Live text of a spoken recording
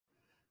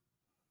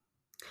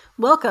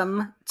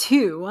Welcome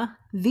to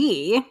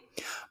the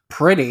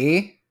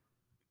Pretty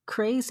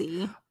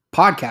Crazy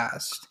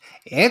podcast.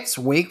 It's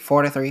week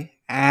 43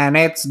 and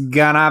it's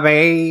gonna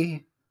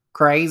be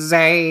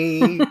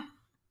crazy.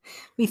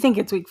 We think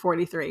it's week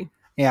 43.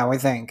 Yeah, we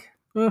think.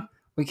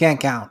 We can't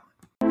count.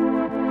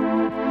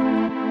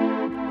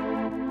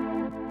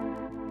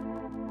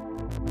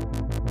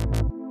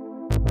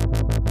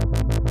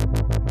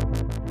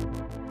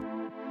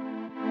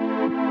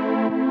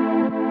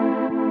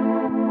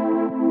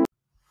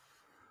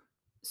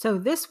 So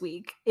this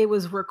week, it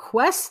was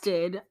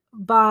requested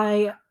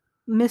by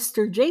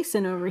Mr.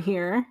 Jason over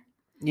here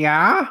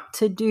Yeah?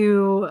 to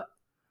do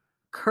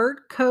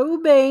Kurt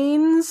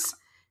Cobain's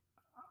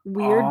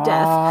Weird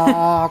Death.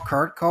 Oh,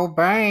 Kurt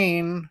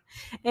Cobain.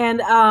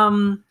 And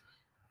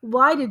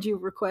why did you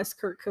request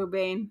Kurt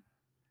Cobain?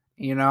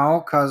 You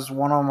know, because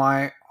one of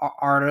my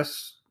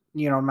artists,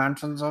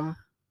 mentions him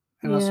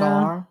in a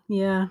song.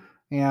 Yeah.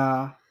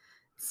 Yeah.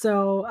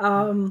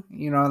 So,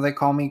 they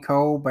call me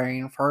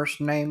Cobain. First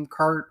name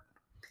Kurt.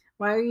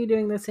 Why are you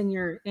doing this in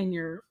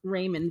your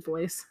Raymond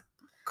voice?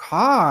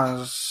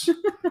 Cause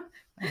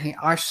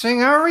I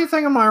sing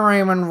everything in my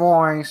Raymond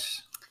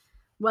voice.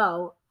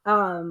 Well,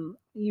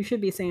 you should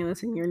be singing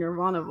this in your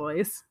Nirvana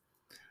voice.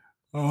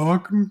 I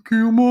can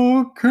kill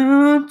my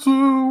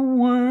cancer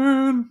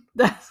when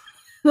That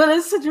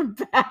is such a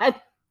bad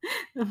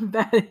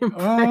impression.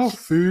 I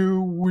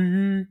feel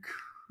weak.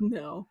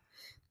 No,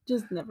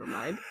 just never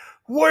mind.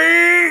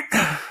 Wait.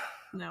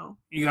 No.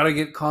 You gotta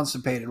get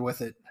constipated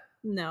with it.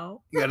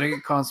 No. You gotta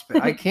get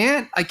constipated. I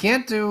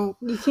can't do.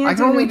 You can't. I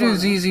can only do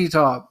ZZ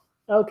Top.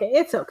 Okay,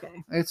 it's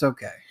okay. It's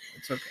okay.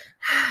 It's okay.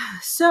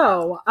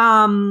 So,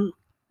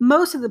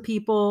 most of the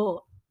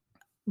people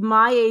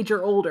my age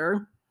or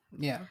older,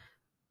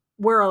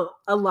 were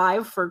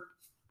alive for.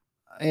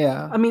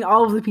 Yeah. I mean,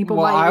 all of the people.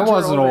 Well, my age I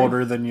wasn't or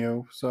older than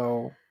you,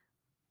 so.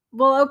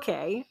 Well,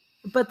 okay,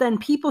 but then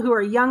people who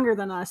are younger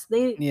than us,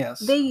 they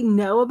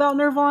know about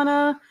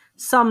Nirvana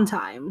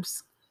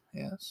sometimes.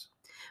 Yes.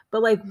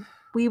 But like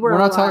we're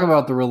not talking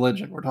about the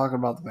religion. We're talking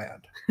about the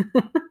band.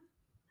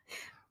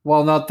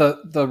 Well, not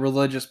the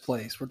religious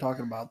place. We're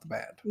talking about the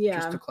band. Yeah.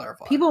 Just to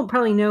clarify. People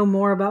probably know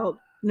more about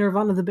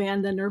Nirvana the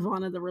band than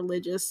Nirvana the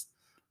religious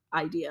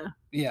idea.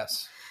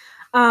 Yes.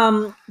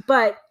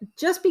 But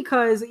just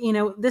because,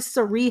 this is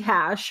a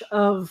rehash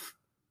of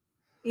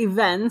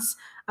events,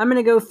 I'm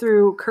going to go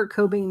through Kurt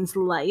Cobain's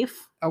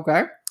life.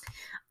 Okay.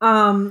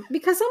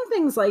 Because some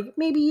things like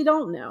maybe you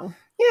don't know.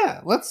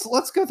 Yeah, let's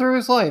go through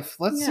his life.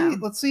 Let's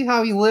see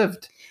how he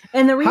lived.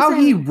 And the reason how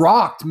he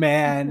rocked,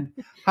 man.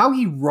 How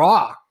he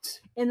rocked.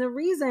 And the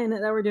reason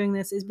that we're doing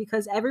this is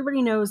because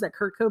everybody knows that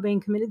Kurt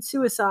Cobain committed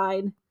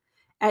suicide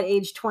at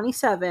age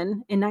 27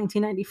 in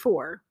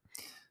 1994.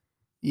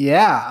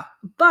 Yeah.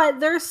 But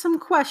there's some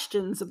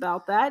questions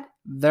about that.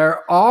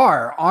 There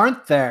are,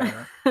 aren't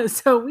there?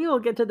 So we will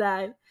get to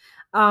that.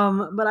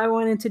 But I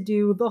wanted to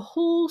do the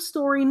whole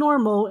story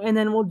normal, and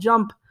then we'll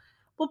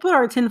put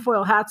our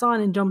tinfoil hats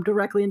on and jump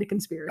directly into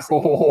conspiracy.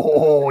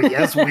 Oh,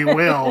 yes, we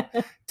will.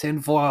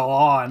 Tinfoil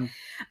on.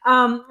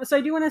 So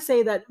I do want to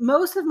say that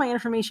most of my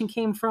information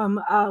came from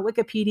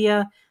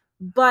Wikipedia,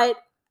 but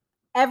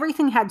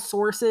everything had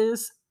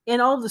sources,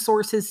 and all of the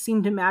sources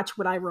seemed to match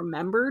what I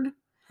remembered.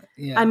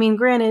 Yeah. I mean,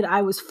 granted,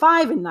 I was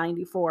 5 in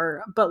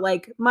 94, but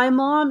like my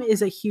mom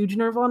is a huge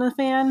Nirvana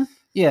fan.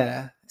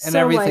 Yeah, and so,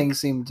 everything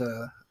seemed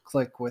to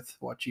click with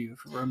what you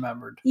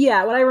remembered.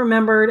 Yeah, what I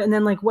remembered, and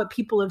then like what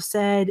people have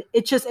said.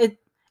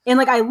 And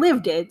like I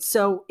lived it,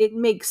 so it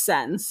makes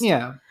sense.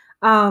 Yeah.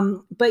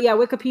 But yeah,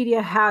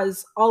 Wikipedia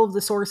has all of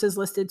the sources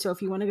listed, so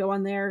if you want to go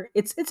on there,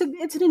 it's an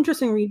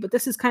interesting read. But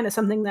this is kind of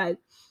something that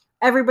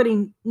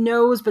everybody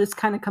knows, but it's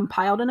kind of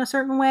compiled in a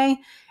certain way.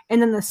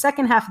 And then the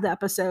second half of the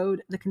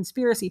episode, the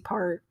conspiracy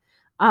part,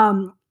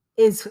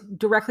 is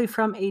directly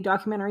from a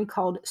documentary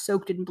called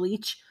Soaked in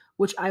Bleach,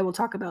 which I will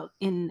talk about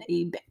in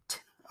a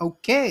bit.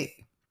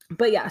 Okay.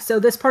 But yeah, so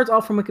this part's all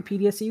from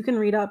Wikipedia, so you can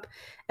read up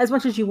as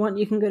much as you want.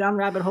 You can go down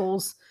rabbit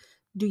holes,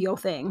 do your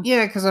thing.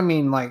 Yeah, because I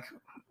mean, like,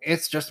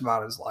 it's just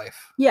about his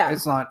life. Yeah.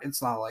 It's not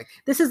like...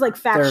 This is like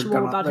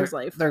factual about his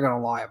life. They're going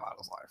to lie about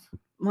his life.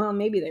 Well,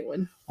 maybe they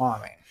would. Well,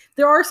 I mean...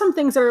 There are some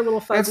things that are a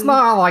little fuzzy. It's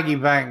not like he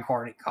banged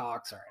Courtney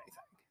Cox or anything.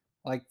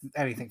 Like,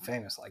 anything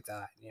famous like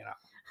that,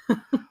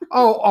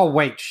 Oh,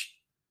 wait.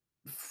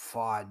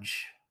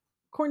 Fudge.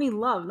 Courtney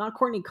Love, not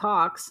Courtney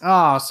Cox.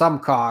 Oh, some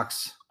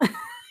Cox.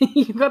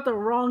 You got the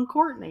wrong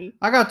Courtney.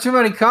 I got too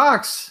many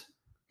Cox.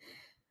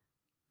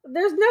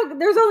 There's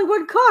only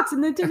one Cox,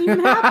 and it didn't even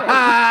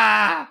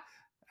happen.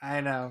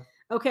 I know.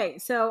 Okay,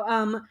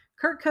 so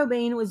Kurt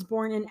Cobain was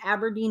born in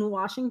Aberdeen,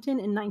 Washington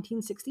in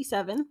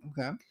 1967.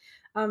 Okay.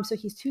 So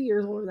he's 2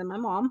 years older than my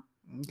mom.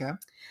 Okay.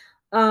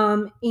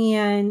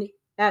 And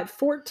at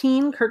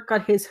 14, Kurt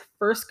got his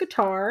first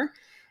guitar,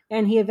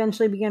 and he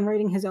eventually began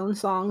writing his own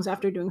songs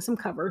after doing some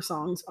cover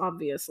songs,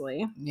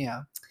 obviously.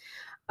 Yeah.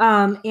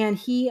 And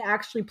he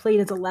actually played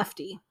as a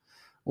lefty.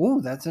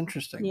 Oh, that's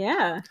interesting.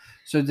 Yeah.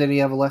 So did he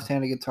have a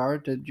left-handed guitar?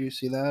 Did you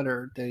see that?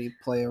 Or did he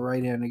play a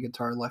right-handed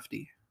guitar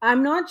lefty?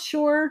 I'm not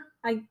sure.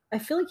 I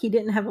feel like he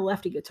didn't have a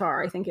lefty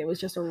guitar. I think it was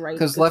just a right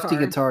Because lefty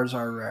guitars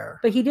are rare.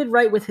 But he did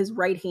write with his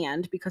right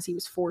hand because he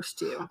was forced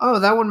to. Oh,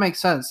 that would make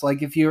sense.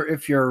 Like if you're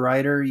a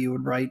writer, you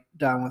would write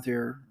down with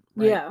your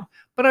right. Yeah.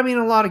 But I mean,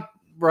 a lot of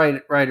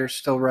writers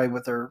still write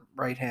with their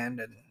right hand,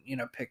 and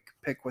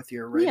pick with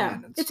your right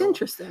hand. And it's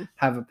interesting.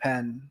 Have a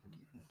pen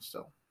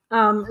still.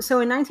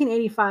 So in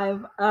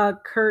 1985,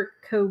 Kurt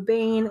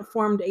Cobain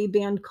formed a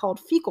band called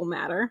Fecal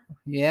Matter.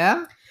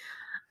 Yeah.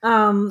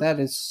 That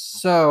is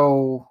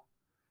so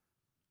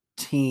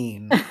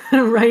teen.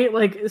 Right?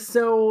 Like,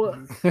 so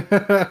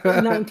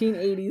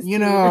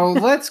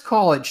 1980s. Let's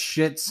call it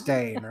Shit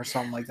Stain or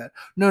something like that.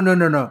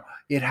 No.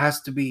 It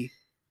has to be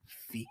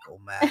Fecal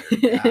Matter,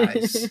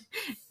 guys.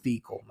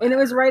 Fecal Matter. And it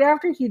was right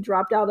after he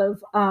dropped out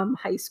of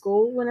high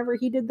school whenever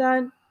he did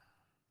that.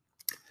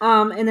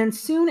 And then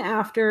soon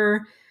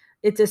after,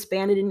 it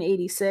disbanded in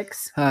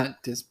 86.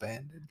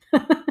 Disbanded.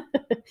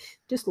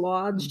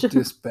 Dislodged.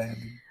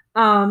 Disbanded.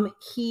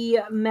 He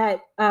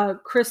met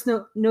Chris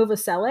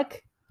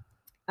Novoselic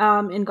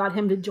and got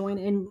him to join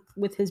in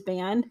with his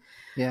band.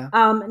 Yeah.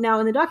 Now,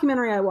 in the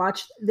documentary I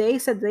watched, they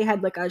said they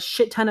had like a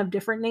shit ton of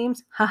different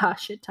names. Haha,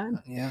 shit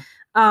ton. Yeah.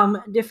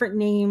 Different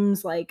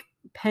names like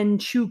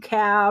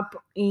Penchucap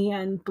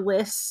and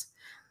Bliss.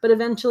 But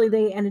eventually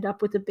they ended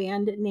up with a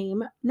band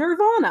name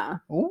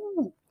Nirvana.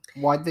 Oh,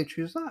 why'd they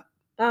choose that?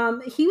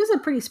 He was a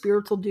pretty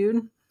spiritual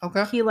dude.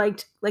 Okay. He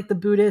liked like the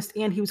Buddhist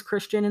and he was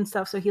Christian and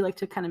stuff, so he liked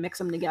to kind of mix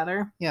them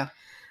together. Yeah.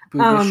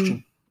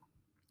 Buddhist.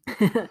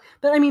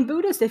 But I mean,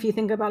 Buddhist, if you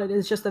think about it,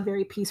 is just a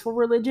very peaceful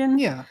religion.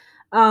 Yeah.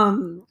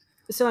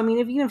 So I mean,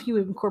 if you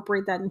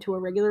incorporate that into a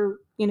regular,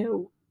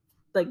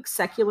 like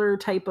secular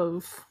type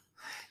of.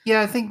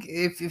 Yeah, I think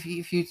if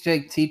you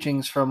take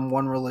teachings from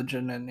one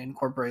religion and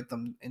incorporate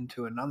them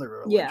into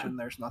another religion,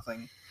 there's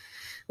nothing.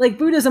 Like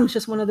Buddhism is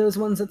just one of those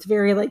ones that's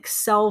very like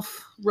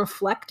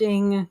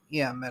self-reflecting.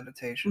 Yeah,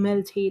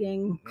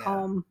 meditating,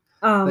 calm.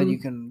 That you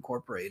can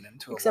incorporate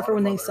into. Except for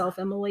when they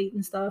self-immolate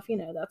and stuff,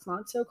 that's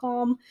not so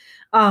calm.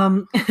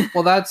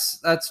 Well, that's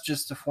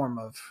just a form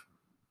of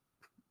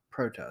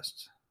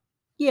protest.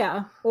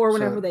 Yeah, or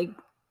whenever they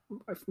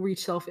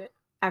reach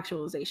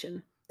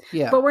self-actualization.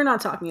 Yeah, but we're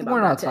not talking about.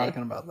 We're not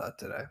talking about that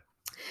today.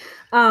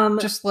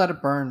 Just let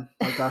it burn,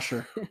 like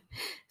Usher.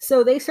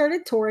 So they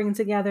started touring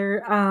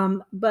together,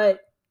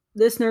 but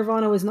this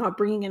Nirvana was not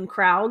bringing in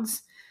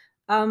crowds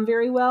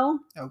very well.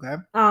 Okay.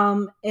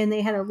 And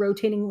they had a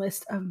rotating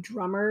list of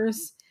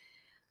drummers.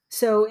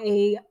 So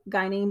a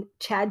guy named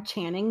Chad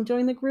Channing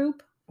joined the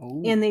group.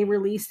 Ooh. And they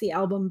released the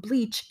album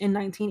Bleach in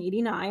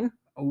 1989.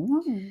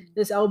 Ooh.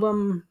 This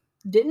album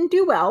didn't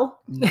do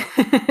well. No.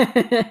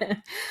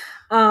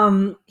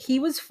 He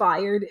was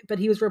fired, but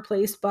he was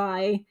replaced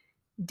by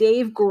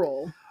Dave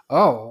Grohl.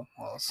 Oh,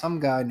 well, some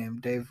guy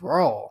named Dave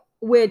Grohl.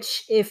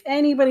 Which, if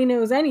anybody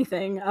knows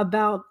anything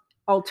about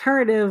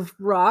alternative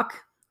rock,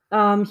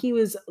 he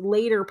was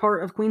later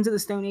part of Queens of the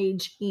Stone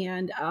Age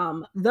and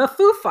the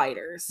Foo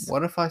Fighters.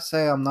 What if I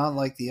say I'm not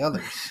like the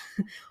others?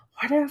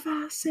 What if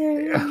I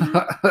say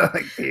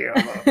like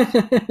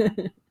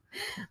the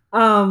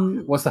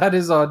others? Was that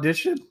his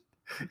audition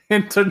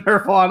into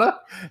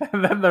Nirvana?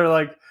 And then they're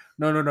like,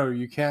 no,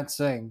 you can't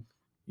sing.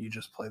 You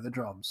just play the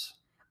drums.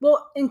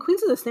 Well, in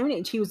Queens of the Stone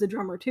Age, he was the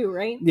drummer too,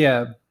 right?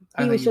 Yeah.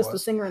 He was just the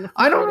singer in the Foo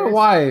I don't Fighters. know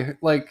why.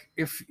 Like,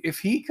 if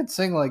he could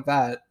sing like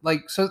that,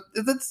 like, so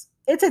it's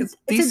a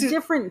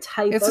different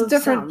type of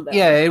sound, though.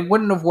 Yeah, it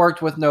wouldn't have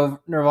worked with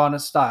Nirvana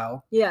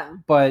style. Yeah.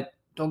 But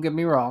don't get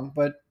me wrong,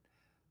 but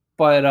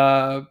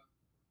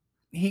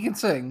he can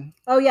sing.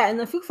 Oh yeah, and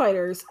the Foo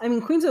Fighters, I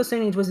mean, Queens of the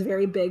Stone Age was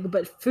very big,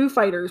 but Foo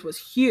Fighters was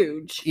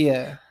huge.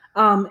 Yeah.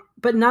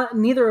 But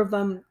neither of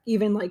them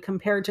even like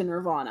compared to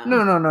Nirvana. No.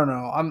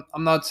 I'm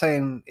not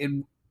saying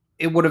it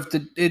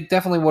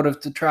definitely would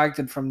have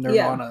detracted from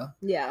Nirvana.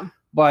 Yeah.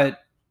 But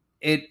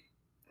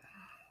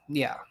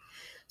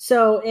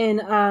So in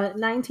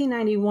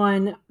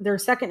 1991, their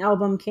second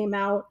album came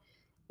out,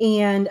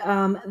 and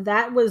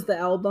that was the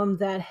album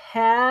that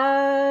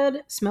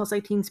had "Smells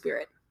Like Teen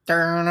Spirit."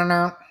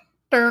 Yeah,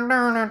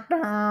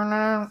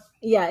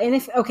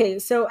 and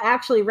so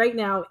actually right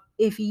now,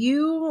 if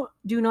you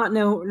do not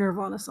know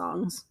Nirvana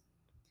songs,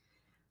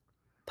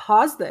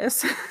 pause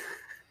this,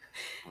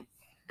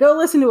 go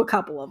listen to a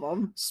couple of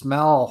them.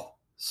 Smell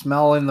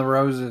in the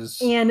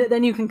roses. And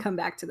then you can come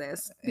back to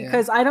this,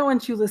 because I don't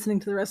want you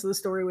listening to the rest of the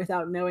story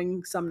without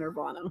knowing some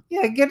Nirvana.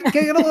 Yeah, get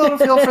a little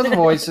feel for the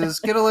voices.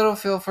 Get a little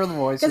feel for the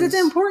voices. Because it's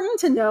important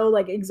to know,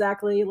 like,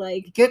 exactly,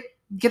 like... Get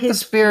the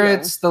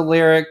spirits, the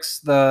lyrics,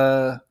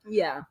 the...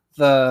 Yeah.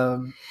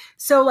 The...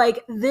 So,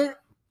 like, the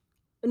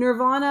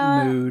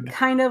Nirvana mood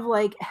kind of,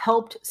 like,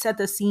 helped set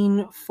the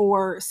scene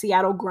for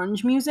Seattle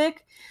grunge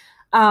music,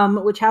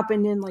 which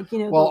happened in, like,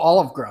 Well, all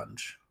of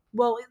grunge.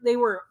 Well, they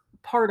were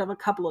part of a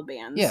couple of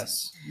bands.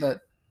 Yes,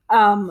 but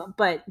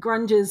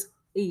grunge is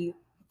a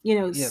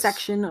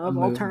section of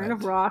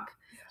alternative rock,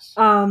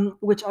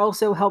 which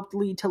also helped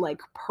lead to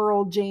like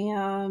Pearl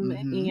Jam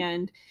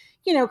and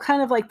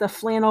kind of like the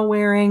flannel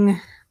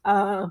wearing,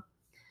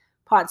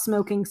 pot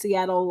smoking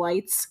Seattle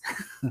lights.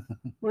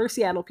 What are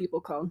Seattle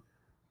people called?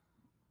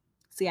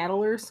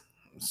 Seattlers.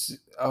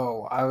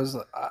 Oh,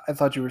 I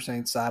thought you were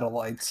saying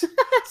satellites.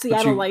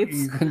 Seattleites.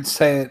 You couldn't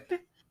say it.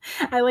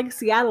 I like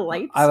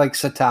Seattleites. I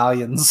like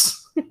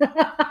Italians.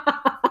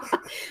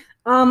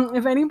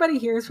 If anybody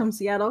here is from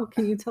Seattle,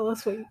 can you tell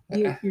us what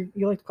you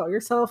like to call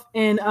yourself?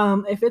 And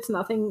if it's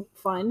nothing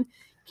fun,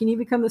 can you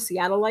become the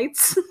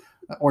Seattleites?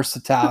 Or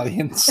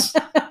Italians.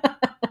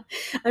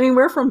 I mean,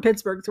 we're from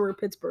Pittsburgh, so we're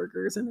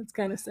Pittsburghers, and it's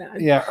kind of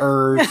sad. Yeah,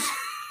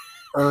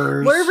 What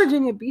are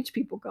Virginia Beach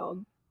people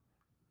called?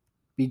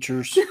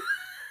 Beachers.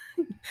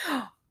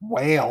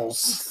 Whales.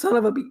 Son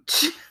of a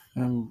beach.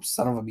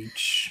 Son of a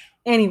beach.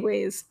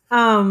 Anyways,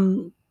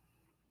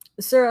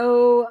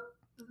 so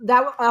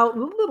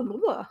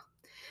that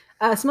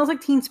Smells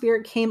Like Teen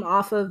Spirit came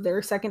off of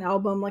their second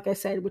album, like I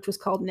said, which was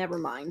called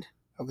Nevermind.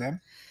 Okay.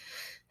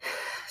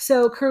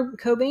 So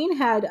Cobain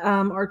had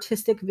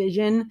artistic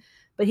vision,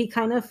 but he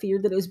kind of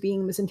feared that it was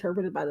being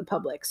misinterpreted by the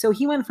public. So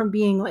he went from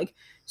being like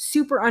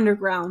super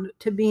underground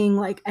to being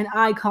like an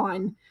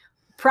icon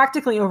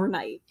practically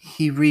overnight.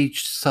 He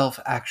reached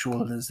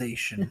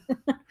self-actualization.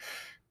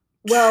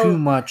 Well, too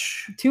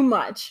much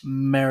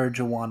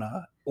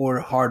marijuana,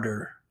 or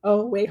harder.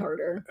 Oh, way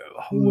harder.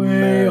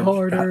 Way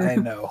harder. I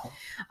know.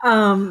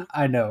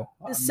 I know.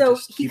 So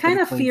he kind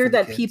of feared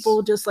that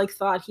people just like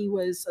thought he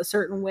was a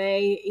certain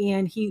way,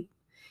 and he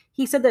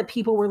said that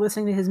people were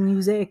listening to his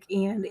music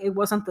and it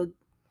wasn't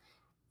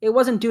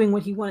doing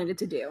what he wanted it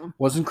to do.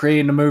 Wasn't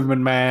creating a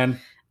movement, man.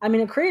 I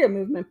mean, it created a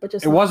movement, but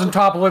just... It wasn't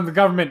toppling the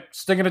government,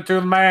 sticking it to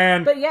the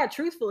man. But yeah,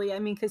 truthfully, I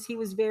mean, because he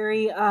was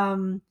very,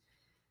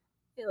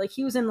 like,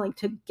 he was in, like,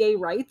 to gay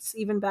rights,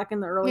 even back in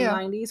the early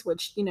 90s,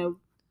 which, you know,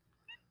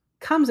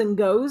 comes and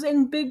goes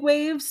in big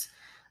waves.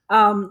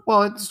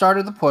 Well, it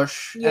started the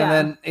push, and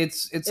then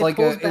it's like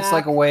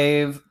a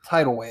wave,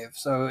 tidal wave.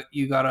 So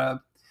you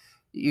gotta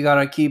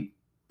keep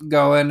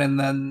going, and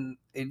then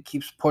it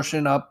keeps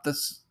pushing up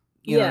this,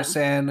 you know,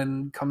 sand,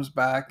 and comes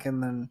back,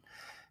 and then,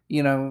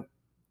 you know,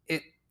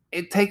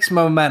 it takes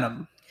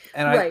momentum,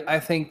 and I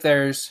think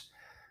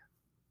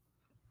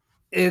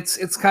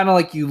it's kind of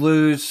like you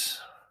lose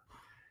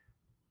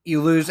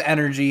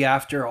energy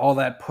after all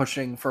that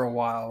pushing for a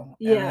while,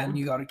 and then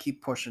you got to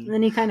keep pushing. And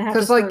then you kind of have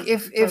because, like,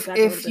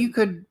 if you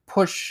could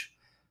push,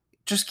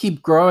 just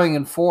keep growing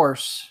and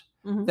force,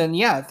 then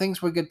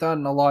things would get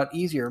done a lot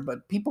easier.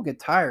 But people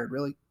get tired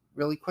really,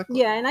 really quickly.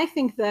 Yeah, and I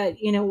think that,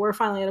 you know, we're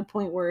finally at a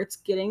point where it's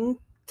getting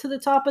to the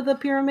top of the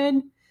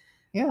pyramid.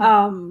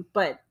 Yeah.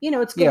 But, you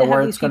know, it's good to have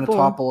where these it's going to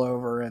topple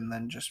over and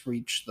then just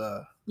reach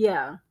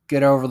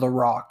get over the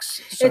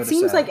rocks. It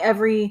seems like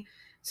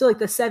so like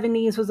the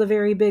 70s was a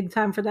very big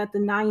time for that. The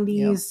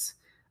 90s,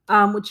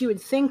 which you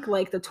would think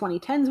like the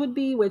 2010s would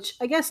be, which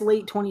I guess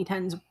late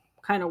 2010s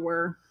kind of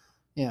were.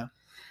 Yeah.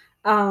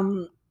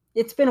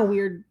 It's been a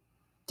weird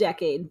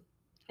decade,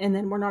 and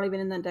then we're not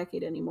even in that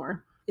decade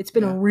anymore. It's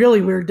been a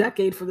really weird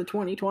decade for the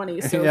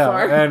 2020s so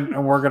far.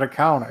 And we're going to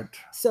count it.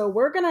 So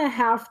we're going to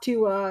have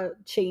to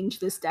change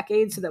this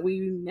decade so that we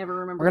never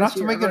remember. We're going to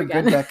have to make it a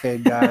good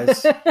decade,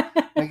 guys.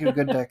 Make it a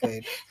good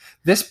decade.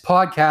 This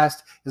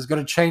podcast is going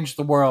to change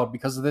the world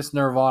because of this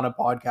Nirvana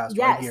podcast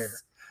right here.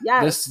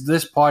 Yes.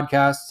 This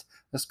podcast,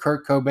 this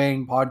Kurt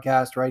Cobain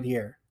podcast right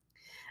here.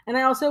 And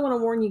I also want to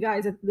warn you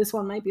guys that this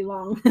one might be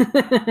long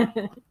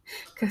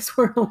because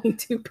we're only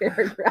 2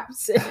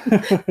 paragraphs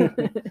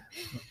in.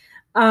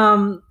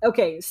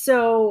 Okay,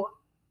 so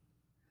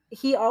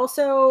he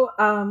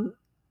also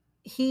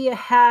he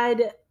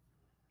had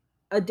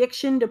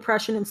addiction,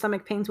 depression, and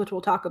stomach pains, which we'll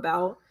talk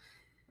about.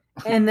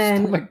 And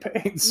then stomach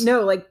pains.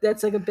 No, like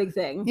that's like a big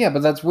thing. Yeah,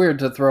 but that's weird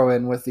to throw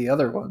in with the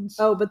other ones.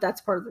 Oh, but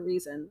that's part of the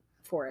reason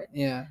for it.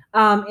 Yeah.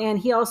 And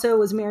he also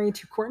was married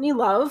to Courtney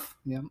Love.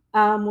 Yeah.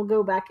 We'll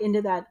go back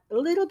into that a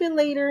little bit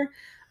later.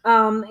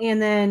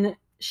 And then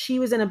she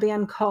was in a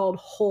band called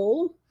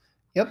Hole.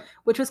 Yep.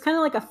 Which was kind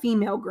of like a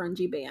female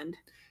grungy band.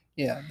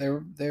 Yeah,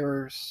 they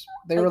were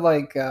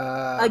like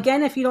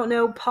again, if you don't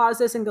know, pause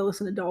this and go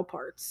listen to Doll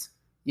Parts.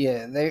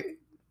 Yeah,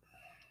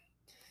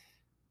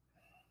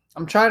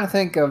 I'm trying to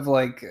think of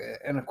like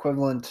an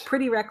equivalent.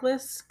 Pretty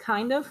Reckless,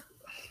 kind of.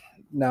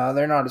 No,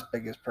 they're not as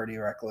big as Pretty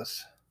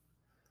Reckless.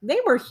 They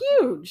were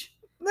huge.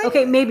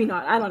 Okay, maybe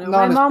not. I don't know.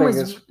 Not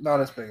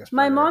as big as.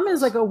 My mom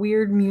is like a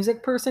weird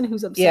music person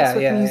who's obsessed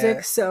with music.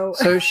 Yeah.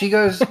 So she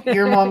goes.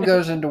 Your mom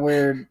goes into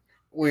weird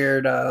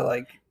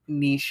like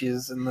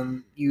niches, and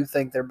then you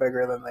think they're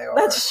bigger than they are.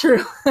 That's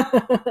true.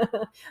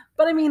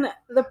 But I mean,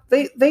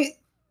 they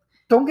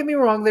don't get me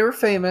wrong, they were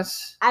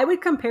famous. I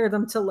would compare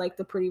them to like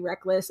the Pretty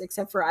Reckless,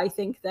 except for I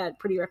think that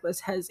Pretty Reckless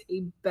has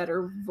a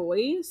better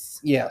voice.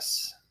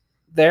 Yes.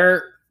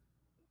 Their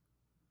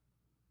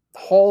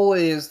Hole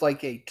is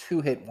like a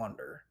 2-hit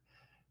wonder.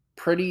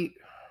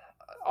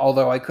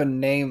 Although I couldn't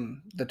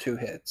name the 2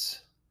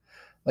 hits.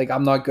 Like,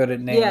 I'm not good at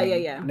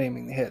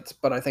naming the hits,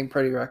 but I think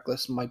Pretty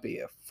Reckless might be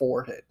a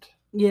 4-hit.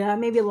 Yeah,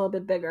 maybe a little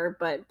bit bigger,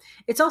 but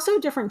it's also a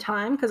different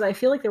time because I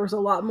feel like there was a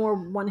lot more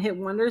one-hit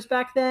wonders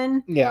back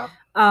then. Yeah.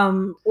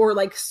 Or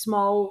like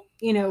small,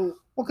 you know.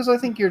 Well, because I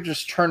think you're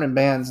just churning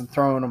bands and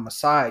throwing them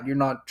aside. You're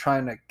not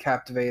trying to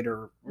captivate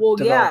or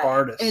develop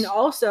artists. And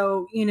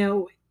also,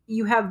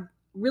 you have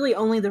really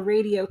only the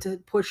radio to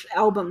push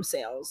album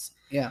sales.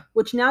 Yeah.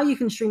 Which now you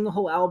can stream the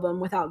whole album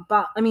without,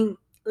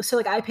 so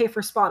like I pay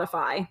for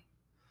Spotify.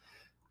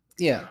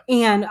 Yeah.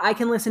 And I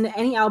can listen to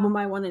any album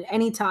I want at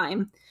any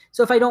time.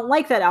 So if I don't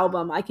like that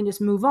album, I can just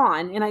move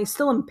on, and I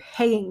still am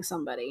paying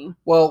somebody.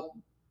 Well,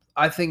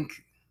 I think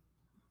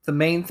the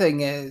main thing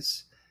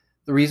is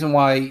the reason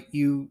why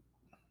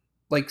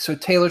so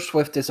Taylor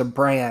Swift is a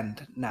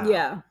brand now.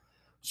 Yeah.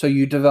 So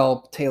you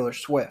develop Taylor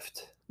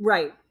Swift.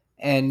 Right.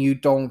 And you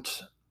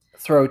don't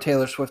throw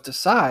Taylor Swift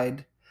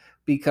aside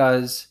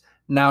because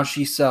now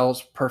she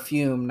sells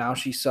perfume. Now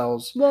she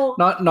sells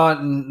not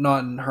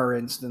in her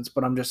instance,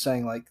 but I'm just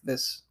saying like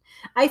this.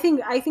 I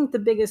think the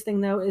biggest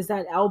thing though is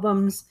that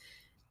albums,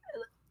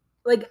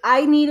 like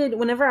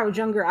whenever I was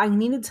younger, I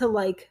needed to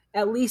like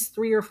at least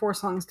 3 or 4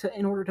 songs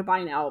in order to buy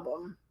an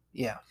album.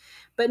 Yeah.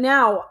 But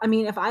now, I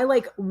mean, if I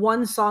like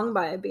one song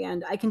by a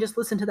band, I can just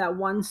listen to that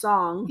one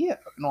song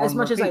as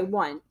much as I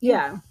want.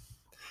 Yeah.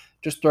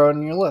 Just throw it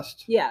in your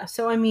list. Yeah.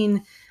 So, I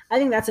mean, I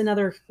think that's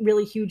another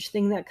really huge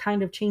thing that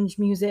kind of changed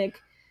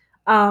music.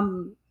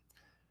 Damn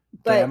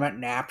it,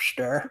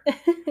 Napster.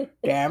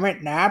 Damn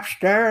it,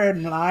 Napster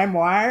and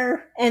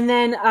LimeWire. And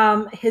then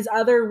his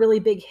other really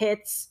big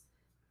hits,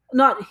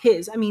 not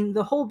his, I mean,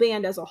 the whole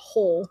band as a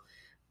whole,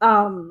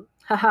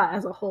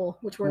 as a whole,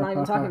 which we're not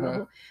even talking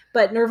about,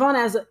 but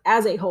Nirvana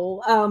as a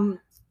whole,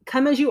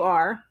 Come As You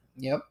Are.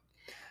 Yep.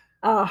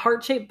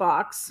 Heart-Shaped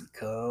Box.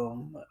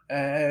 Come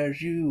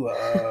As You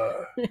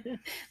Are.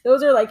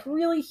 Those are like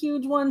really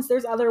huge ones.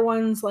 There's other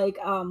ones like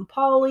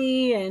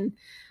Polly and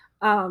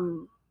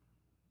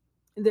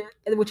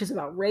which is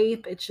about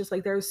rape. It's just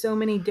like there's so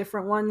many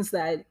different ones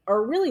that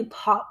are really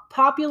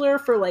popular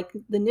for like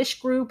the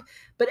niche group,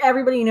 but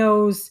everybody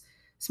knows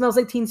Smells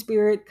Like Teen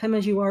Spirit, Come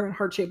As You Are, and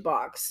Heart-Shaped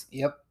Box.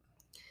 Yep.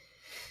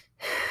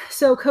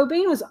 So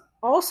Cobain was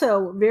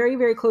also very,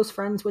 very close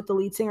friends with the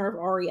lead singer of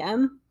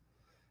REM.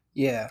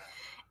 Yeah.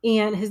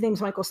 And his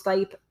name's Michael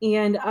Stipe.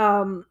 And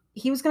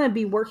he was going to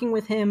be working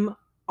with him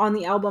on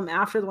the album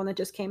after the one that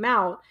just came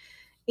out.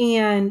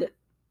 And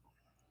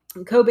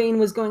Cobain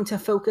was going to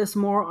focus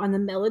more on the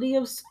melody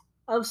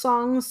of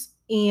songs.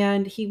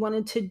 And he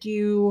wanted to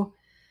do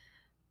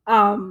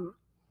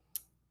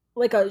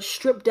like a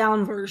stripped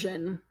down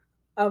version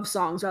of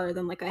songs rather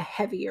than like a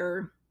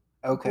heavier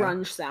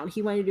grunge sound.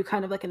 He wanted to do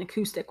kind of like an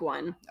acoustic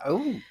one.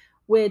 Oh.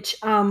 Which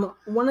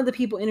one of the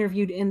people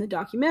interviewed in the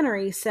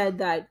documentary said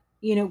that,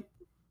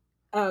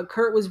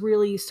 Kurt was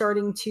really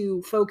starting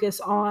to focus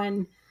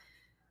on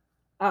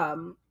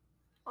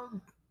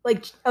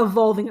like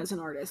evolving as an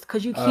artist,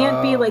 because you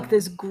can't be like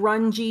this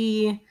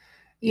grungy,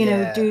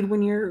 dude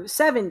when you're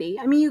 70.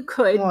 I mean, you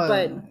could,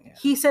 but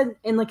he said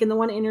in the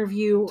one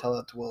interview, tell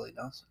that to Willie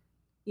Nelson.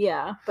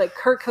 Yeah, but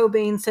Kurt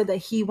Cobain said that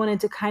he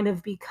wanted to kind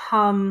of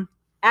become,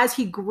 as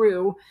he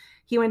grew,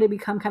 he wanted to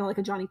become kind of like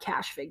a Johnny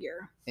Cash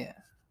figure. Yeah.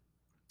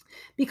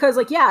 Because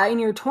in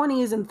your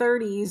 20s and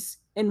 30s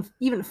and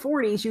even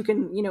 40s, you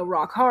can,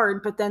 rock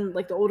hard, but then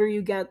like the older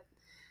you get,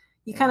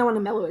 you kind of want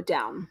to mellow it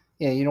down.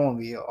 Yeah, you don't want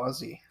to be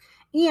Aussie.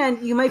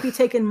 And you might be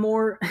taken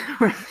more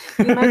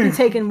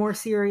more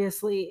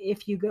seriously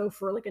if you go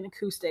for like an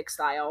acoustic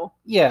style.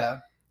 Yeah.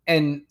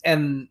 And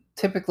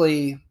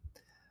typically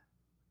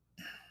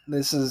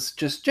this is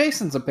just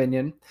Jason's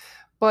opinion,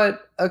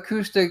 but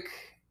acoustic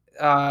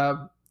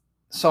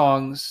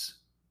songs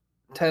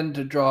tend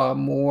to draw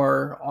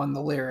more on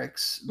the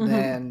lyrics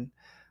than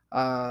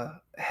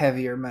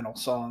heavier metal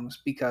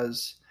songs,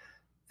 because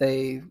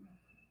they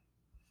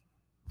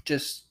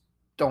just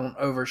don't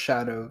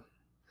overshadow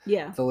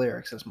the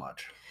lyrics as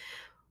much.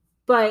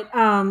 But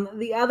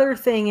the other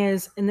thing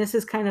is, and this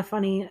is kind of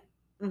funny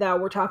that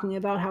we're talking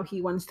about how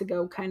he wants to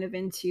go kind of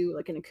into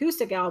like an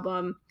acoustic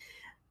album,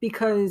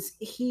 because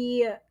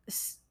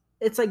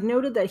it's like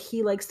noted that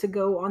he likes to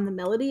go on the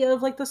melody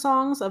of like the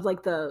songs, of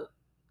like the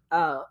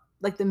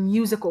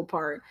musical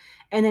part,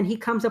 and then he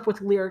comes up with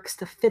lyrics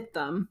to fit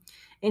them.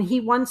 And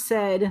he once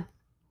said,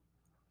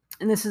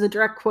 and this is a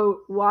direct quote,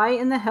 "Why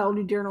in the hell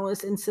do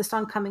journalists insist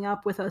on coming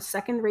up with a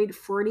second-rate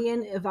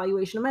Freudian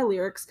evaluation of my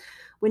lyrics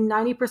when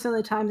 90% of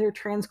the time they're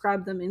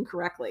transcribed them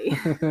incorrectly?"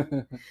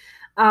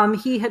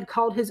 He had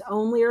called his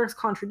own lyrics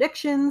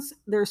contradictions.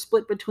 They're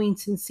split between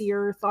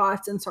sincere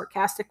thoughts and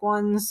sarcastic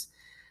ones.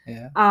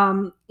 Yeah.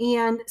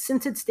 And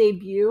since its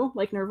debut,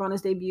 like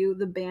Nirvana's debut,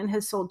 the band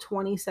has sold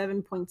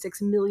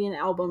 27.6 million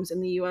albums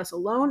in the US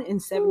alone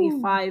and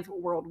 75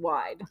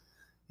 worldwide.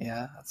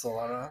 Yeah, that's a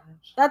lot of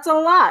albums. That's a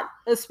lot,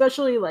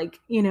 especially like,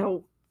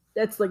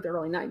 that's like the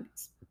early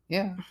 90s.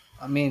 Yeah.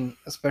 I mean,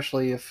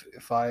 especially if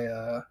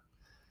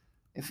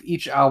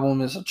each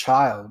album is a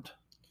child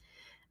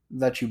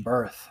that you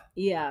birth.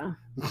 Yeah.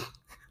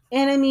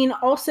 And I mean,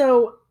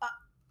 also,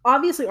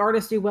 obviously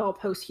artists do well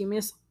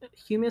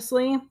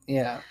posthumously.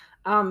 Yeah.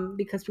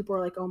 Because people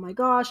are like, oh my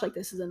gosh, like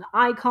this is an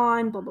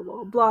icon, blah, blah,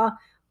 blah, blah.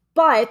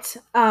 But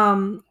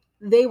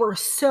they were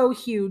so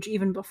huge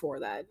even before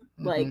that.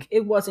 Like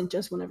it wasn't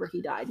just whenever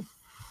he died.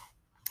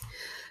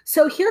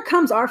 So here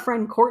comes our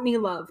friend Courtney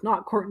Love,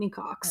 not Courtney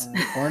Cox.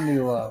 Courtney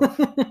Love.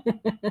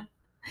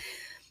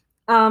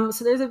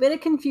 So there's a bit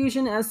of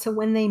confusion as to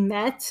when they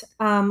met,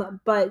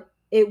 but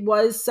it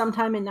was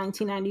sometime in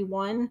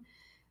 1991.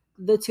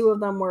 The two of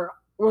them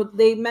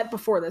they met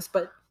before this,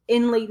 but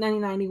in late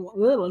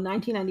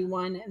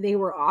 1991, they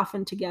were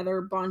often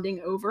together bonding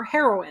over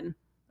heroin.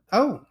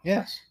 Oh,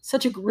 yes.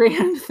 Such a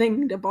grand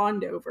thing to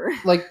bond over.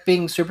 Like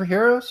being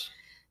superheroes?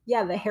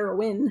 Yeah, the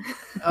heroine.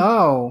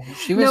 Oh,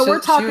 she was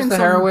the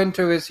heroine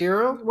to his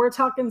hero? We're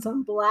talking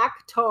some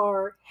black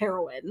tar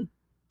heroin.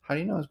 How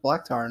do you know it's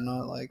black tar and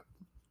not like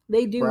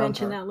they do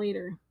mention that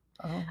later.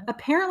 Oh.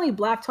 Apparently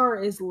black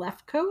tar is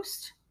left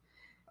coast.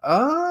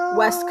 Oh.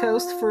 West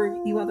coast for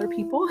you other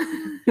people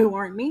who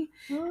aren't me.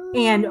 Oh.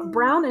 And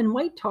brown and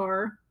white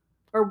tar,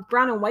 or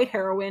brown and white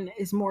heroin,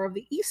 is more of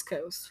the East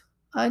Coast.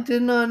 I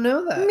did not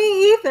know that.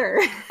 Me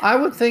either. I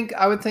would think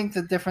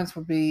the difference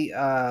would be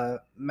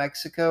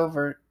Mexico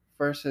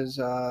versus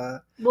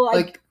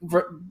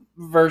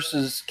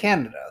versus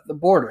Canada, the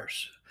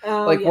borders.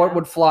 What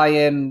would fly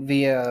in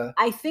via?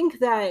 I think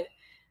that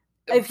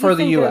for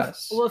the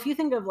U.S. If you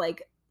think of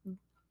like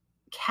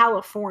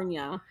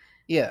California,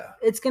 yeah,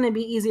 it's going to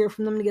be easier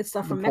for them to get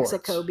stuff from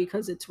Mexico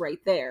because it's right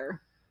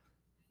there.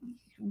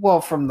 Well,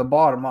 from the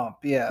bottom up,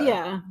 yeah.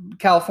 Yeah.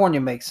 California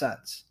makes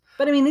sense.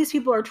 But I mean, these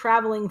people are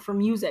traveling for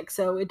music,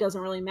 so it doesn't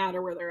really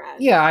matter where they're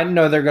at. Yeah, I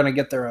know they're going to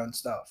get their own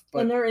stuff.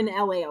 And they're in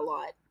LA a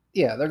lot.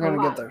 Yeah, they're going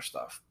to get their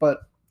stuff. But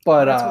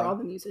that's where all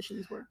the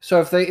musicians were. So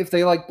if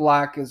they like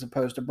black as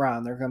opposed to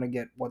brown, they're going to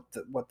get what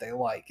they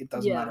like. It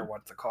doesn't matter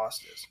what the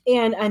cost is.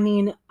 And I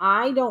mean,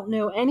 I don't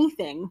know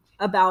anything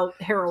about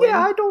heroin.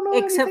 Yeah, I don't know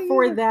except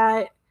for either.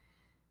 That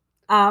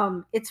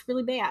it's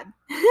really bad.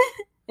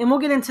 And we'll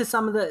get into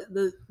some of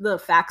the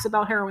facts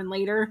about heroin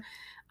later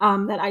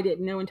that I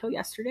didn't know until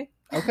yesterday.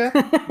 Okay.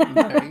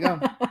 There you go.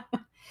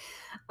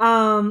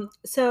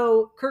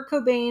 So Kurt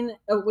Cobain,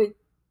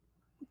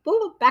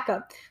 back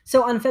up.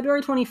 So on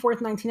February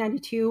 24th,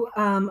 1992,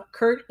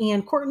 Kurt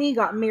and Courtney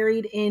got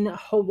married in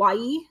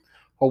Hawaii.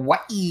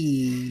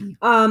 Hawaii.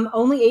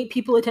 Only 8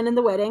 people attended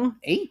the wedding.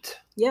 8?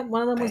 Yep,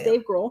 one of them was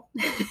Dave Grohl.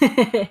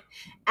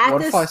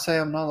 If I say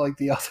I'm not like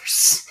the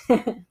others?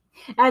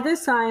 At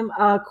this time,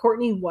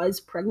 Courtney was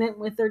pregnant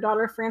with their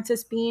daughter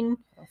Frances Bean,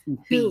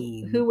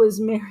 who was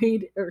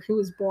married or who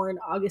was born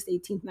August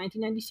 18th,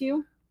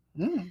 1992.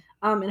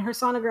 And her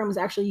sonogram was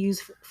actually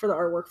used for the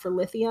artwork for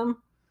Lithium.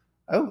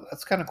 Oh,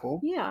 that's kind of cool.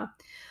 Yeah.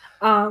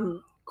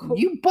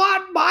 You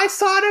bought my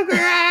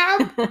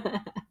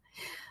sonogram.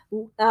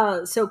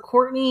 So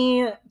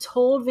Courtney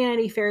told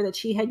Vanity Fair that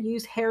she had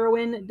used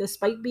heroin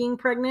despite being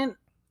pregnant.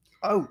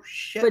 Oh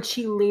shit! But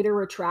she later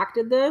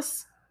retracted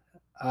this.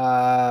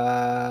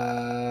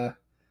 No.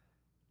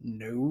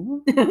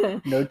 No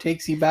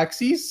takesy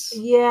backsies.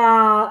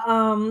 Yeah.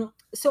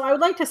 So I would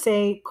like to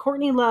say,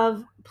 Courtney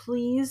Love,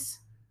 please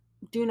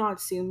do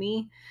not sue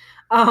me.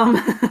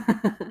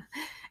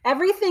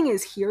 Everything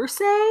is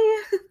hearsay,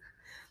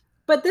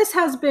 but this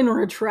has been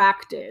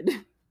retracted.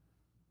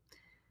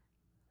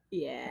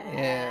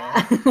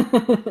 Yeah.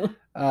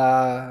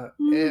 I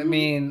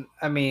mean,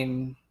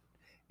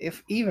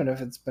 even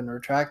if it's been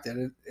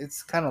retracted,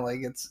 it's kind of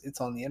like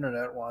it's on the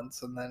internet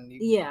once, and then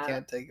you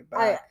can't take it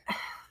back.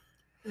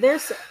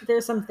 There's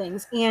some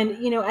things, and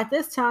at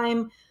this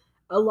time,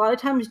 a lot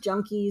of times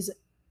junkies,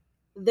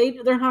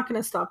 they're not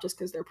going to stop just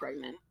because they're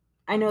pregnant.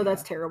 I know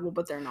that's terrible,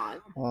 but they're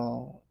not.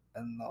 Well,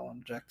 and they'll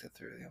inject it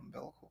through the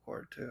umbilical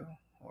cord too,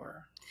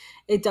 or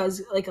it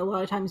does. Like a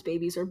lot of times,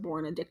 babies are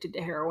born addicted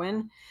to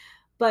heroin.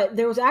 But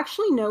there was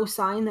actually no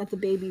sign that the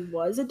baby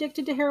was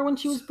addicted to heroin when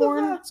she was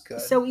born. That's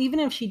good. So even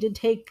if she did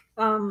take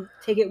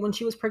it when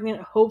she was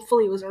pregnant,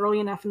 hopefully it was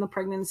early enough in the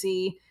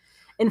pregnancy.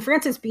 And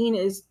Frances Bean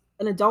is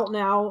an adult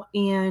now,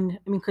 and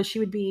I mean, because she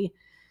would be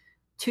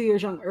 2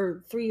 years young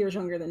or 3 years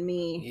younger than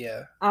me.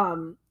 Yeah.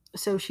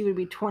 So she would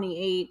be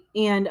 28,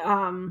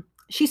 and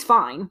she's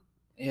fine.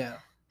 Yeah.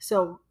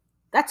 So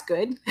that's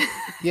good.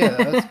 Yeah,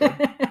 that's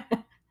good.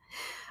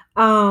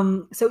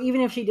 So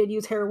even if she did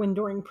use heroin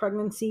during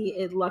pregnancy,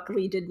 it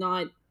luckily did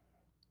not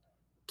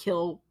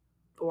kill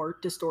or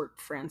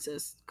distort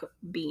Frances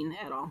Bean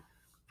at all.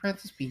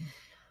 Frances Bean.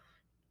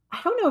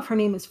 I don't know if her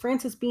name is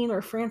Frances Bean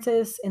or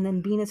Frances and then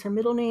Bean is her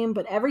middle name,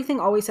 but everything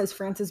always says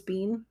Frances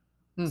Bean.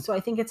 So I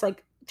think it's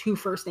like 2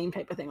 first name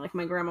type of thing. Like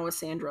my grandma was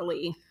Sandra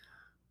Lee.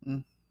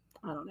 I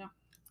don't know.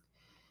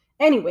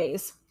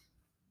 Anyways,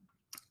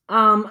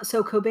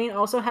 so Cobain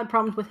also had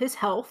problems with his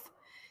health.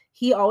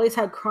 He always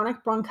had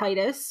chronic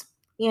bronchitis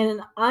and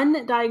an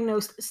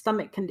undiagnosed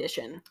stomach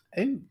condition.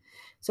 Oh.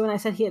 So when I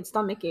said he had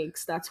stomach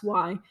aches, that's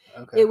why.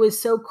 Okay. It was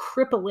so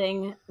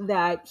crippling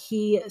that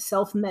he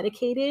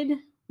self-medicated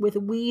with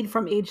weed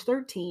from age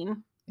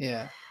 13.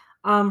 Yeah.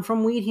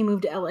 From weed, he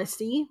moved to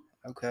LSD.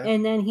 Okay.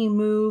 And then he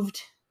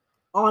moved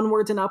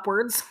onwards and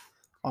upwards.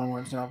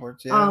 Onwards and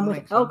upwards, yeah.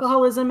 With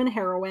alcoholism and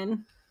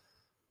heroin.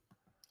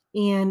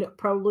 And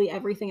probably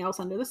everything else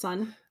under the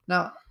sun.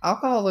 Now,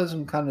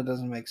 alcoholism kind of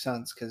doesn't make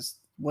sense because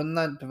wouldn't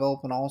that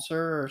develop an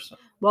ulcer or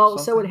something? Well,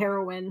 so would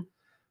heroin.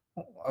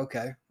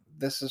 Okay.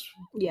 this is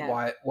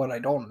Yeah. what I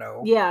don't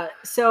know. Yeah.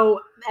 So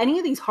any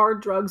of these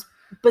hard drugs,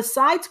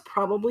 besides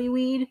probably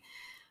weed,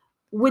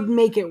 would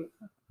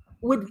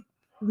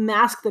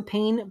mask the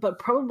pain, but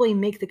probably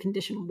make the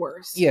condition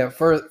worse. Yeah,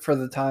 for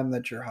the time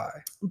that you're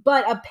high.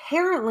 But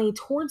apparently,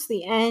 towards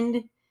the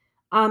end,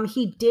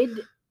 he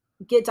did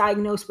get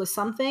diagnosed with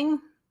something,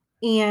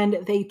 and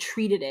they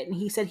treated it. And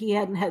he said he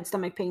hadn't had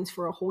stomach pains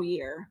for a whole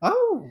year.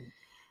 Oh.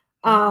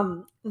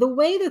 The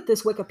way that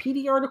this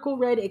Wikipedia article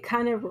read, it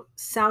kind of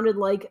sounded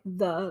like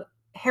the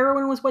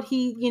heroin was what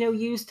he,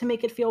 used to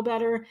make it feel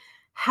better.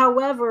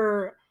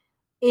 However,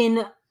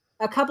 in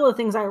a couple of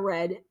things I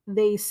read,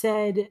 they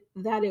said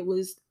that it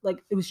was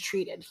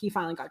treated. He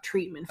finally got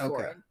treatment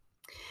for it.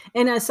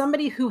 And as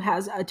somebody who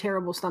has a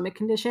terrible stomach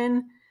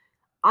condition,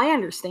 I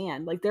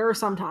understand. Like, there are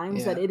some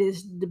times that it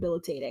is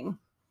debilitating.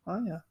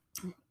 Oh, yeah.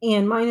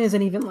 And mine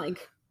isn't even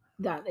like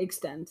that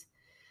extent.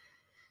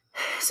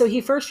 So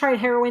he first tried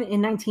heroin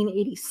in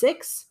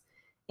 1986,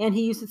 and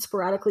he used it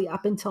sporadically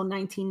up until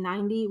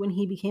 1990 when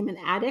he became an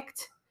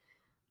addict.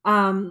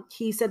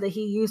 He said that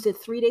he used it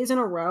 3 days in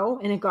a row,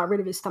 and it got rid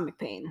of his stomach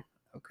pain.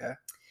 Okay.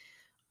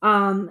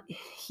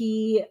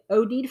 He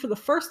OD'd for the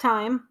first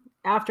time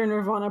after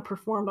Nirvana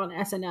performed on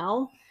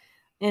SNL,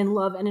 and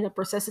Love ended up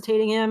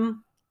resuscitating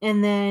him.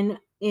 And then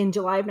in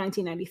July of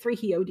 1993,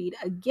 he OD'd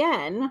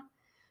again,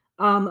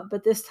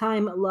 but this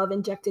time Love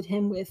injected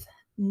him with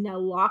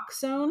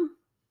naloxone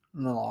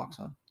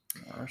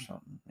or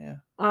something, yeah.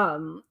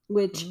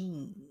 Which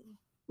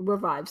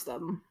revives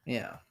them.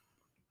 Yeah.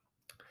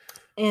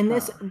 And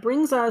this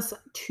brings us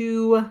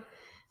to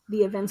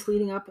the events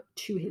leading up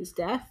to his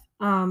death.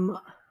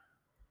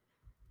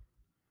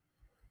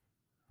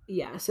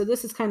 Yeah, so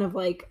this is kind of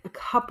like a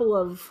couple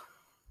of.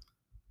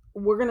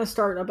 We're gonna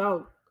start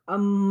about a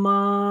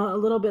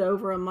little bit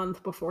over a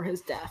month before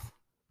his death.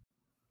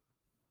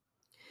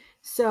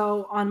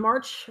 So on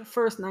March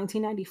 1st,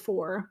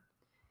 1994,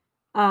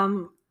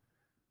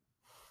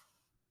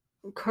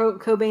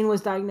 Cobain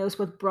was diagnosed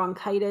with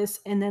bronchitis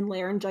and then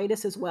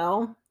laryngitis as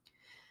well,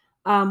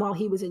 while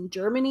he was in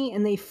Germany,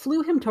 and they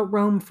flew him to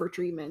Rome for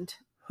treatment.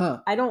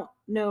 I don't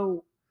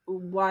know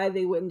why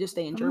they wouldn't just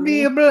stay in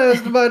Germany. Be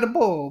blessed by the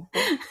Pope.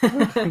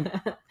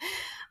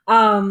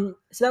 So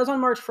that was on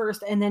March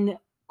 1st, and then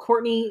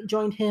Courtney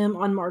joined him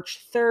on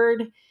March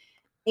 3rd,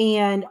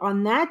 and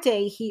on that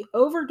day, he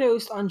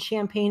overdosed on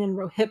champagne and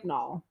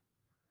Rohypnol.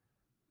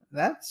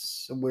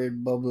 That's a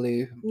weird,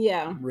 bubbly,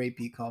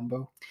 rapey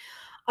combo.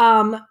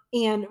 And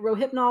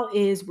Rohypnol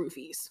is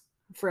roofies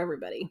for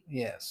everybody.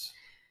 Yes.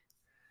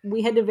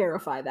 We had to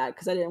verify that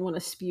because I didn't want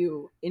to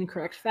spew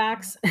incorrect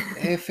facts.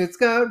 If it's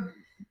got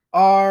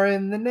R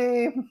in the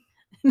name,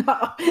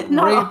 no.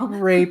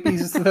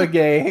 Rapey's the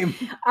game.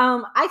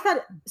 I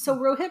thought so.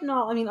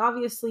 Rohypnol, I mean,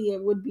 obviously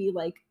it would be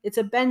like, it's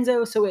a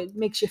benzo, so it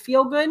makes you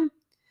feel good,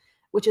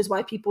 which is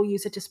why people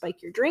use it to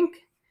spike your drink.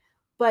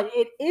 But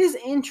it is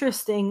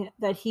interesting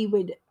that he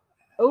would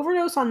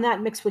overdose on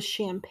that mixed with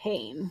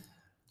champagne.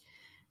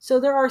 So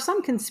there are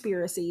some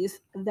conspiracies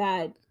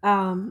that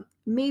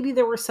maybe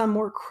there were some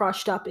more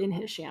crushed up in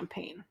his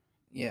champagne.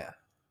 Yeah.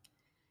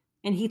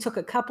 And he took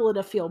a couple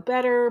to feel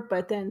better,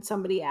 but then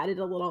somebody added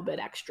a little bit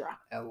extra.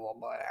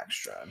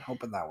 And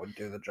hoping that would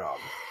do the job.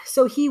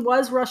 So he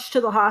was rushed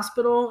to the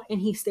hospital, and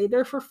he stayed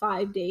there for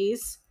 5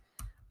 days.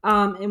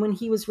 And when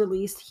he was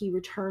released, he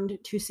returned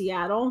to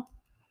Seattle.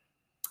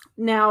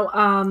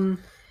 Now,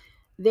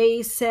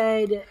 they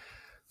said...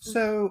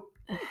 So,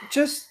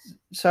 just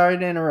sorry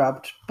to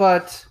interrupt,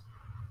 but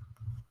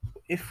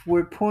if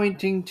we're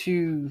pointing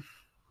to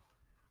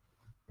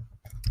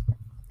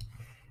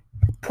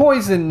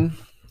poison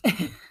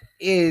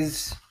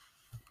is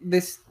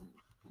this,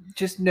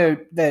 just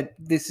note that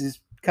this is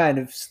kind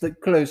of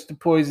close to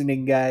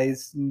poisoning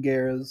guys and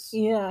girls.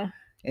 Yeah.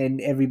 And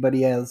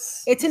everybody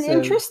else. It's an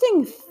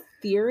interesting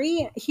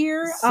theory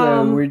here.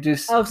 So we're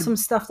just of some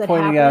stuff that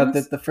pointing happens. out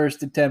that the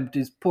first attempt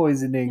is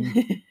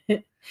poisoning.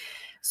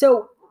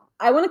 So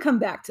I want to come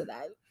back to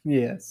that.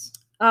 Yes.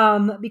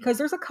 Because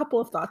there's a couple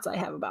of thoughts I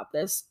have about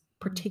this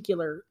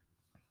particular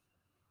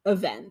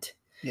event.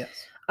 Yes.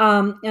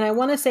 And I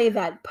want to say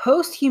that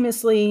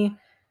posthumously,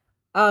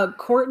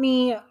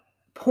 Courtney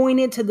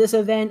pointed to this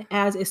event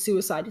as a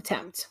suicide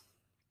attempt.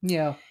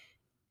 Yeah.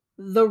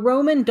 The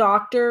Roman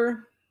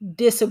doctor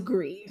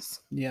disagrees.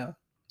 Yeah.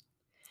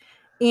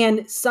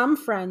 And some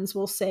friends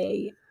will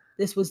say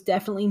this was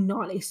definitely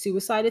not a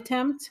suicide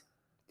attempt.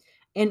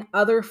 And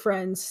other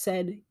friends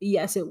said,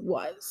 yes, it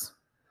was.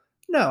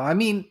 No, I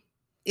mean,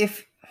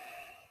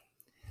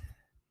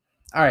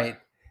 all right,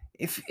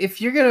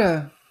 if you're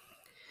gonna...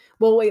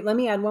 Well, wait, let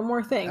me add one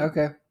more thing.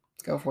 Okay,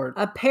 go for it.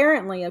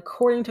 Apparently,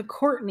 according to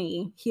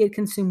Courtney, he had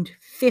consumed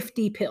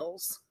 50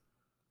 pills.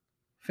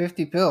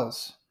 50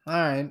 pills. All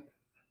right.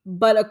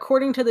 But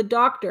according to the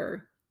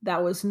doctor,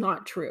 that was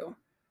not true.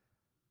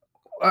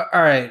 All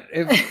right.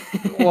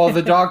 Well,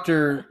 the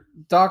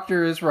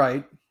doctor is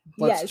right.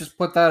 Let's just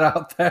put that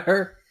out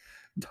there.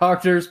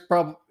 Doctor's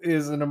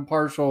is an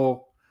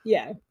impartial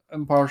party.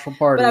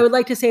 But I would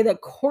like to say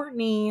that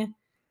Courtney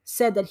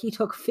said that he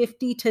took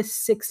 50 to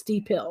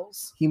 60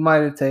 pills. He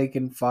might have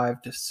taken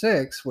 5 to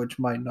 6, which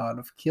might not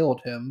have killed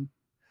him.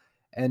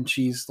 And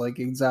she's like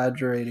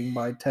exaggerating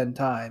by 10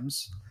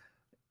 times.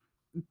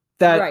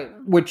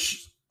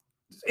 Which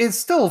is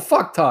still a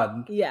fuck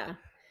ton. Yeah.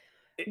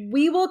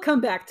 We will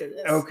come back to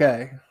this.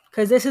 Okay.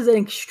 Because this is an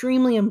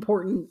extremely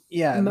important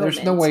moment.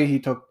 There's no way he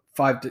took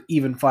 5 to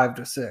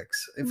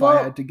 6, if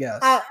I had to guess.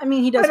 I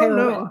mean, he does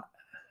heroin. Know.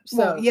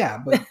 So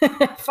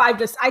but 5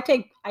 to I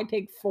take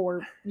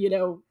 4,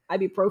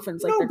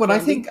 ibuprofens. No, but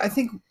candy. I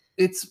think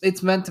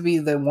it's meant to be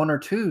the 1 or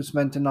 2 is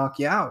meant to knock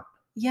you out.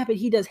 Yeah, but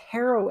he does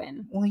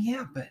heroin. Well,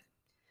 yeah, but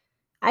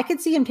I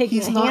could see him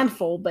taking a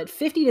handful, but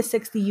 50 to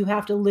 60, you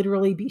have to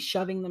literally be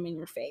shoving them in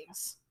your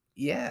face.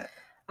 Yeah.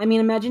 I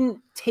mean,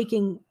 imagine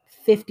taking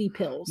 50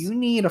 pills. You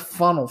need a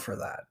funnel for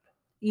that.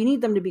 You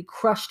need them to be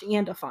crushed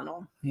and a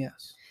funnel.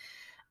 Yes.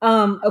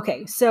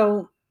 Okay,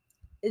 so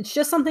it's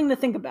just something to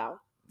think about.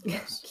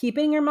 Yes. Keep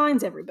it in your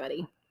minds,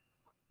 everybody.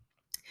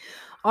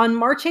 On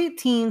March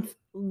 18th,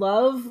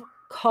 Love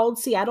called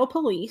Seattle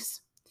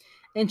police,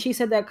 and she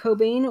said that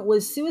Cobain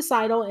was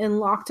suicidal and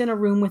locked in a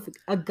room with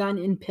a gun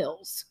and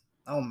pills.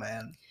 Oh,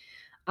 man.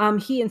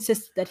 He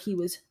insisted that he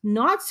was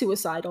not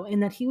suicidal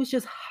and that he was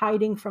just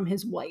hiding from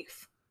his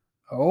wife.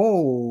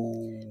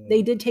 Oh.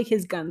 They did take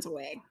his guns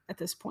away at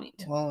this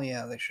point. Well,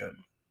 yeah, they should.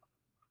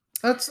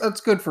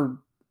 That's good for...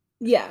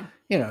 Yeah.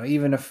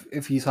 Even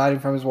if he's hiding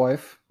from his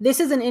wife. This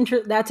is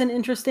that's an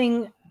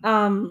interesting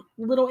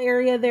little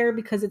area there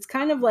because it's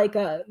kind of like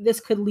this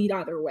could lead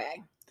either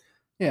way.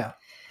 Yeah.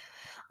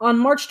 On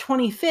March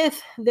 25th,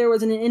 there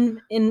was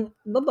an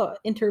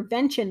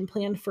intervention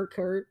planned for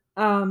Kurt,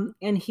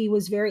 and he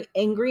was very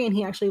angry, and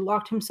he actually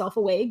locked himself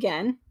away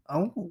again.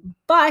 Oh.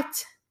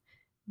 But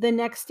the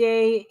next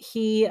day,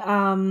 he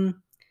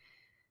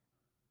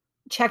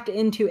checked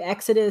into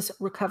Exodus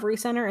Recovery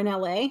Center in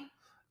LA.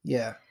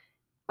 Yeah.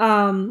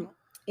 And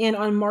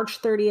on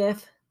March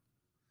 30th,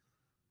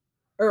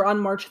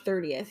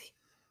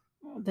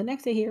 the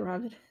next day he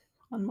arrived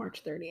on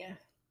March 30th.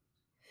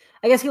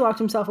 I guess he locked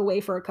himself away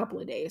for a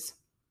couple of days.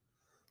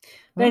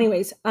 But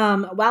anyways,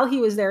 while he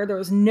was there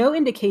was no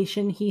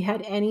indication he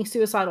had any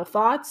suicidal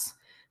thoughts,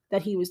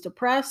 that he was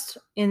depressed,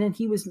 and then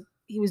he was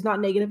not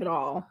negative at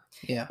all.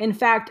 Yeah. In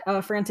fact,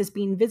 Frances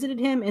Bean visited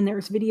him, and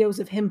there's videos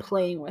of him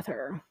playing with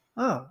her.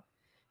 Oh.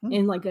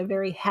 In like a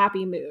very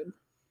happy mood.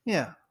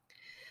 Yeah.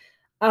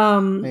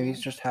 Maybe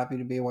he's just happy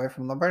to be away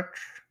from the bitch.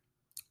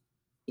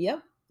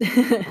 Yep.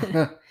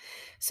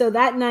 So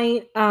that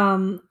night,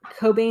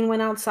 Cobain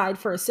went outside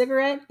for a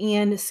cigarette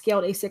and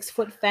scaled a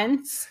 6-foot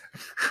fence.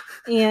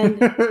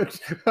 And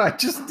I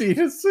just need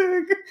a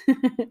cig.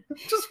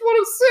 Just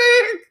want to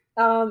sing.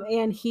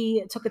 And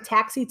he took a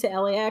taxi to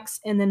LAX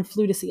and then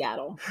flew to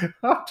Seattle.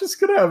 I'm just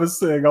gonna have a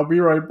cig. I'll be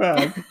right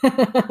back.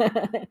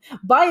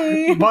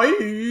 Bye.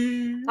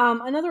 Bye.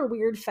 Another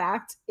weird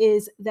fact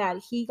is that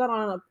he got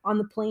on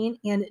the plane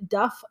and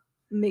Duff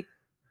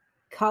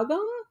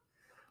McCuggum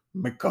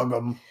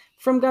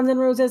from Guns N'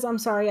 Roses. I'm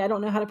sorry, I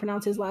don't know how to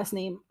pronounce his last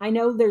name. I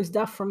know there's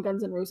Duff from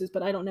Guns N' Roses,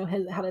 but I don't know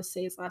how to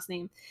say his last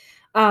name.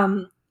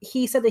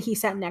 He said that he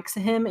sat next to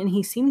him and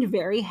he seemed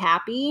very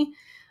happy,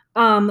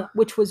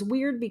 which was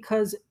weird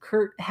because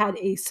Kurt had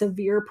a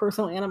severe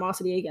personal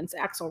animosity against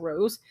Axl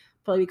Rose,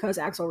 probably because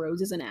Axl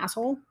Rose is an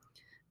asshole.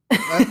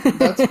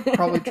 That's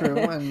probably true,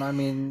 and I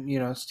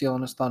mean,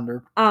 stealing his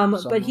thunder.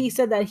 But he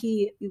said that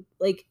he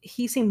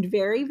seemed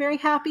very, very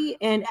happy,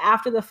 and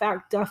after the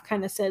fact, Duff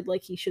kind of said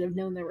like he should have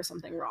known there was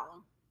something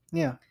wrong.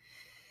 Yeah.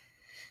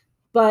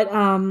 But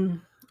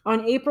on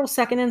April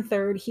 2nd and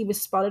 3rd, he was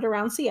spotted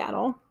around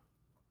Seattle.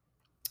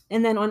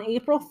 And then on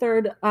April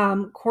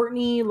 3rd,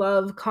 Courtney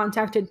Love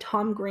contacted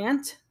Tom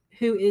Grant,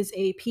 who is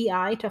a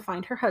PI, to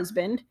find her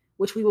husband,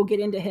 which we will get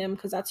into him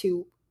because that's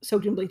who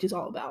Soaked in Bleach is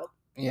all about.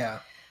 Yeah.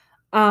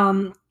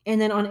 And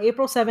then on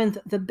April 7th,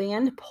 the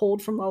band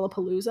pulled from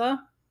Lollapalooza.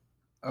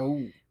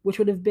 Oh. Which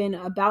would have been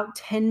about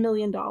 $10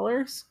 million.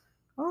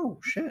 Oh,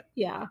 shit.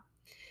 Yeah.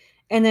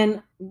 And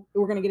then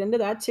we're going to get into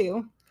that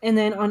too. And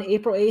then on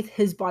April 8th,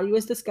 his body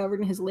was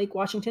discovered in his Lake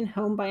Washington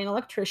home by an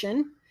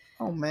electrician.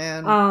 Oh,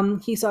 man.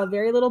 He saw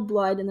very little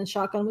blood and the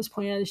shotgun was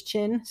pointed at his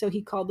chin, so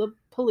he called the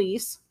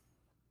police.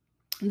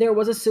 There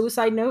was a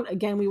suicide note.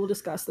 Again, we will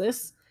discuss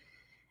this.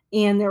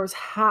 And there was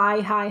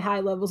high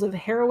levels of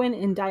heroin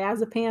and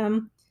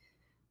diazepam,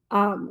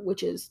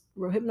 which is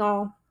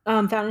Rohypnol,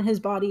 found in his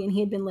body, and he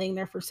had been laying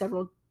there for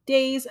several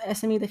days,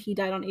 estimated that he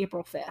died on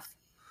April 5th.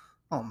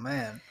 Oh,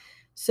 man.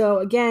 So,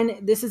 again,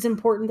 this is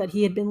important that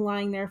he had been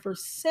lying there for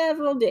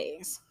several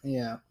days.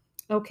 Yeah.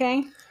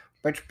 Okay?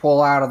 Bitch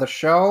pull out of the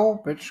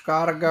show. Bitch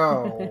gotta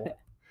go.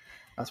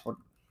 That's what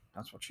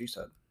she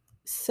said.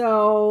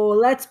 So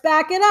let's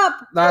back it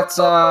up. That's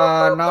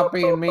not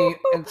being me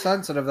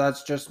insensitive.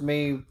 That's just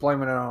me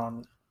blaming it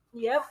on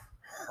Yep.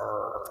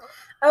 her.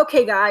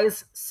 Okay,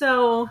 guys.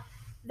 So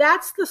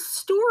that's the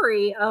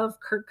story of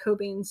Kurt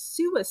Cobain's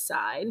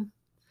suicide.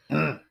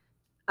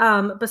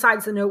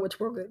 Besides the note, which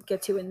we'll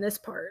get to in this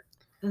part.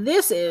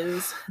 This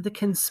is the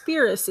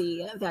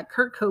conspiracy that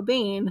Kurt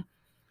Cobain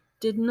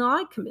did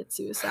not commit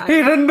suicide. He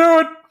didn't do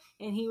it.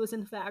 And he was,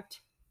 in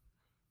fact,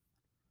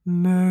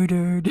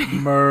 murdered.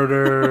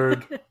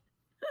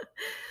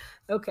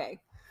 Okay.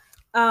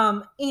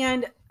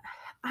 And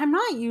I'm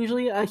not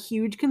usually a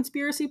huge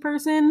conspiracy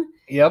person.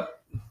 Yep.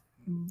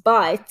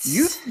 But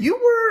you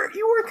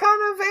were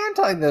kind of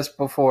anti this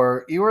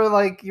before. You were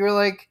like,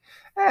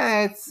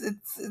 it's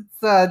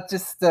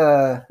just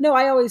No,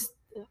 I always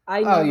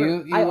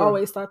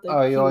thought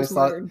that he was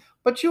murdered.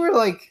 But you were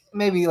like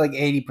maybe like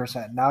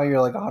 80%. Now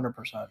you're like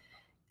 100%.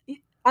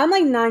 I'm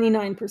like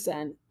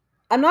 99%.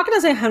 I'm not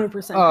gonna say 100%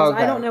 because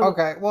I don't know.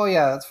 Okay, well,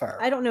 yeah, that's fair.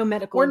 I don't know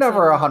medical. We're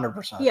never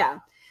 100%. Yeah,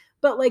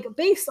 but like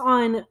based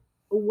on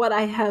what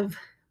I have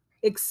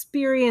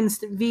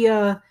experienced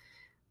via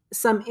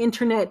some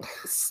internet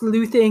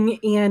sleuthing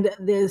and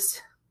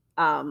this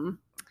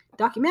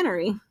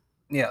documentary.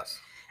 Yes.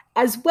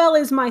 As well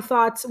as my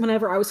thoughts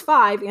whenever I was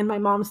 5 and my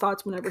mom's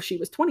thoughts whenever she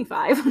was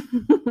 25.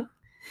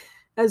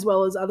 As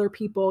well as other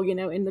people,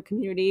 in the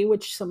community,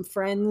 which some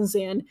friends,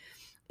 and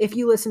if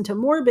you listen to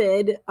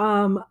Morbid,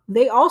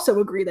 they also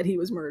agree that he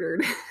was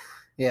murdered.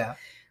 Yeah.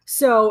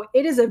 So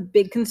it is a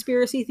big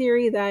conspiracy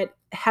theory that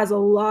has a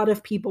lot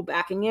of people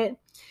backing it,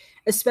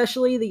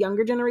 especially the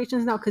younger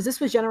generations now, because this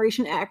was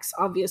Generation X,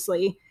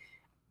 obviously.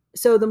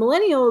 So the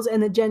millennials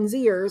and the Gen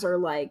Zers are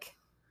like,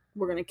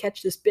 we're going to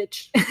catch this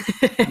bitch.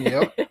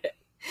 Yep.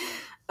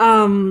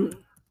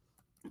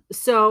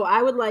 So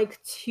I would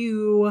like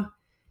to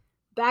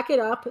back it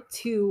up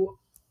to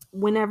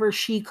whenever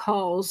she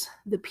calls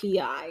the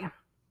PI.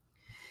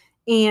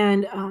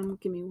 And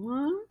give me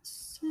 1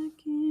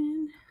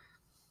 second.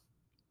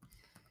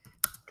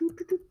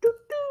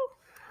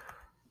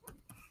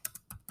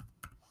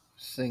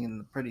 Singing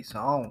the pretty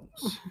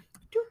songs.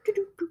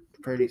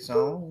 Pretty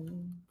songs.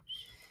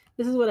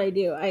 This is what I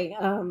do.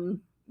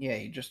 Yeah,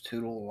 you just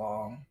tootle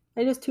along.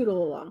 I just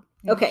tootle along.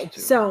 Okay,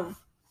 so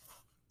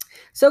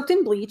soaked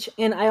in bleach,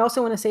 and I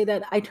also want to say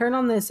that I turned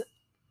on this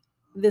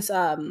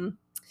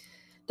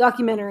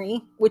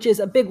documentary, which is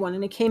a big one,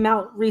 and it came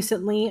out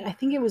recently. I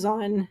think it was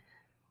on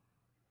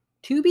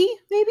Tubi,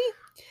 maybe.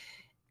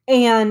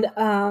 And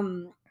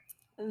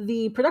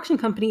the production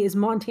company is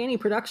Montani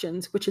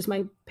Productions, which is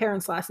my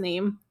parents' last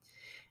name.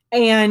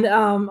 And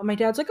my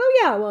dad's like, oh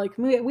yeah, well, like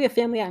we have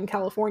family out in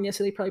California,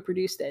 so they probably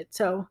produced it.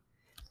 So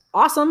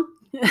awesome.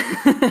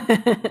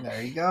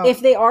 There you go.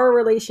 If they are a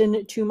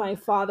relation to my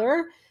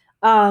father,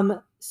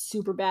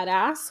 super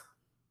badass.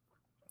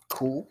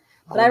 Cool.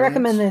 But I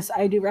recommend this.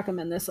 I do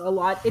recommend this a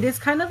lot. It is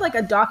kind of like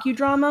a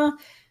docudrama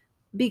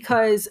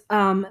because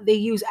they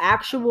use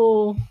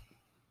actual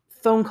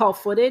phone call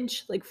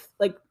footage, like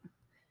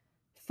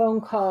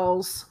phone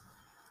calls,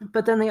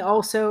 but then they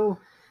also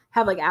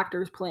have like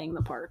actors playing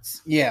the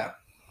parts. Yeah.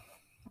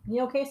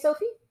 You okay,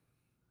 Sophie?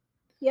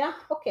 Yeah?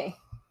 Okay.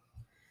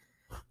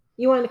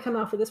 You wanted to come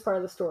out for this part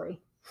of the story.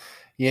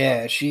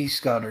 Yeah, she's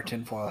got her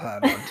tinfoil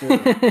hat on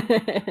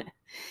too.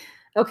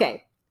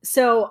 Okay.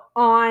 So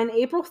on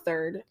April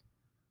 3rd,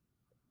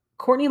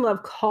 Courtney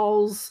Love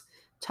calls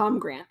Tom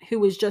Grant, who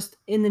was just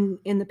in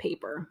the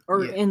paper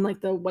or in like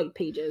the white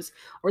pages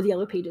or the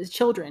yellow pages,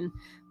 children.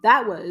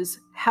 That was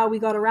how we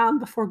got around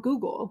before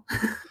Google.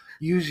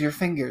 Use your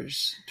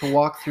fingers to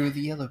walk through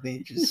the yellow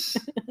pages.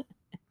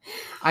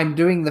 I'm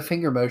doing the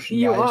finger motion,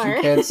 guys.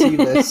 You can't see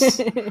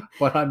this,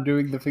 but I'm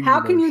doing the finger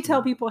motion. How can you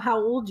tell people how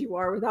old you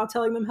are without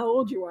telling them how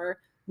old you are?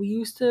 We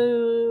used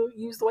to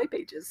use the white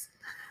pages.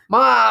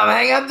 Mom,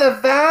 hang up the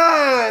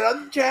phone.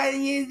 I'm trying to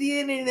use the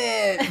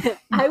internet.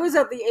 I was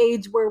at the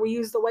age where we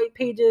used the white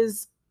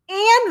pages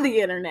and the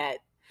internet.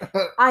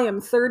 I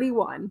am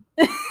 31.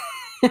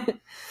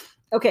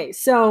 Okay,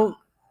 so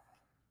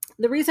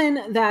the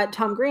reason that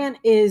Tom Grant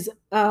is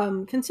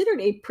considered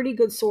a pretty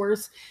good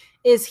source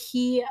is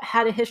he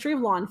had a history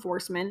of law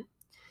enforcement,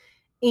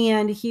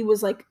 and he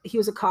was a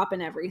cop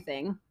and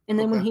everything. And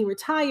then when he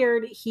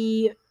retired,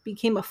 he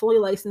became a fully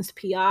licensed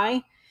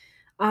PI.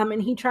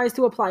 And he tries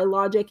to apply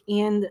logic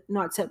and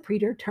not set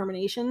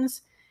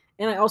predeterminations.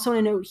 And I also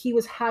want to note he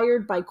was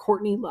hired by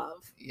Courtney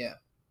Love. Yeah.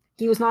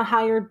 He was not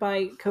hired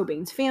by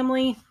Cobain's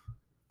family.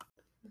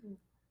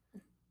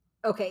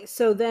 Okay,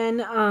 so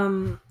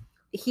then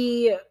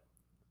he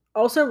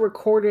also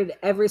recorded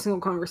every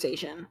single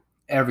conversation.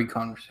 Every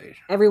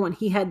conversation. Everyone.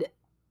 He had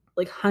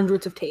like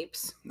hundreds of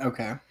tapes.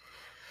 Okay.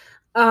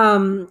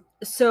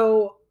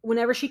 So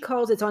whenever she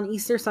calls, it's on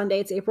Easter Sunday,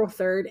 it's April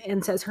 3rd,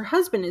 and says her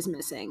husband is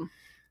missing.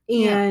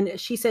 And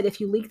she said,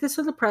 if you leak this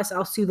to the press,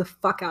 I'll sue the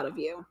fuck out of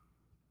you.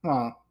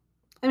 Well,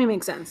 I mean,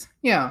 makes sense.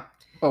 Yeah,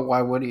 but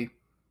why would he?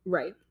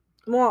 Right.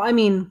 Well, I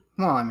mean,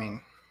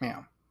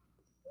 yeah.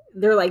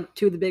 They're like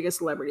two of the biggest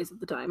celebrities at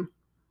the time.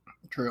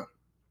 True.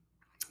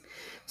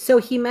 So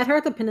he met her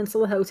at the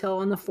Peninsula Hotel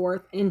on the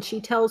 4th, and she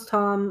tells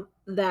Tom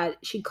that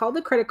she called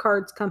the credit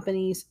cards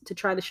companies to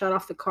try to shut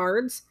off the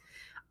cards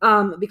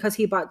because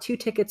he bought 2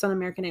 tickets on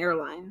American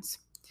Airlines.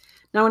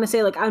 Now, I want to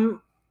say,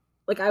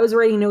 I was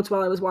writing notes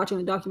while I was watching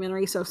the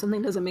documentary, so if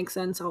something doesn't make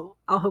sense, I'll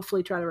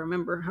hopefully try to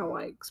remember how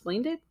I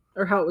explained it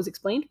or how it was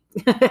explained.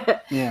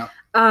 Yeah.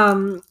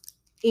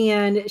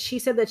 And she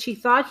said that she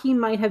thought he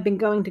might have been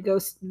going to go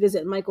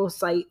visit Michael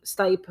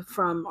Stipe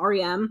from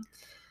REM,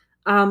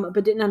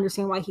 but didn't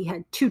understand why he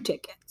had 2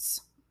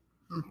 tickets.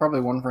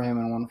 Probably one for him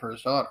and one for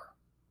his daughter.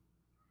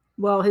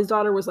 Well, his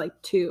daughter was like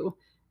 2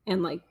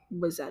 and like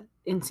was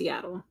in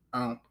Seattle.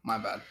 Oh, my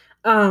bad.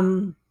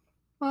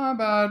 My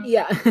bad.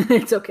 Yeah,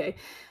 it's okay.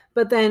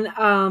 But then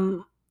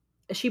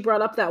she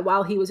brought up that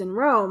while he was in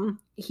Rome,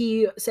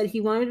 he said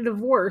he wanted a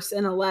divorce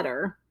in a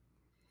letter.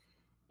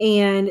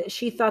 And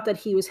she thought that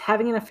he was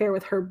having an affair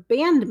with her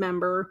band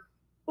member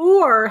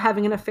or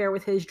having an affair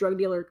with his drug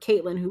dealer,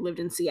 Caitlin, who lived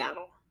in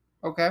Seattle.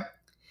 Okay.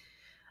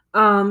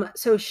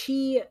 So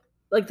she,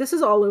 like, this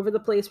is all over the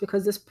place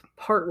because this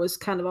part was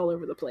kind of all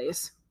over the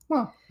place.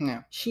 Well,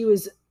 yeah. She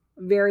was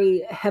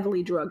very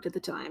heavily drugged at the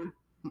time.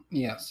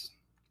 Yes.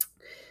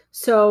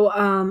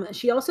 So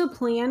she also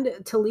planned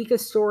to leak a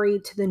story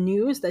to the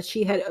news that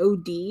she had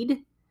OD'd,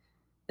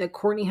 that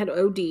Courtney had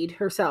OD'd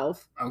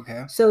herself.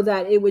 Okay. So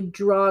that it would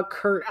draw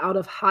Kurt out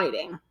of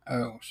hiding.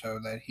 Oh, so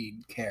that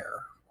he'd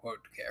care. Quote,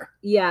 care.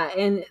 Yeah,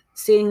 and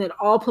saying that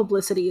all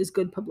publicity is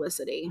good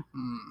publicity.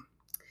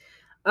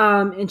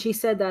 And she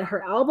said that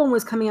her album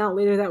was coming out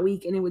later that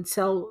week and it would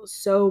sell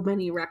so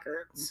many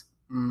records.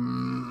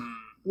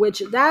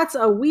 Which, that's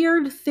a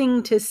weird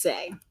thing to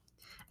say.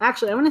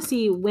 Actually, I want to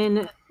see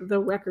when the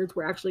records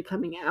were actually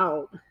coming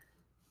out.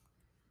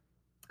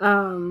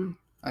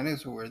 That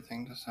is a weird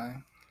thing to say.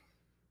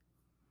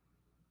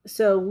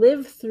 So,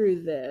 Live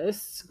Through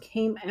This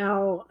came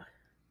out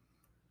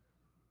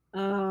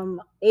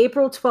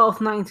April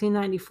 12th,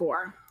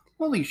 1994.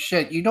 Holy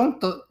shit, you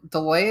don't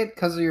delay it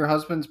because of your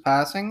husband's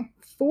passing?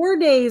 4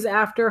 days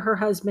after her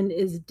husband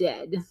is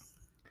dead.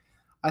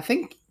 I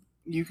think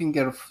you can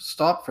get a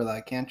stop for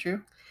that, can't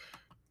you?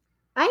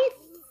 I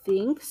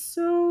think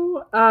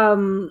so.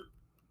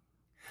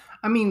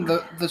 I mean,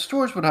 the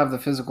stores would have the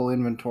physical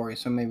inventory,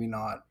 so maybe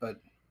not, but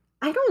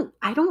I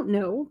don't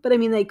know, but I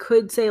mean, they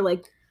could say,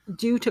 like,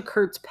 due to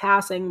Kurt's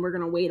passing, we're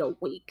gonna wait a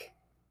week.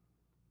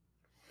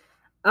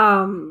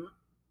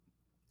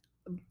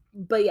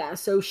 But yeah,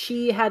 so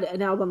she had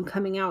an album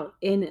coming out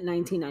in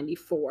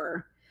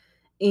 1994,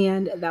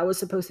 and that was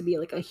supposed to be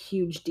like a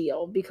huge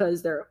deal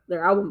because their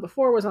album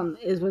before was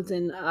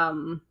in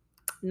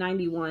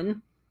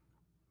 91.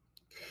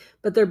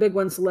 But their big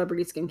one,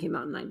 Celebrity Skin, came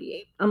out in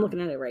 98. I'm looking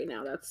at it right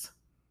now. That's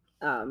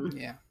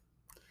yeah,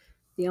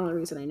 the only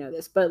reason I know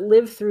this. But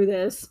Live Through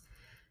This,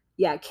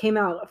 yeah, came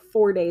out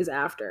 4 days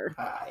after.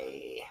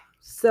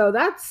 So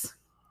that's...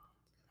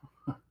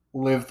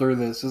 Live Through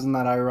This. Isn't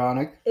that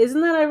ironic?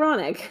 Isn't that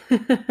ironic?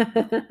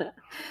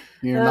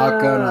 You're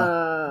not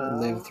gonna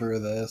live through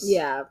this.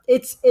 Yeah,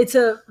 it's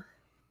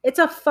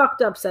a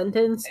fucked up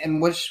sentence.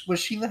 And was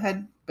she the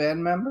head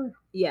band member?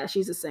 Yeah,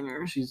 she's a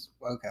singer. She's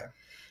okay.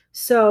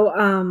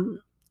 So,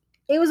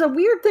 it was a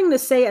weird thing to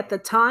say at the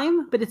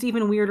time, but it's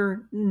even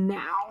weirder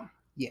now.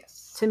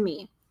 Yes. To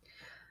me.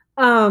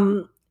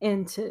 And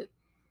to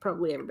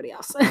probably everybody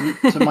else.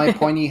 To my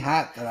pointy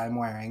hat that I'm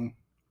wearing.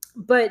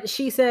 But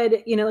she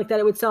said, like that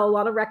it would sell a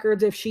lot of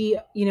records if she,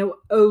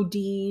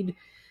 OD'd.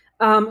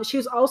 She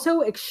was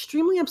also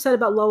extremely upset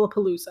about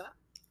Lollapalooza.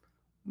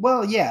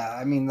 Well, yeah,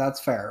 I mean, that's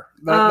fair.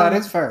 That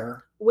is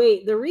fair.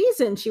 Wait, the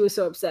reason she was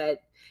so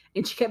upset,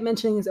 and she kept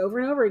mentioning this over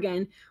and over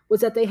again, was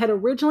that they had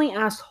originally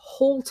asked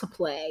Hole to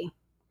play,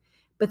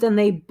 but then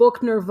they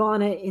booked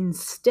Nirvana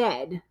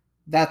instead.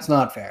 That's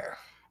not fair.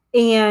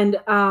 And,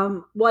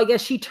 well, I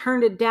guess she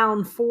turned it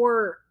down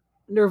for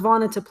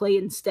Nirvana to play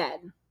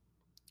instead.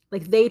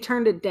 Like, they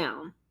turned it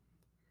down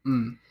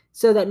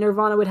so that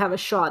Nirvana would have a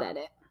shot at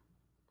it.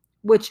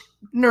 Which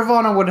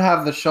Nirvana would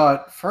have the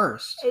shot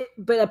first.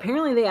 But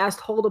apparently they asked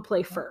Hole to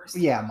play first.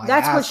 Yeah,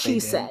 that's what she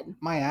said.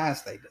 My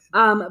ass, they did.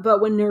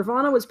 But when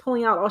Nirvana was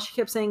pulling out, all she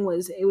kept saying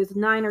was it was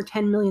 $9 or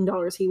 $10 million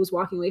he was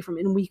walking away from,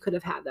 and we could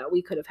have had that.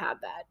 We could have had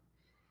that.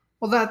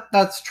 Well,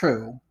 that's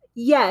true.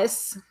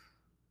 Yes,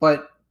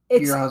 but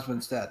your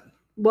husband's dead.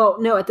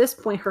 Well, no, at this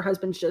point, her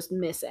husband's just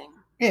missing.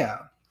 Yeah.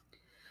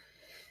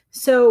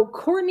 So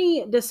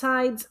Courtney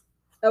decides,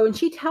 and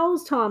she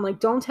tells Tom, like,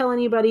 don't tell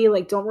anybody,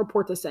 like, don't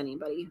report this to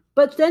anybody.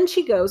 But then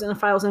she goes and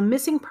files a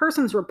missing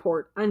persons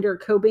report under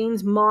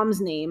Cobain's mom's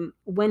name,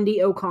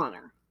 Wendy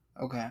O'Connor.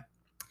 Okay.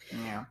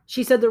 Yeah.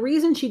 She said the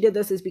reason she did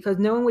this is because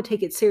no one would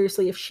take it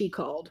seriously if she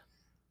called.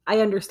 I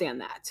understand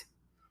that.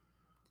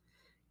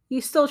 You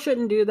still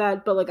shouldn't do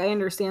that, but, like, I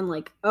understand,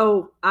 like,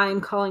 oh,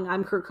 I'm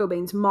Kurt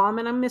Cobain's mom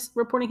and I'm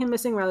reporting him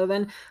missing, rather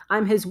than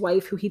I'm his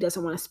wife who he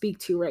doesn't want to speak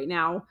to right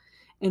now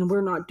and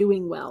we're not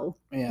doing well.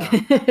 Yeah.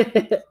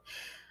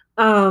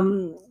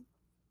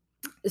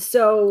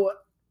 So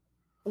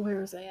where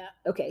was I at?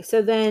 Okay,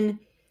 so then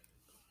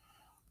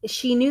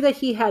she knew that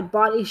he had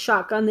bought a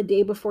shotgun the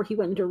day before he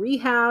went into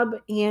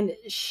rehab, and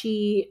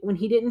when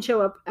he didn't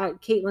show up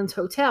at Caitlin's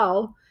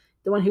hotel,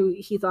 the one who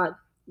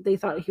they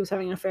thought he was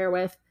having an affair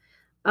with,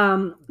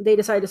 they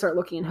decided to start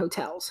looking in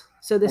hotels.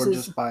 So this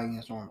is just buying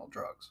his normal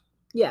drugs.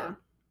 Yeah.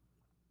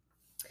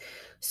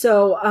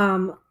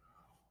 So,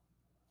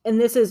 and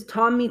this is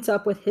Tom meets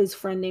up with his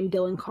friend named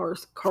Dylan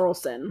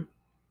Carlson,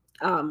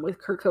 with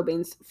Kurt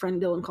Cobain's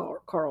friend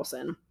Dylan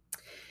Carlson.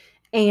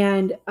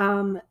 And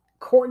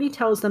Courtney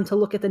tells them to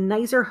look at the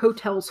nicer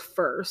hotels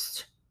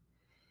first.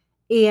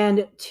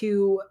 and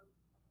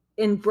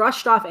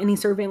brushed off any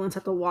surveillance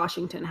at the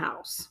Washington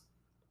house.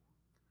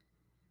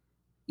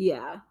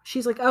 Yeah.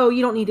 She's like, oh,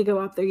 you don't need to go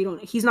up there.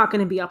 He's not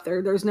going to be up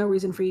there. There's no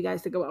reason for you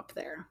guys to go up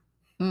there.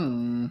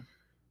 And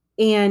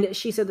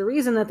she said the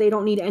reason that they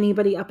don't need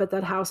anybody up at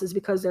that house is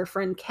because their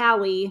friend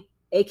Callie,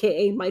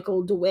 aka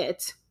Michael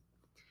DeWitt,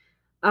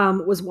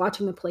 was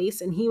watching the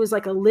place, and he was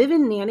like a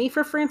live-in nanny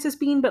for Frances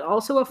Bean, but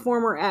also a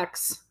former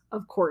ex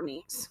of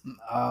Courtney's.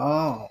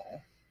 Oh.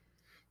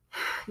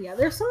 Yeah,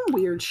 there's some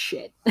weird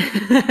shit.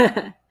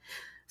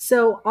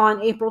 So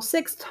on April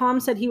 6th, Tom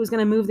said he was going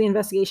to move the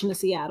investigation to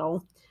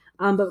Seattle,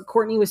 but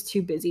Courtney was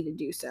too busy to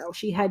do so.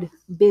 She had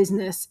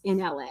business in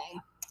LA.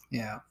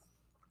 Yeah.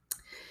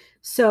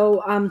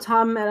 So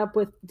Tom met up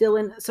with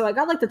Dylan. So I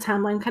got like the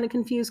timeline kind of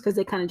confused because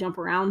they kind of jump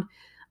around.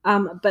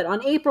 But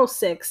on April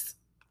 6th,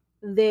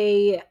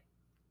 they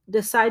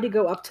decide to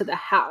go up to the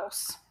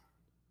house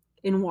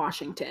in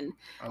Washington.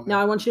 Okay. Now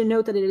I want you to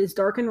note that it is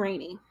dark and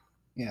rainy.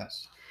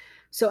 Yes.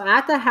 So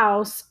at the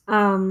house,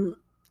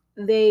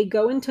 they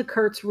go into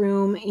Kurt's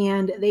room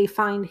and they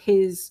find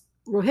his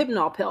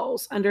Rohypnol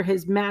pills under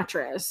his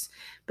mattress,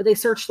 but they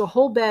search the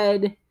whole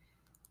bed.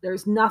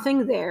 There's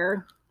nothing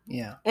there.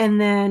 Yeah. And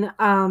then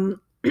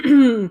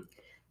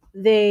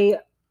they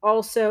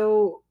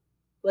also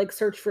like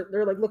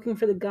they're like looking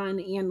for the gun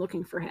and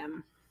looking for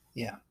him.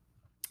 Yeah.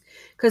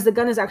 Because the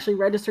gun is actually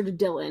registered to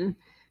Dylan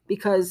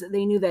because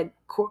they knew that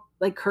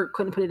Kurt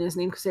couldn't put it in his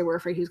name because they were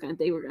afraid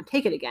they were going to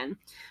take it again.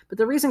 But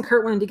the reason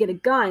Kurt wanted to get a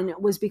gun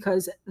was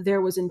because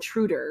there was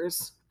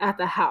intruders at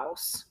the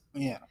house.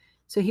 Yeah.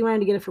 So he wanted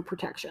to get it for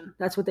protection.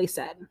 That's what they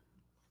said.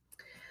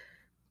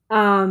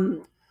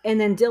 And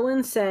then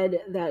Dylan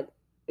said that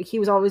he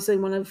was obviously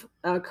one of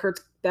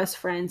Kurt's best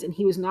friends, and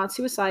he was not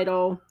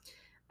suicidal.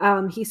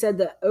 He said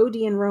the OD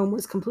in Rome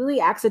was completely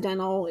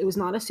accidental. It was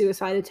not a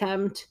suicide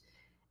attempt.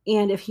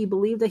 And if he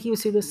believed that he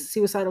was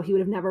suicidal, he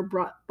would have never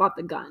bought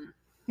the gun.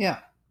 Yeah.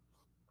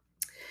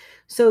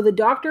 So the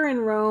doctor in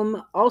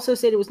Rome also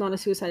said it was not a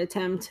suicide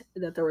attempt,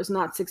 that there was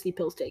not 60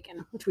 pills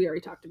taken, which we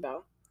already talked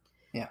about.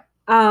 Yeah.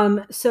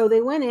 So they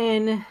went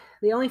in,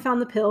 they only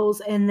found the pills,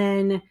 and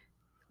then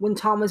when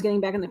Tom was getting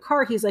back in the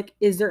car, he's like,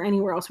 is there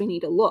anywhere else we need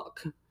to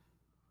look?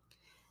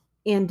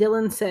 And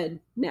Dylan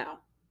said no.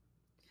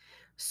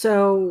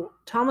 So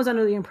Tom was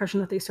under the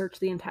impression that they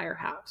searched the entire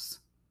house.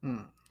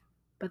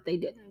 But they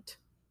didn't.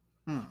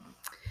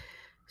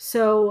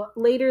 So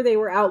later they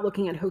were out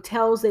looking at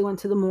hotels. They went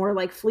to the more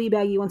like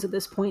Fleabaggy ones at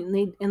this point,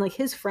 and like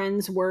his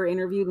friends were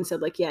interviewed and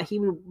said like, yeah, he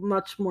would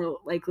much more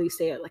likely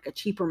stay at like a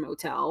cheaper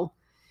motel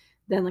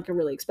than like a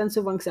really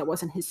expensive one because that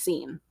wasn't his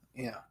scene.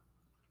 Yeah.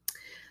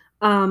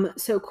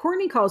 So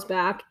Courtney calls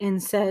back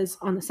and says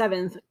on the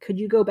 7th, could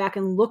you go back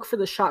and look for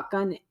the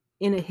shotgun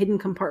in a hidden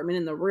compartment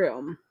in the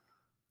room?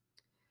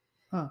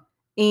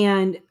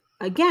 And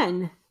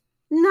again,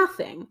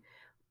 nothing.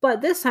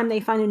 But this time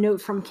they find a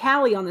note from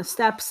Callie on the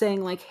steps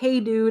saying like, hey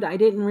dude, I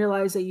didn't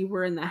realize that you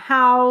were in the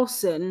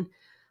house, and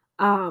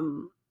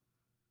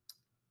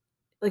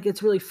like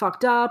it's really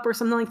fucked up or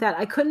something like that.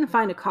 I couldn't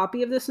find a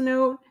copy of this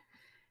note.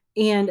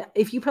 And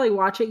if you probably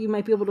watch it, you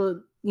might be able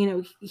to,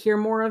 hear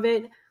more of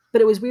it.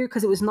 But it was weird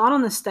because it was not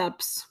on the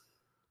steps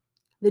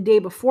the day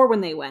before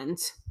when they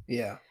went.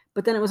 Yeah.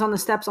 But then it was on the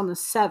steps on the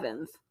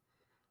 7th.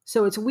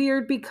 So it's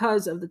weird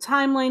because of the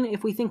timeline.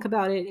 If we think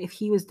about it, if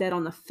he was dead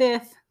on the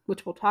 5th,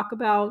 which we'll talk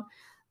about,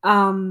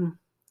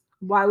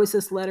 why was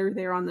this letter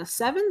there on the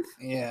 7th?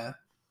 Yeah.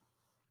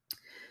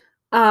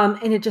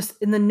 And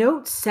the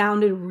note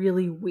sounded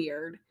really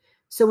weird.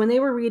 So when they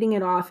were reading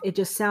it off, it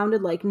just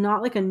sounded like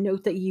not like a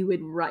note that you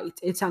would write.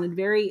 It sounded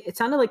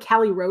like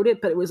Callie wrote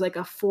it, but it was like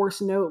a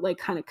forced note, like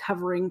kind of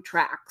covering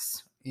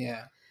tracks.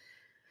 Yeah.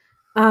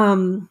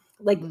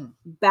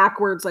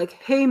 Backwards, like,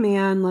 hey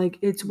man, like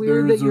it's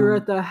weird that you're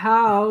at the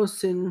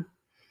house and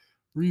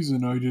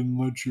reason I didn't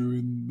let you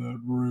in that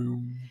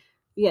room.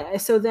 Yeah.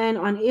 So then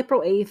on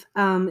April 8th,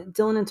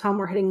 Dylan and Tom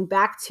were heading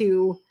back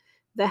to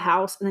the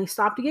house and they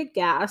stopped to get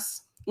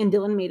gas, and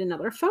Dylan made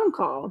another phone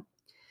call.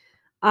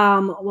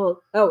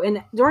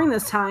 And during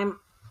this time,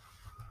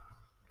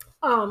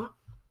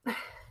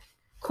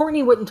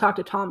 Courtney wouldn't talk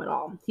to Tom at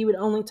all. He would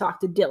only talk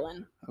to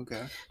Dylan.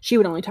 Okay. She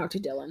would only talk to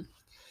Dylan.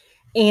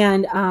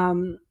 And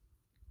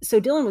so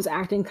Dylan was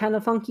acting kind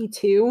of funky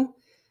too.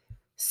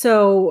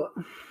 So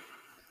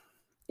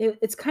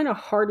it's kind of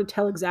hard to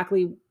tell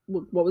exactly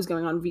what was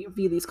going on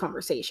via these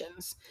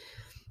conversations.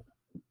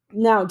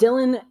 Now,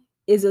 Dylan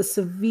is a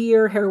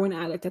severe heroin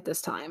addict at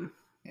this time.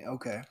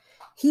 Okay.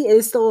 He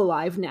is still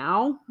alive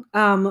now,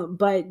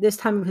 but this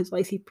time of his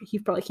life, he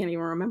probably can't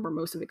even remember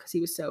most of it because he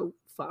was so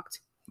fucked.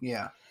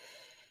 Yeah.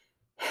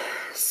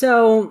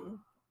 So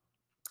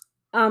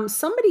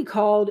somebody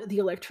called the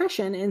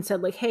electrician and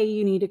said, like, hey,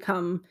 you need to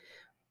come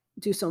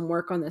do some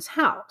work on this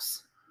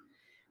house,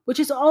 which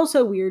is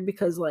also weird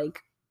because, like,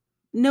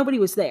 nobody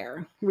was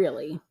there,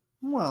 really.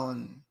 Well,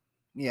 and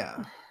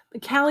yeah.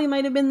 Callie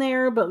might have been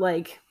there, but,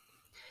 like,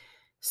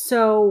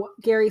 so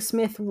Gary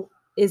Smith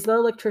is the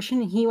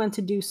electrician. He went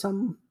to do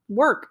some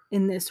work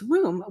in this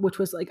room, which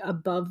was, like,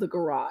 above the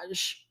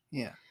garage.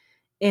 Yeah.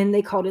 and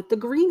they called it the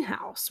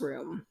greenhouse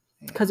room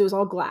because it was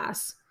all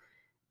glass.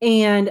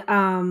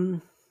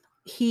 And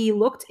he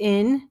looked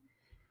in,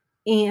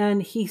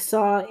 and he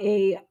saw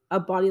a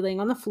body laying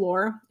on the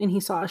floor, and he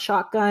saw a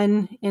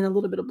shotgun and a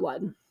little bit of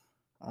blood.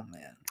 Oh,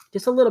 man.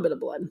 Just a little bit of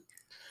blood.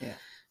 Yeah.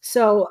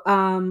 So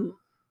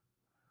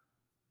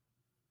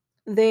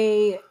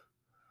they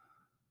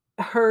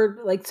heard,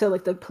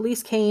 the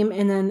police came,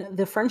 and then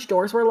the French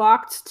doors were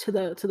locked to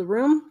the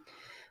room.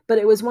 But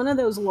it was one of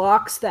those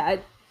locks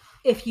that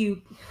if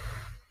you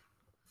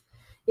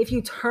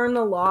turn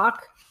the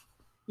lock,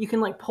 you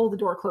can pull the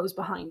door closed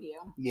behind you.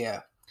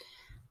 Yeah.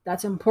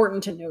 That's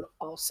important to note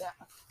also.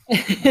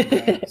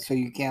 Okay. So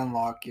you can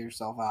lock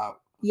yourself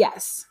out.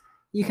 Yes.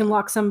 You can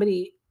lock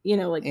somebody,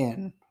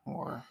 in,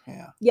 or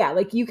Yeah,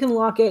 you can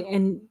lock it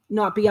and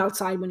not be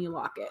outside when you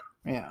lock it.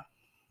 Yeah.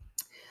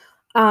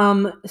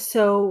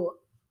 So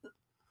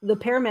the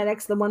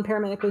paramedics, the one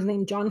paramedic was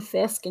named John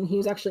Fisk, and he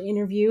was actually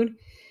interviewed.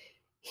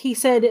 He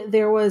said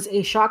there was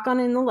a shotgun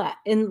laid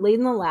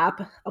in the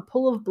lap, a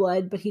pool of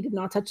blood, but he did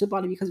not touch the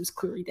body because it was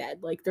clearly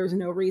dead. There's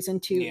no reason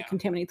to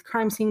contaminate the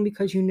crime scene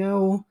because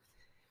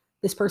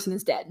this person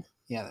is dead.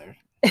 Yeah,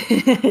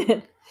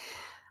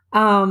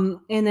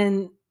 and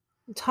then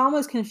Tom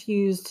was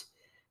confused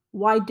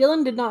why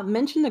Dylan did not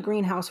mention the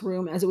greenhouse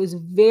room, as it was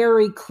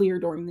very clear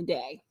during the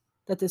day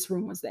that this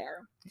room was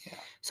there. Yeah.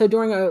 So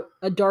during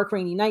a dark,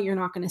 rainy night, you're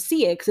not going to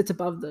see it because it's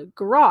above the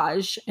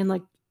garage,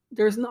 and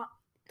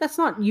that's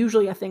not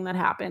usually a thing that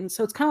happens.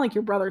 So it's kind of like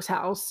your brother's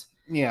house.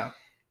 Yeah.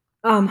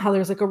 How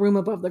there's a room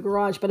above the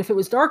garage, but if it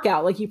was dark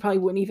out, you probably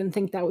wouldn't even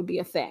think that would be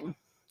a thing.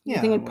 You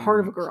think it's part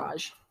of a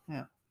garage. So.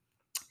 Yeah.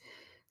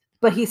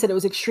 But he said it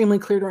was extremely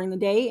clear during the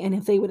day, and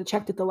if they would have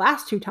checked it the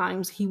last 2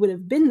 times, he would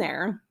have been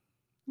there.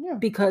 Yeah.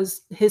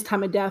 Because his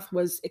time of death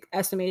was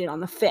estimated on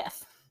the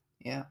 5th.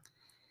 Yeah.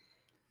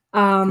 Could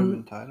have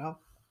been tied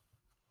up.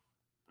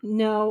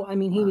 No, I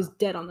mean he was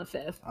dead on the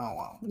 5th. Oh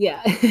wow.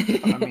 Yeah.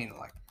 But I mean,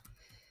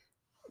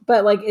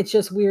 But it's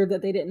just weird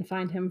that they didn't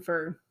find him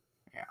for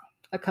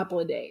a couple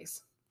of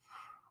days.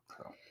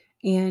 So.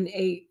 And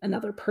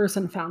another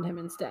person found him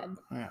instead.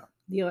 Yeah.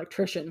 The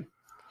electrician.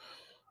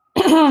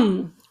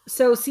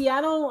 So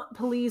Seattle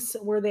police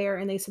were there,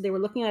 and they said they were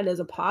looking at it as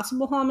a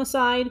possible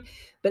homicide,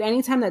 but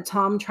anytime that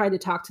Tom tried to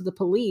talk to the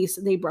police,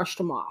 they brushed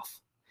him off.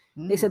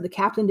 They said the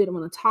captain didn't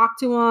want to talk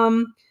to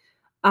him.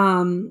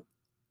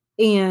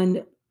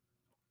 And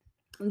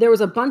there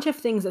was a bunch of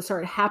things that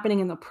started happening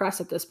in the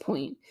press at this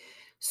point.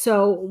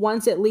 So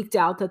once it leaked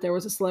out that there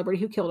was a celebrity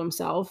who killed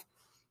himself,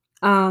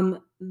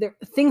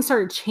 things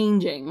started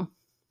changing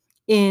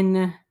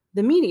in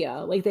the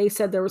media. They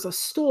said there was a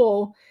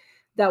stool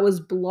that was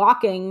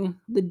blocking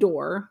the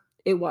door.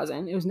 It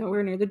wasn't. It was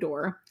nowhere near the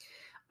door.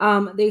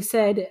 They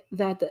said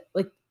that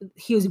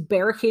he was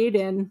barricaded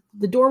in.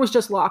 The door was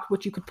just locked,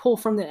 which you could pull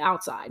from the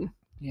outside.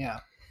 Yeah.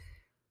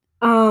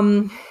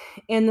 And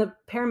the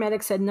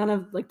paramedics said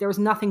there was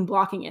nothing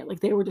blocking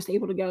it. They were just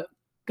able to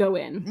go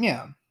in.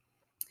 Yeah.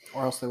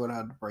 Or else they would have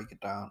had to break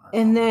it down.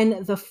 And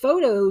then the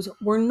photos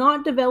were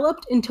not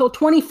developed until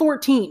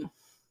 2014.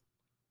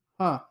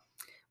 Huh.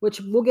 Which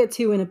we'll get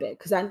to in a bit,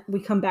 because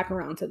we come back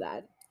around to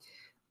that.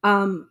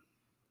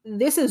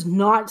 This is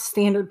not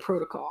standard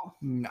protocol.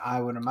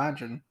 I would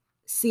imagine.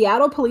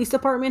 Seattle Police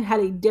Department had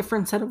a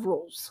different set of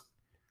rules.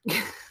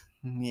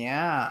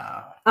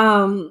 Yeah.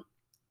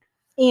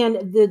 And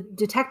the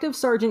Detective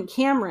Sergeant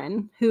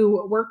Cameron,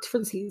 who worked for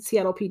the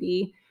Seattle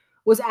PD,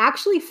 was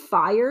actually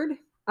fired.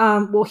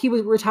 He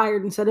was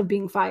retired instead of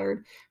being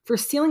fired for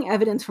stealing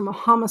evidence from a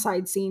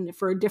homicide scene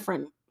for a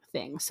different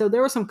thing. So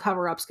there were some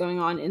cover-ups going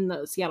on in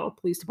the Seattle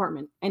Police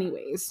Department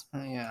anyways.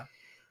 Yeah.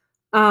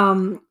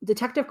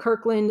 Detective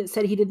Kirkland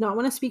said he did not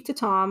want to speak to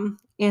Tom,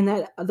 and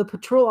that the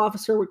patrol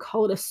officer would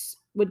call a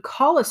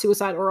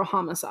suicide or a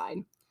homicide.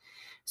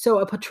 So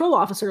a patrol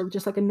officer,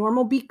 just like a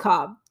normal beat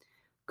cop,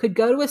 could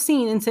go to a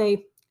scene and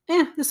say,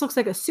 this looks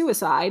like a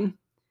suicide,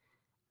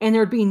 and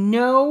there'd be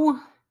no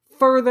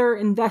further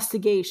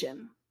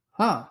investigation.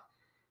 Huh.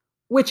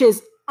 Which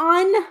is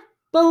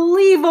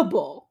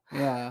unbelievable.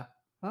 Yeah.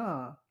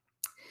 Huh.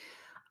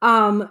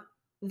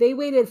 They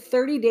waited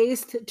 30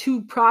 days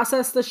to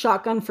process the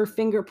shotgun for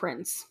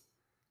fingerprints.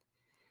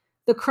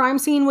 The crime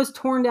scene was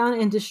torn down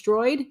and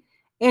destroyed,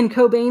 and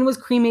Cobain was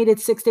cremated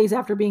 6 days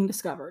after being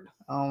discovered.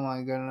 Oh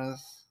my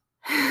goodness.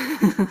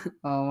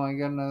 Oh my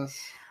goodness.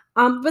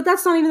 But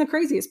that's not even the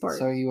craziest part.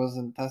 So he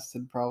wasn't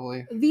tested,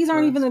 probably. These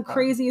aren't even the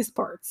craziest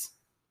parts.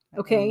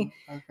 Okay?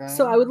 Okay.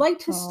 So I would like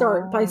to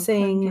start by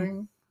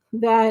saying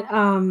that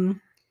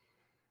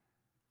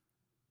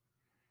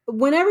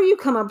whenever you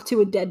come up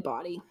to a dead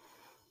body,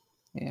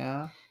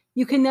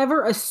 you can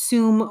never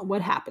assume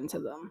what happened to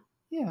them.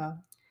 Yeah.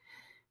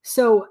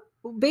 So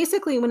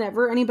basically,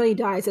 whenever anybody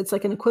dies, it's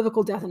like an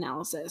equivocal death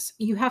analysis.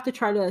 You have to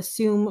try to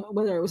assume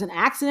whether it was an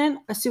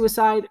accident, a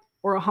suicide,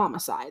 or a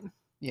homicide.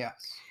 Yes.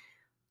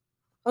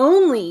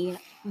 Only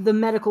the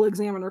medical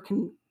examiner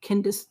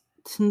can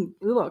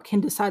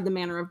decide the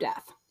manner of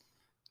death.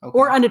 Okay.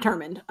 Or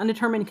undetermined.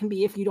 Undetermined can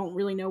be if you don't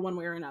really know one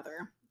way or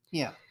another.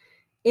 Yeah.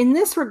 In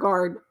this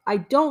regard, I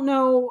don't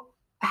know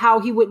how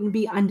he wouldn't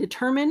be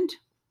undetermined,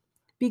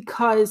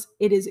 because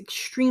it is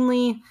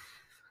extremely...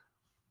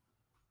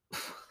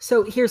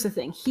 So here's the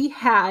thing. He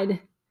had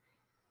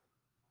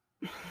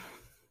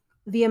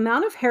the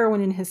amount of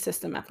heroin in his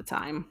system at the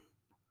time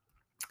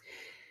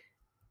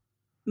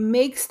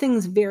makes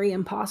things very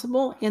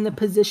impossible, and the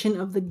position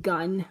of the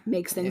gun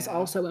makes things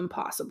also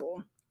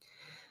impossible.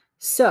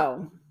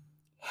 So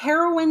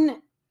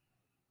heroin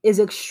is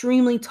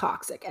extremely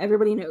toxic.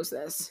 Everybody knows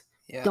this.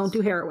 Yes. Don't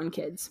do heroin,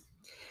 kids.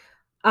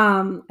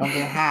 Don't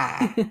get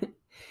high.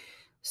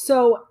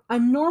 So a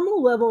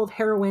normal level of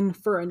heroin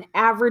for an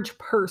average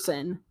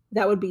person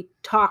that would be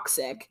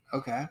toxic.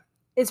 Okay.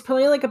 It's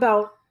probably like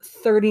about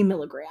 30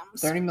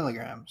 milligrams. 30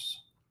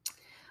 milligrams.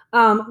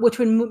 Which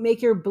would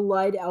make your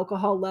blood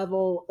alcohol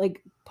level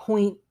like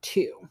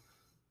 0.2.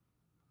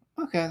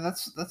 Okay,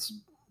 that's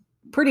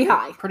pretty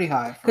high. Pretty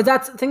high.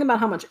 Because think about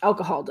how much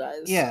alcohol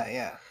does.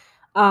 Yeah.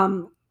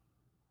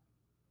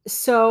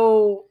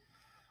 So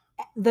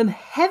the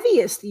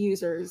heaviest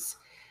users,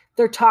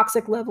 their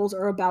toxic levels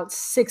are about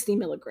 60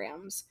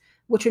 milligrams,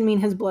 which would mean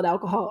his blood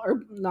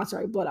heroin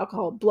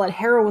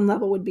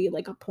level would be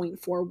like a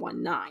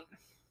 0.419.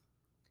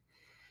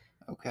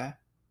 Okay.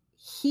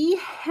 He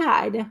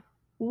had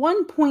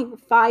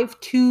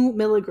 1.52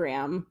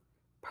 milligram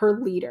per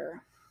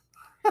liter,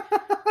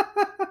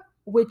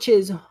 which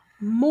is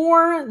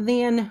more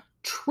than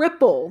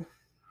triple.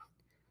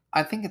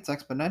 I think it's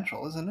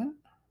exponential, isn't it?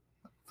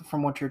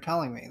 From what you're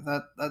telling me,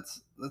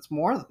 that's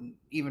more than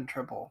even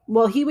triple.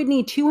 Well, he would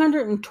need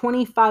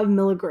 225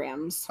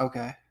 milligrams.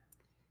 Okay.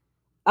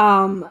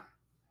 So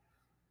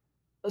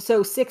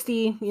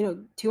 60,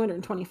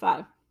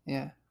 225.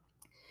 Yeah.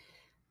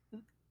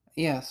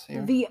 Yes.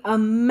 Yeah. The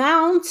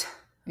amount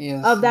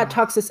of that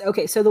toxicity.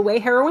 Okay, so the way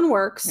heroin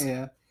works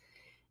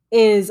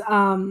is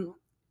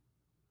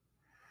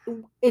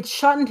it's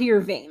shot into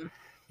your vein.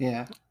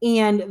 Yeah.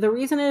 And the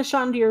reason it is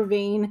shot into your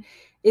vein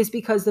is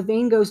because the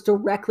vein goes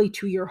directly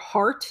to your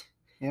heart,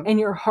 and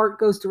your heart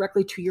goes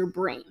directly to your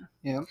brain.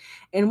 Yeah.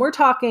 And we're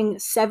talking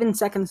 7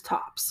 seconds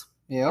tops.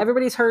 Yeah.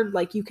 Everybody's heard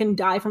like you can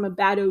die from a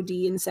bad OD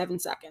in 7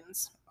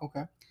 seconds.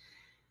 Okay.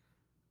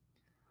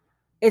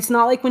 It's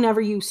not like whenever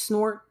you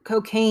snort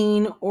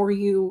cocaine or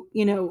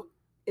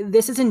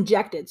this is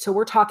injected. So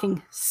we're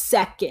talking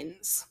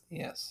seconds.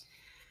 Yes.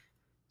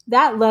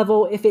 That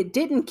level, if it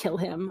didn't kill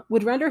him,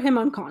 would render him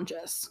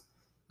unconscious.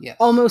 Yes.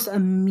 Almost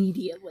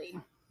immediately.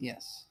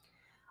 Yes.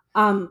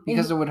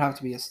 Because it would have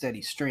to be a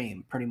steady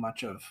stream, pretty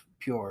much, of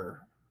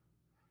pure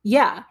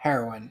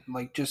heroin,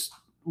 like just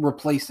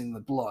replacing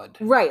the blood.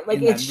 Right.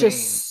 Like it's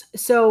just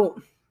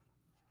so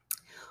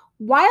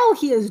while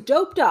he is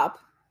doped up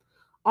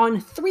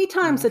on 3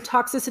 times the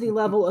toxicity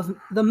level of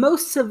the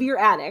most severe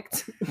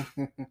addict,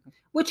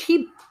 which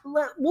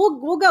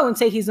we'll go and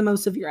say he's the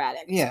most severe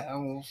addict. Yeah,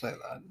 we'll say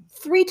that.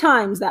 3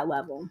 times that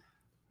level.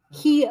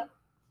 He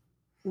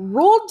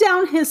rolled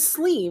down his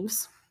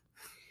sleeves.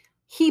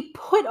 He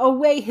put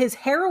away his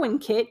heroin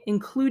kit,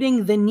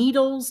 including the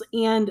needles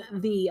and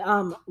the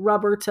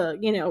rubber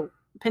to,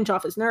 pinch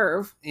off his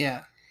nerve.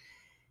 Yeah.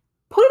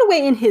 Put it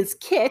away in his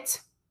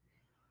kit,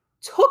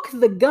 took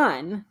the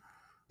gun,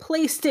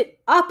 placed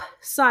it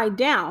upside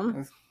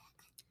down,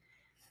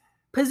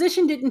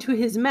 positioned it into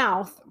his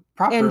mouth,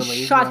 and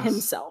shot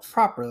himself.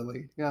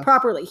 Properly, yes.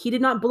 Properly. He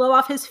did not blow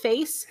off his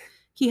face.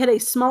 He had a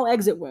small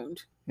exit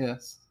wound.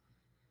 Yes.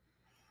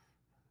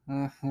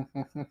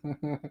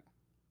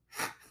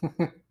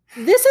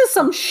 This is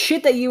some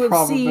shit that you would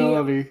see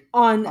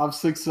of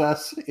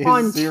success is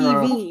on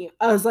 0. TV.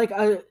 I was like,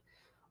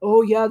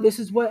 this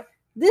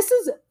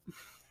is.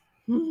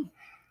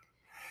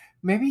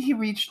 Maybe he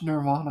reached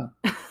Nirvana.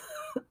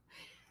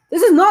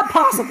 This is not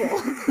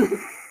possible.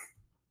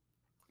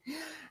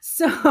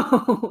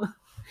 So,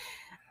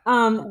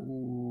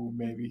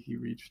 maybe he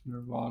reached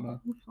Nirvana.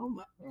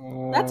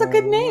 That's a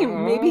good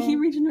name. Maybe he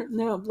reached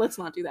No, let's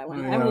not do that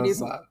one. Yeah,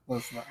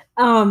 let's not.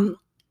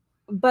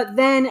 But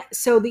then,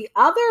 so the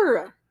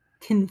other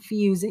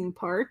confusing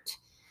part,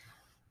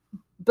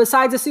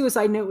 besides a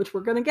suicide note, which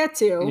we're going to get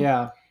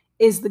to,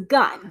 is the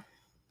gun.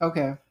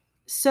 Okay.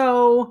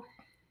 So,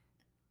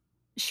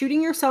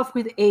 shooting yourself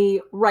with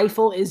a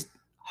rifle is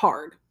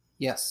hard.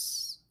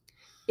 Yes.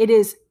 It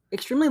is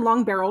extremely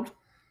long-barreled.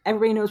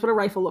 Everybody knows what a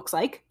rifle looks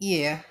like.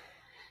 Yeah.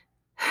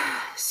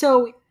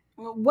 So,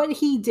 what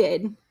he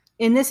did,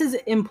 and this is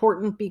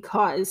important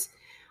because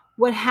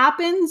what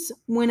happens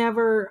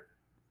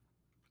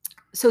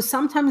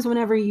sometimes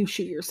whenever you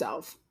shoot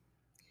yourself,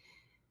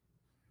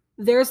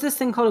 there's this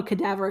thing called a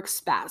cadaveric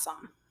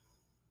spasm.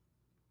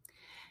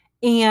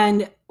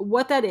 And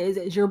what that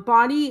is your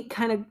body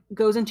kind of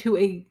goes into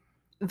a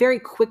very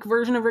quick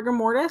version of rigor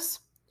mortis,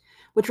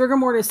 which rigor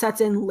mortis sets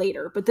in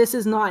later. But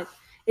it's not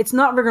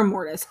rigor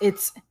mortis.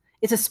 It's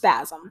a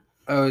spasm.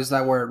 Oh, is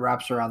that where it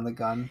wraps around the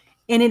gun?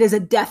 And it is a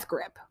death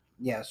grip.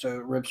 Yeah, so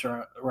it rips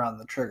around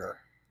the trigger.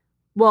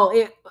 Well,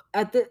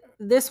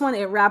 this one,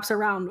 it wraps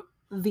around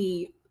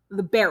the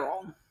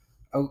barrel.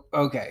 Oh,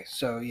 okay.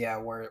 So yeah,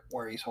 where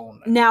he's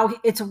holding it. Now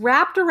it's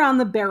wrapped around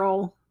the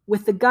barrel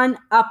with the gun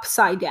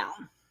upside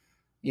down.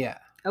 Yeah.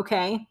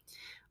 Okay.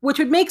 Which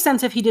would make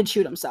sense if he did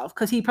shoot himself,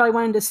 because he probably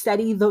wanted to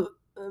steady the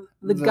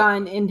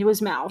gun into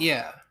his mouth.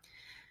 Yeah.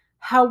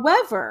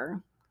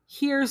 However,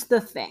 here's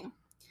the thing.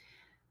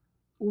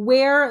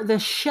 Where the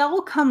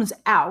shell comes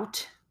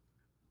out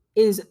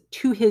is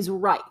to his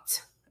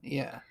right.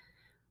 Yeah.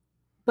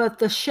 But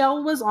the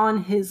shell was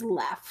on his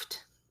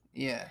left.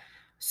 Yeah.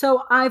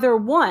 So either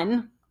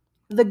one,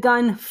 the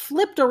gun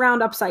flipped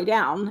around upside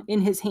down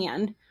in his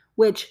hand,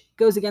 which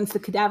goes against the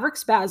cadaveric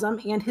spasm,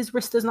 and his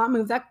wrist does not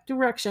move that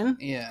direction.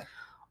 Yeah.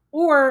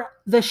 Or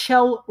the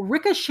shell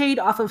ricocheted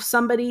off of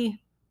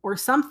somebody or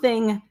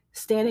something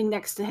standing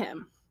next to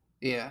him.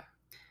 Yeah.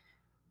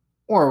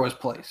 Or was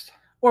placed.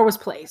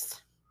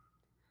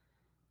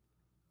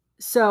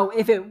 So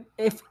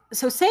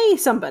say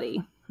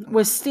somebody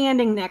was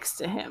standing next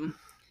to him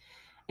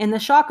and the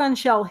shotgun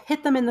shell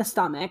hit them in the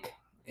stomach.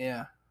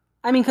 Yeah.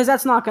 I mean, because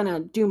that's not going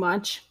to do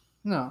much.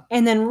 No.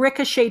 And then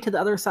ricochet to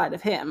the other side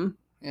of him.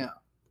 Yeah.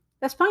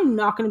 That's probably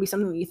not going to be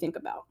something that you think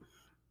about.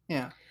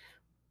 Yeah.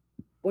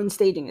 When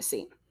staging a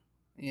scene.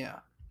 Yeah.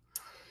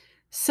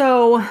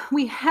 So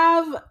we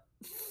have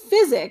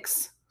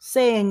physics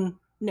saying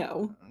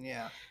no.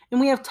 Yeah.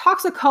 And we have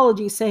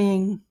toxicology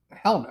saying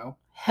hell no.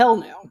 Hell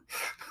no.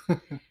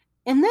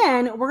 And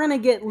then we're going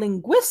to get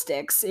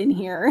linguistics in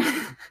here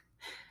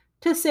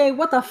to say,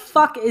 what the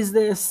fuck is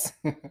this?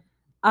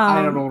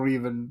 I don't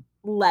even.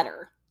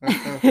 Letter.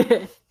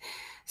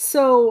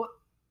 So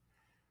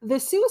the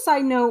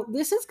suicide note,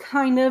 this is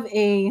kind of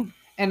a...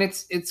 And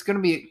it's going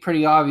to be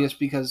pretty obvious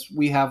because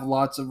we have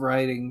lots of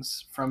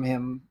writings from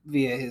him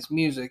via his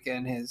music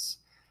and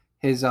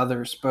his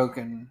other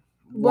spoken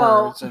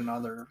words and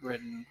other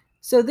written.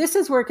 So this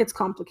is where it gets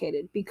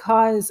complicated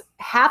because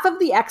half of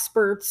the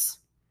experts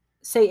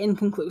say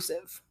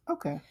inconclusive.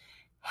 Okay.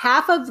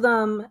 Half of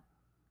them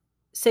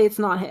say it's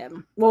not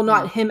him. Well,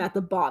 not him at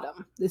the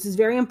bottom. This is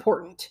very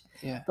important.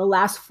 Yeah. The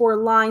last 4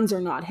 lines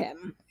are not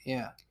him.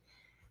 Yeah.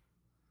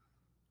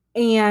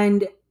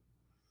 And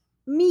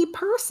me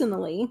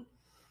personally,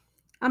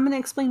 I'm going to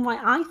explain why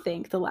I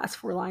think the last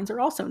 4 lines are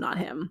also not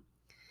him.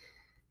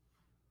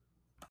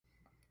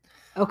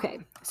 Okay,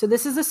 so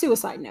this is a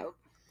suicide note.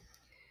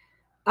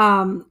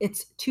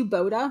 It's to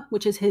Boda,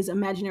 which is his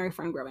imaginary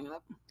friend growing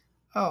up.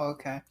 Oh,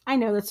 okay. I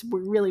know that's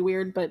really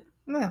weird, but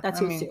that's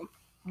who it's to.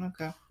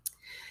 Okay.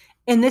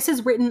 And this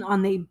is written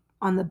on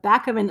the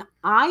back of an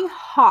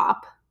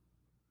IHOP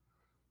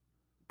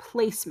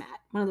placemat,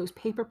 one of those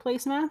paper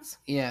placemats.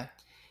 Yeah.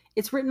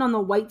 It's written on the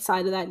white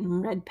side of that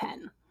in red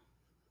pen.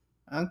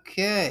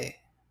 Okay.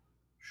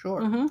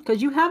 Sure.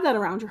 Because you have that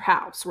around your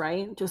house,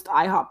 right? Just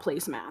IHOP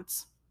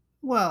placemats.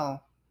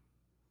 Well,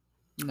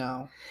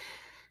 no.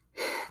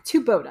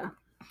 To Boda.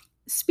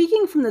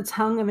 Speaking from the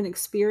tongue of an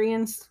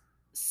experienced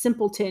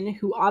simpleton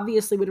who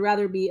obviously would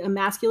rather be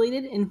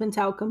emasculated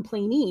infantile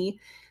complainee,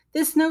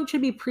 this note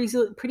should be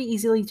pretty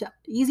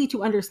easy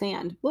to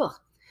understand. Ugh.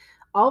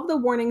 All of the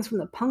warnings from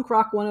the Punk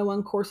Rock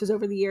 101 courses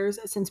over the years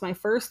since my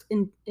first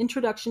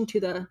introduction to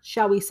the,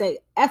 shall we say,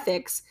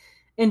 ethics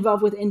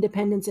involved with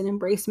independence and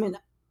embracement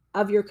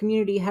of your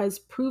community has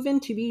proven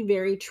to be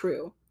very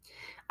true.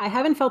 I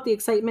haven't felt the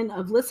excitement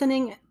of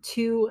listening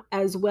to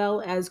as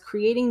well as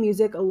creating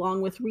music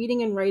along with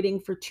reading and writing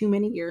for too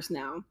many years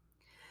now.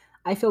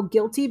 I feel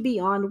guilty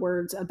beyond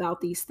words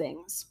about these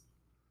things.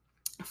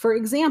 For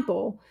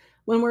example,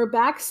 when we're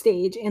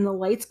backstage and the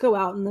lights go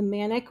out and the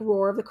manic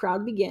roar of the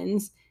crowd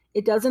begins,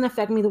 it doesn't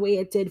affect me the way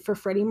it did for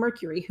Freddie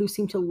Mercury, who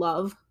seemed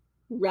to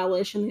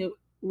relish in the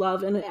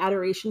love and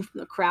adoration from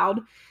the crowd,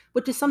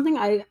 which is something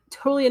I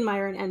totally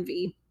admire and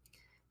envy.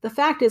 The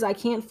fact is, I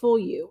can't fool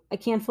you. I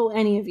can't fool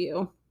any of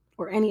you.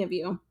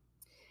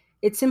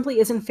 It simply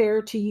isn't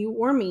fair to you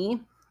or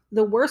me.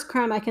 The worst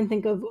crime I can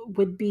think of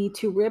would be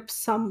to rip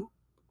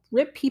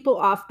people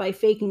off by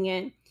faking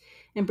it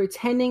and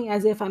pretending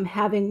as if I'm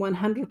having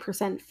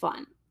 100%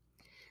 fun.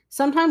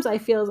 Sometimes I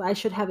feel I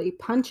should have a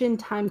punch-in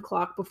time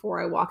clock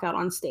before I walk out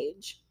on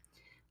stage.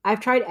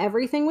 I've tried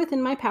everything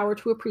within my power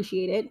to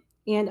appreciate it,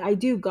 and I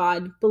do,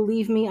 God,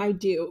 believe me, I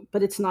do,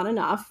 but it's not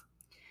enough.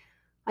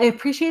 I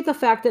appreciate the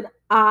fact that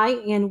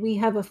we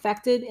have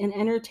affected and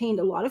entertained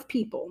a lot of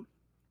people.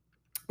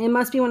 It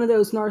must be one of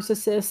those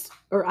narcissists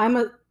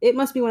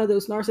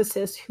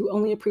who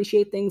only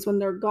appreciate things when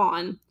they're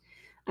gone.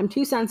 I'm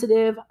too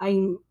sensitive.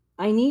 I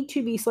need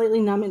to be slightly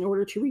numb in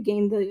order to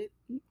regain the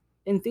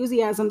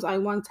enthusiasms I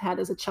once had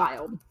as a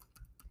child.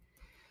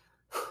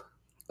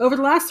 Over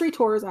the last 3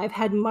 tours, I've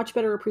had much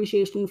better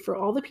appreciation for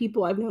all the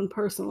people I've known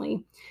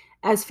personally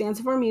as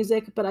fans of our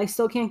music, but I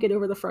still can't get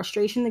over the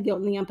frustration, the guilt,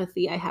 and the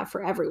empathy I have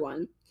for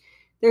everyone.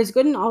 There's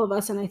good in all of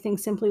us, and I think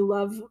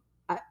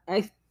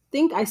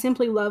I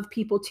simply love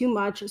people too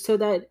much so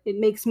that it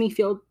makes me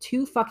feel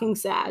too fucking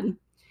sad.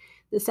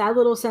 The sad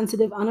little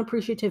sensitive,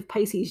 unappreciative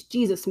Pisces.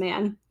 Jesus,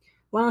 man.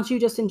 Why don't you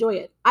just enjoy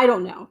it? I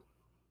don't know.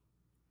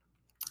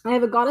 I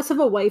have a goddess of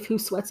a wife who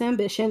sweats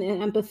ambition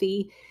and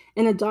empathy,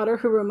 and a daughter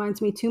who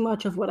reminds me too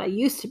much of what I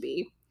used to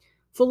be.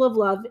 Full of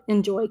love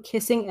and joy,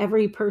 kissing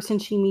every person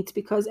she meets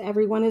because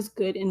everyone is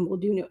good and will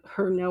do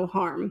her no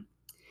harm.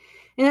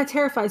 And that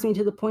terrifies me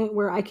to the point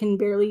where I can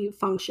barely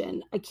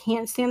function. I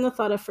can't stand the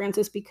thought of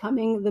Francis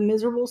becoming the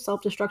miserable,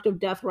 self-destructive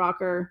death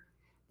rocker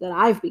that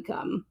I've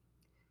become.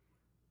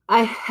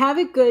 I have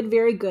it good,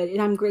 very good,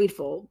 and I'm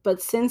grateful.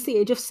 But since the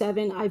age of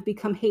 7, I've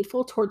become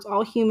hateful towards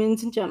all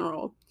humans in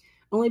general,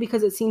 only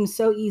because it seems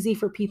so easy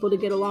for people to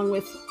get along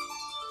with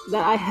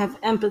that I have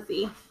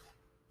empathy.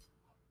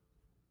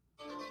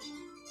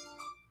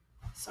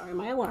 Sorry,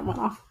 my alarm went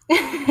off.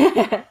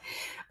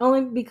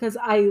 Only because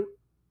I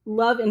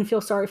love and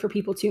feel sorry for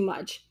people too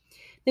much.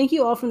 Thank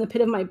you all from the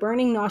pit of my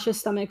burning, nauseous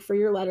stomach for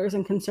your letters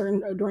and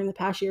concern during the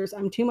past years.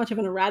 I'm too much of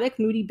an erratic,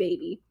 moody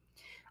baby.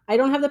 I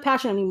don't have the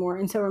passion anymore,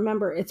 and so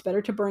remember, it's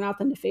better to burn out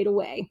than to fade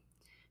away.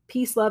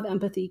 Peace, love,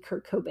 empathy,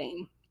 Kurt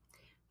Cobain.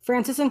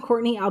 Francis and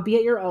Courtney, I'll be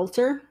at your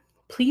altar.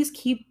 Please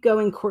keep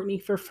going, Courtney,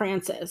 for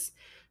Francis,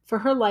 for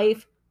her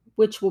life,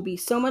 which will be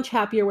so much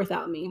happier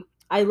without me.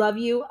 I love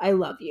you. I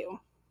love you.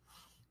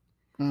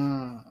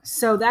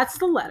 So that's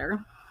the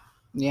letter.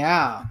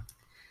 Yeah.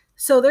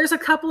 So there's a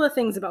couple of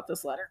things about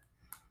this letter.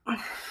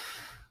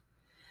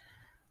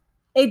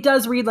 It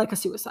does read like a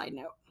suicide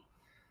note.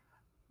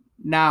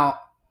 Now,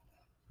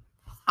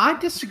 I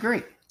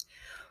disagree.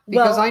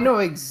 Because I know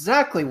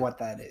exactly what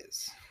that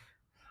is.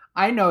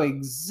 I know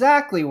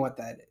exactly what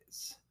that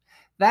is.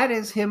 That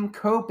is him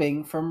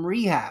coping from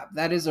rehab.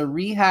 That is a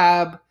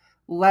rehab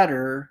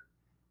letter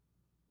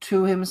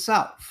to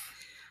himself.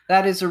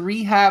 That is a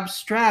rehab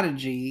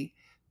strategy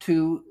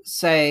to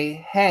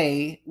say,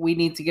 hey, we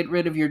need to get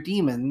rid of your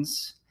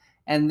demons,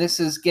 and this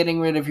is getting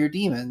rid of your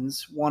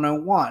demons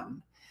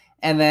 101.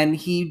 And then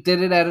he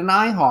did it at an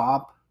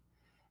IHOP,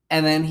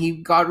 and then he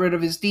got rid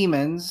of his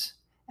demons,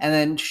 and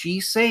then she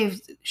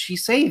saved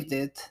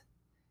it,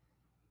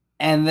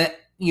 and that,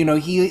 you know,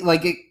 he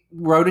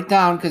wrote it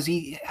down because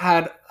he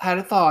had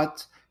a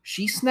thought.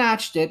 She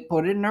snatched it,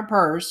 put it in her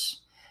purse,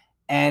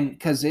 and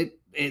because it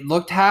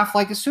looked half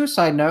like a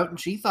suicide note, and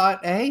she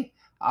thought, hey,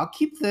 I'll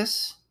keep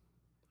this.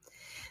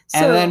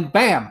 And then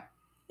bam.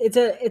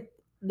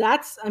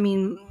 That's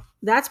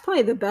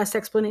probably the best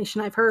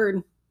explanation I've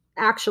heard,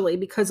 actually,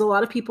 because a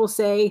lot of people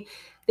say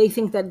they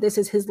think that this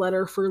is his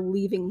letter for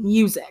leaving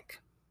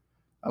music.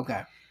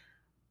 Okay.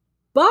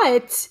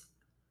 But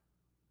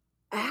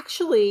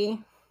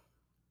actually,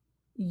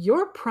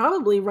 you're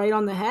probably right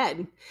on the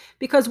head,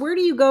 because where do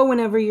you go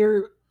whenever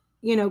you're,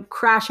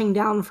 crashing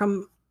down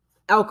from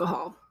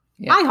alcohol?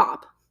 Yeah.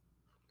 IHOP.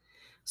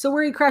 So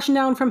where are you crashing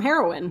down from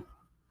heroin?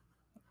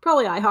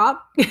 Probably IHOP.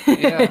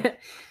 Yeah.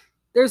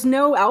 There's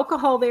no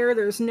alcohol there.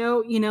 There's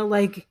no,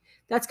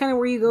 that's kind of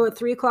where you go at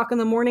 3:00 in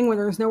the morning when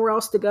there's nowhere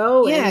else to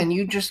go. Yeah, and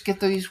you just get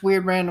these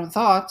weird random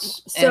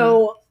thoughts.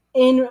 So,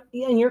 and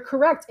you're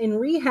correct. In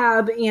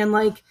rehab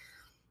and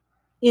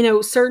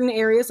certain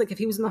areas, like if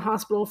he was in the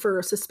hospital for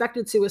a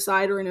suspected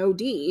suicide or an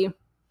OD,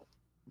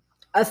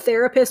 a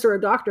therapist or a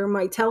doctor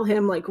might tell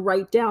him,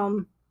 write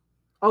down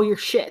all your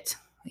shit.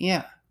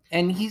 Yeah.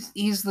 And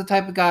he's the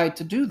type of guy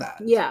to do that.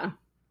 Yeah.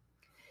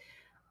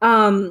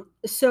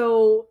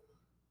 So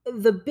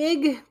the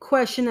big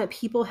question that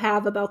people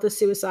have about the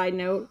suicide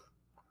note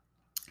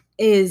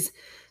is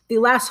the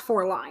last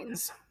 4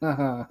 lines.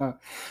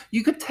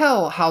 You could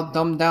tell how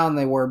dumbed down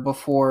they were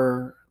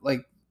before,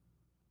 the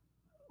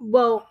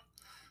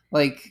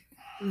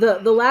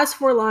last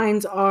 4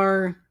 lines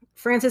are,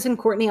 Francis and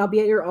Courtney, I'll be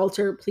at your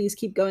altar. Please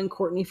keep going,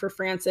 Courtney, for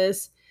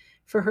Francis,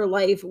 for her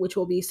life, which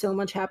will be so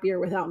much happier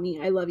without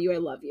me. I love you. I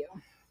love you.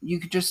 You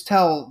could just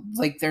tell,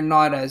 they're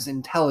not as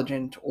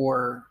intelligent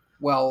or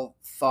well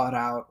thought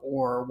out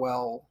or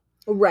well.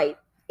 Right.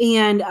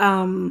 And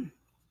I'm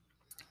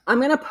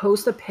going to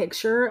post a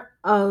picture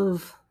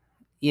of.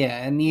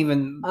 Yeah. And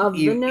even of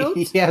the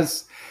notes.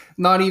 Yes.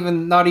 Not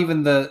even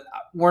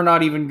we're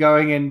not even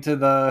going into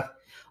the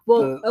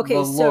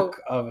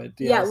look of it.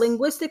 Yes. Yeah.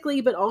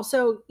 Linguistically, but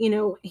also,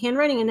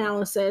 handwriting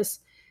analysis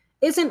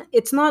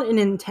it's not an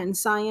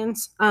intense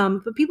science,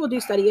 but people do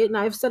study it, and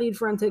I've studied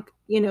forensic,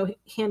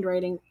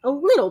 handwriting a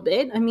little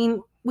bit. I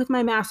mean, with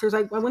my master's,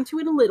 I went to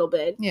it a little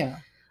bit. Yeah.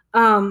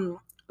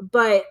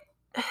 But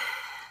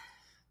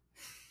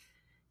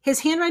his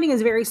handwriting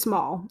is very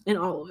small in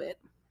all of it.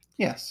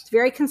 Yes. It's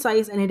very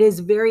concise, and it is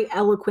very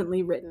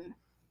eloquently written.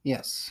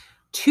 Yes.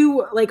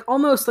 To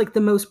almost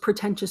the most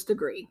pretentious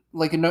degree.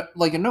 Like a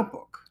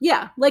notebook.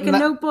 Yeah,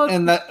 notebook.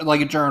 And that like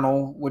a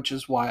journal, which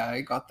is why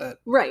I got that.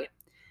 Right.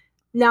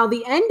 Now,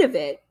 the end of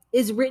it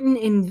is written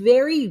in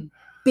very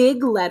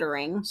big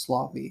lettering.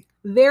 Sloppy.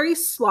 Very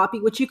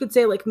sloppy, which you could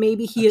say,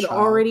 maybe he had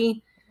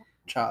already...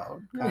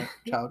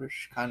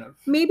 Childish, kind of.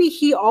 Maybe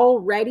he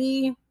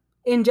already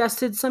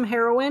ingested some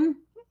heroin.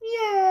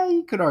 Yeah,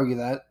 you could argue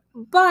that.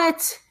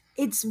 But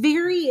it's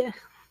very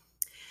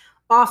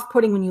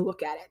off-putting when you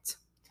look at it.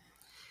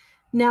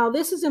 Now,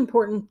 this is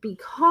important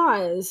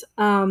because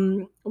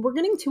we're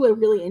getting to a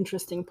really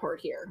interesting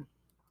part here.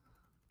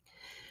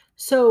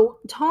 So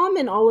Tom,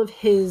 in all of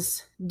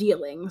his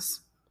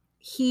dealings,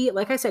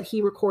 like I said,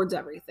 he records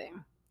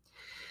everything.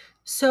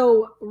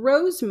 So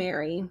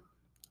Rosemary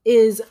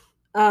is,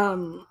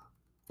 her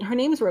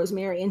name is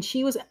Rosemary, and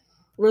she was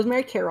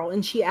Rosemary Carroll,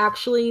 and she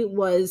actually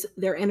was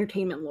their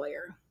entertainment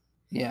lawyer.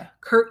 Yeah.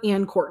 Kurt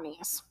and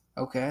Courtney's.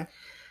 Okay.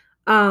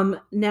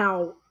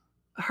 Now,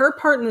 her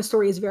part in the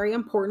story is very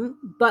important,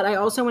 but I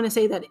also want to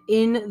say that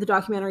in the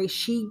documentary,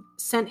 she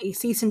sent a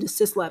cease and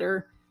desist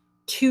letter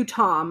to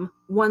Tom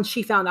once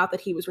she found out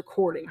that he was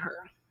recording her.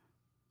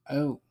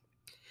 Oh.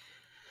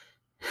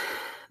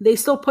 They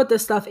still put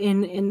this stuff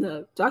in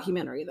the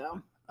documentary,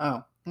 though.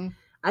 Oh.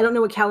 I don't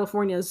know what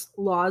California's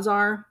laws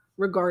are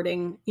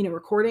regarding,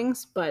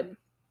 recordings, but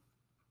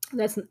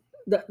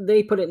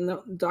they put it in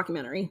the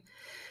documentary,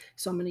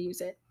 so I'm going to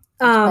use it. It's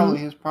probably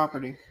his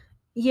property.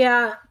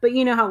 Yeah, but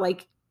you know how,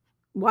 like,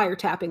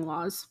 wiretapping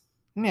laws.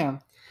 Yeah.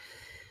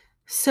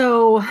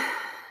 So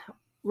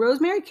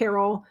Rosemary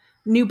Carroll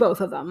knew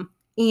both of them,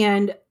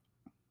 and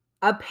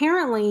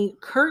apparently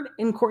Kurt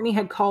and Courtney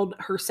had called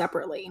her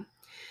separately.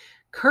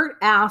 Kurt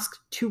asked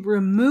to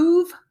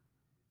remove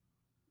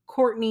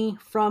Courtney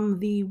from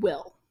the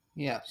will.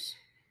 Yes.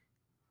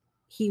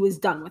 He was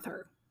done with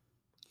her.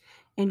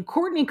 And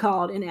Courtney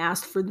called and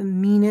asked for the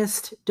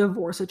meanest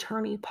divorce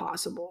attorney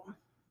possible.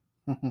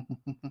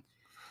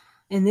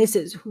 And this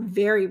is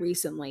very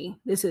recently.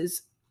 This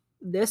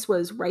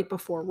was right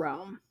before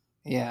Rome.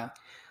 Yeah.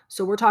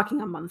 So we're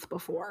talking a month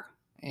before.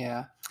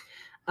 Yeah.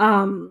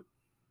 Who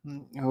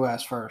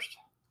asked first?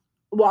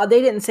 Well,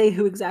 they didn't say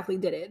who exactly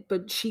did it,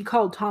 but she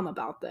called Tom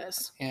about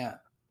this. Yeah.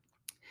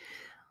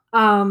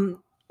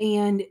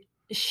 And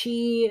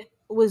she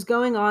was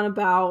going on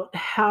about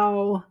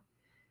how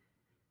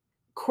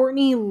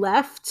Courtney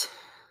left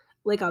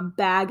like a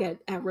bag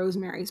at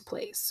Rosemary's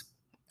place.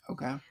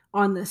 Okay.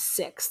 On the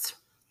 6th.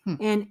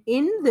 And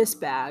in this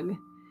bag,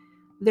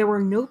 there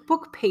were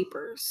notebook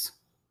papers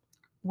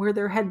where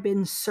there had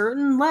been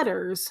certain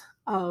letters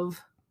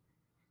of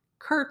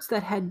Kurt's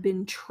that had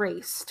been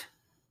traced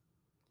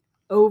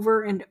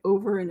over and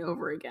over and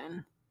over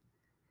again.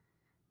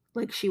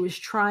 Like she was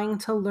trying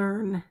to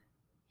learn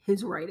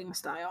his writing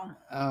style.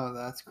 Oh,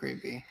 that's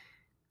creepy.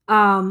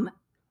 And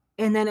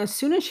then as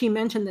soon as she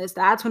mentioned this,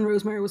 that's when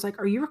Rosemary was like,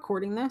 "Are you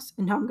recording this?"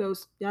 And Tom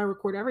goes, "Yeah, I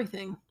record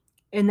everything."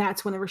 And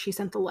that's whenever she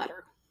sent the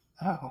letter.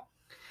 Oh.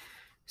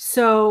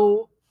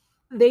 So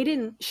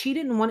she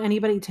didn't want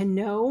anybody to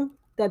know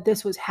that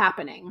this was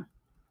happening.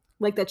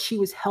 Like that she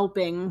was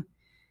helping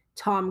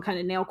Tom kind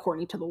of nail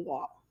Courtney to the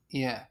wall.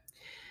 Yeah.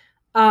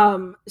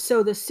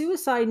 So the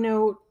suicide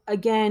note,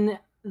 again,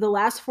 the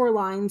last 4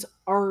 lines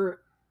are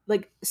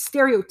like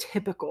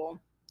stereotypical.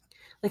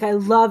 Like, I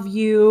love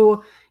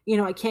you,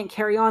 I can't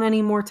carry on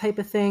anymore type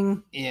of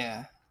thing.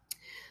 Yeah.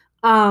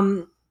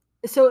 So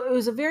it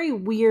was a very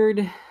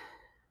weird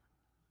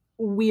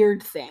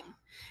thing.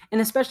 And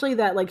especially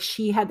that, like,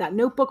 she had that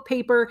notebook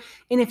paper.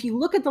 And if you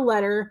look at the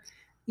letter,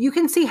 you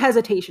can see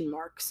hesitation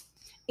marks.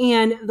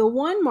 And the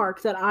one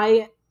mark that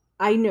I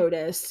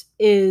noticed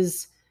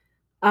is,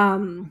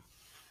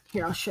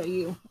 here, I'll show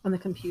you on the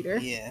computer.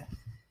 Yeah.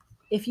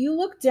 If you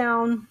look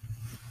down,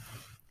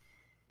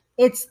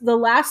 it's the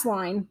last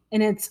line,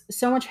 and it's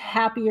 "so much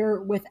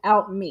happier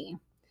without me."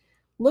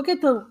 Look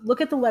at the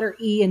letter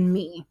E in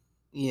me.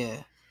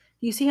 Yeah.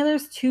 You see how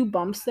there's 2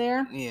 bumps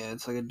there? Yeah,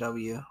 it's like a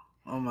W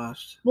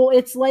almost. Well,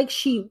 it's like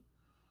she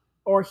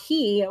or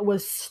he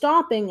was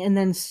stopping and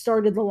then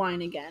started the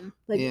line again.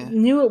 Like,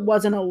 knew it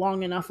wasn't a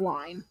long enough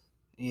line.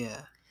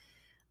 Yeah.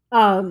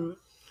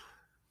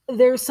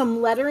 There's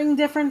some lettering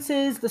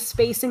differences. The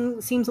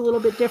spacing seems a little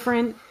bit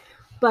different,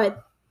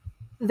 but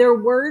they're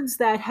words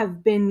that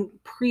have been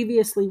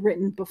previously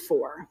written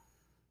before.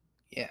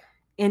 Yeah.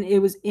 And it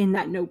was in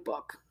that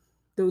notebook,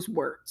 those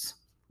words,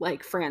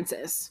 like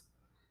Francis.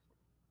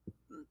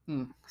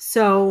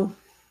 So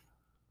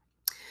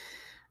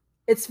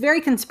it's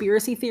very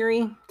conspiracy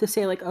theory to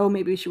say, like, oh,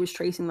 maybe she was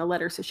tracing the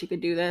letter so she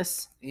could do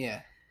this.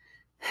 Yeah.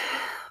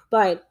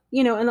 But,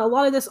 and a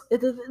lot of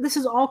this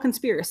is all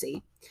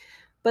conspiracy.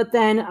 But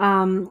then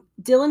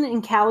Dylan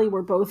and Callie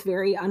were both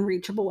very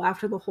unreachable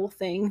after the whole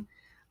thing.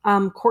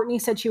 Courtney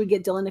said she would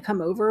get Dylan to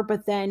come over,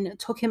 but then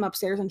took him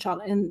upstairs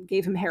and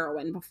gave him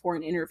heroin before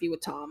an interview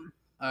with Tom.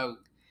 Oh.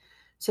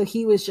 So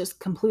he was just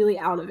completely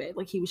out of it.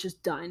 Like, he was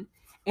just done.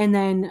 And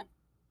then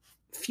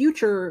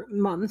future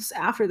months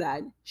after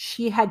that,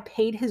 she had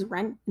paid his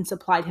rent and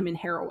supplied him in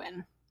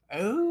heroin.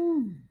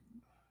 Oh.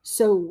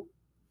 So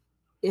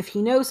if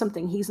he knows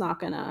something, he's not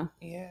gonna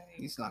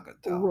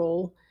tell.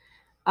 Roll.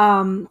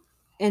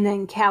 And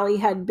then Callie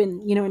had been,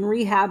 in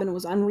rehab and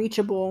was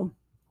unreachable.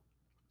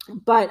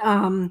 But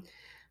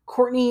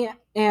Courtney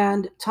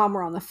and Tom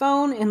were on the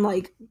phone, and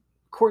like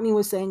Courtney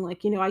was saying,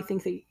 like, I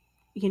think that,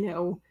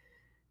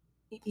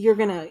 you're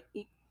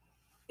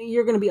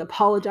gonna be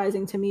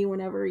apologizing to me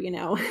whenever,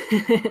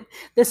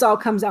 this all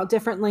comes out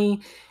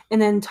differently.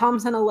 And then Tom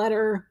sent a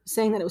letter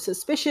saying that it was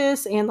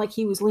suspicious and like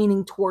he was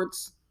leaning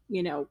towards,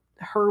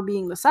 her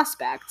being the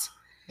suspect.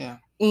 Yeah.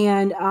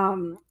 And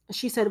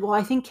she said, well,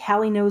 I think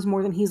Callie knows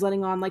more than he's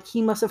letting on. Like,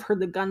 he must have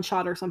heard the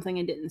gunshot or something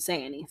and didn't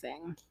say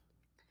anything.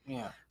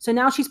 Yeah. So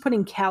now she's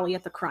putting Callie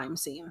at the crime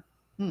scene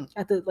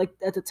at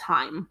the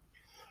time.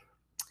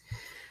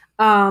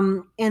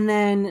 And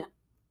then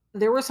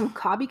there were some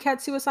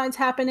copycat suicides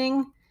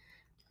happening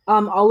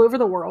all over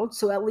the world.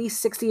 So at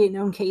least 68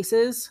 known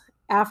cases.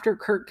 after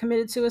Kurt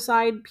committed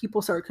suicide,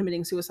 people started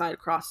committing suicide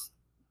across,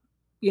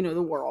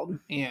 the world.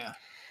 Yeah.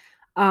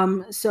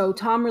 So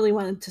Tom really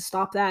wanted to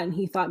stop that, and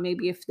he thought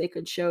maybe if they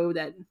could show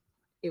that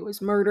it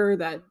was murder,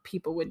 that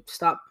people would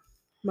stop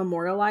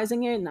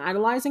memorializing it and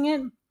idolizing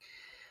it.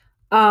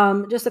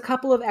 Just a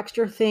couple of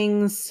extra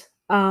things.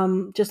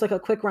 Just like a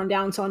quick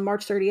rundown. So on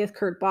March 30th,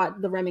 Kurt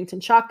bought the Remington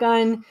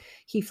shotgun.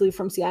 He flew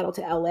from Seattle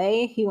to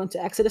LA. He went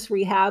to Exodus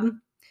Rehab.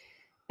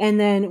 And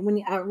then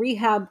when at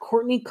rehab,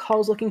 Courtney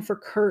calls looking for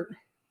Kurt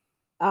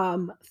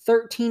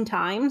 13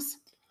 times.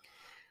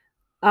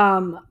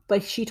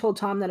 But she told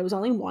Tom that it was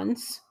only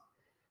once.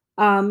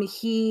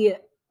 Whenever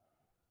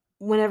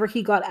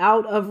he got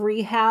out of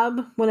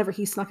rehab, whenever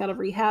he snuck out of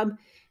rehab,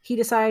 he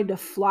decided to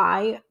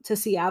fly to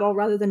Seattle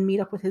rather than meet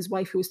up with his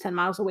wife, who was 10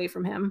 miles away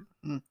from him.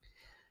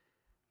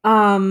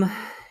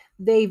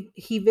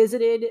 He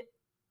visited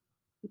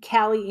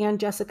Callie and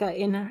Jessica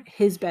in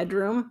his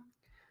bedroom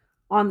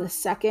on the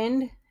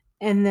 2nd,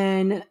 and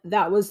then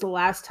that was the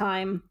last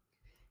time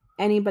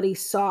anybody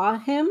saw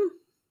him.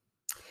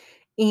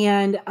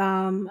 And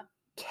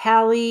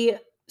Callie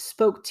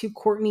spoke to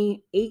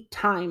Courtney 8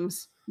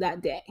 times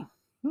that day.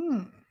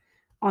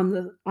 On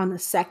the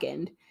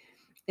 2nd.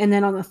 And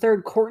then on the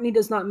 3rd, Courtney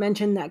does not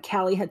mention that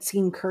Callie had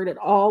seen Kurt at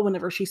all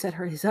whenever she said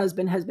his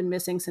husband has been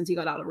missing since he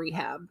got out of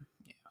rehab.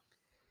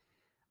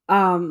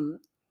 Yeah.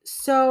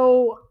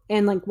 So,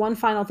 and like one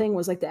final thing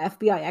was like the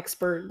FBI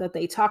expert that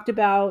they talked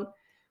about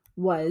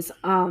was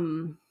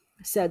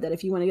said that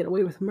if you want to get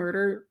away with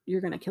murder,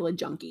 you're going to kill a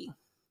junkie.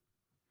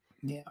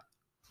 Yeah.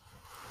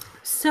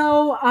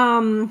 So,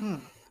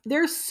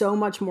 there's so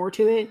much more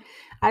to it.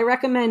 I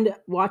recommend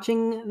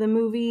watching the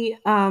movie,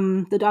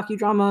 the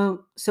docudrama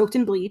Soaked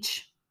in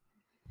Bleach.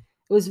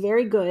 It was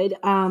very good.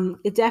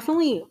 It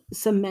definitely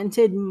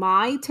cemented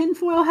my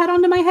tinfoil hat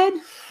onto my head.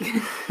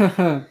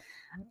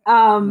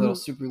 Little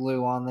super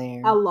glue on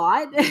there. A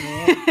lot.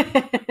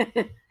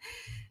 Yeah.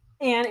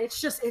 And it's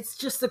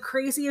just the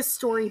craziest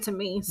story to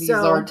me. These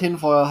are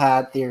tinfoil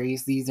hat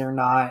theories. These are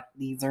not.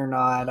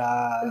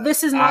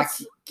 This is not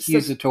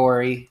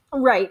accusatory.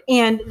 Right.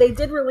 And they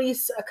did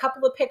release a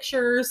couple of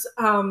pictures.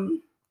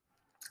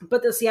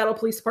 But the Seattle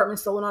Police Department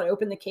still will not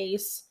open the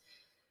case.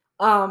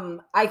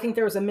 I think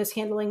there was a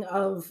mishandling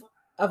of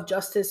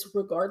justice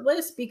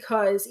regardless,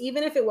 because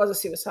even if it was a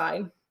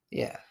suicide,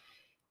 yeah,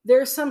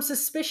 there's some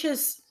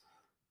suspicious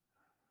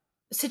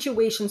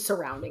situations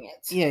surrounding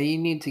it. Yeah, you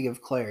need to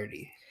give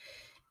clarity.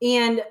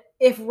 And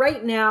if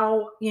right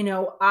now,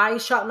 I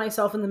shot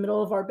myself in the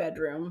middle of our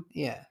bedroom.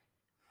 Yeah.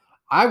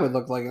 I would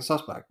look like a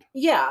suspect.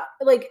 Yeah.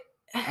 Like.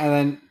 And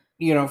then,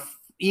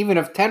 even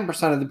if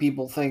 10% of the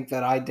people think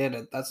that I did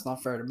it, that's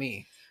not fair to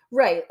me.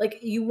 Right.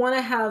 Like you want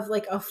to have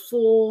like a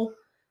full,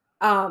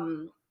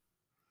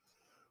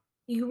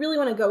 you really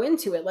want to go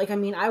into it. Like, I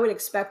mean, I would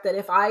expect that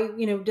if I,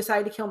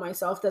 decide to kill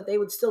myself, that they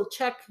would still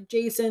check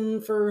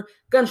Jason for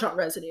gunshot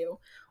residue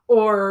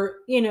or,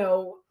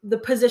 the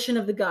position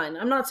of the gun.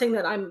 I'm not saying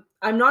that I'm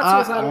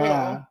not suicidal at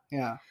all.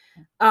 Yeah.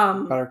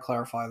 Better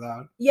clarify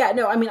that. Yeah,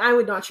 no, I mean, I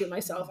would not shoot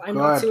myself. I'm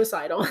not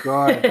suicidal.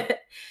 Good.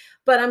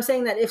 But I'm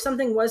saying that if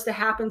something was to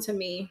happen to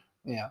me,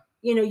 yeah,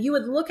 you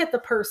would look at the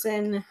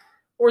person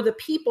or the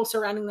people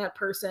surrounding that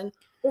person,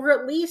 or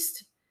at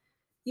least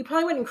you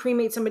probably wouldn't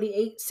cremate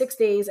somebody 6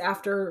 days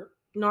after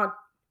not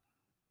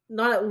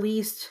at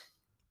least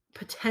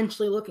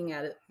potentially looking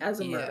at it as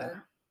a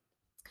murder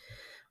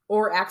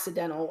or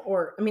accidental,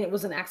 or, I mean, it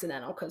wasn't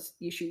accidental because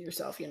you shoot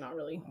yourself. You're not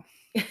really.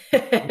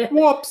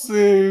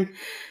 Whoopsie.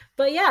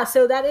 But yeah,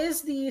 so that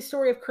is the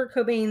story of Kurt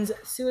Cobain's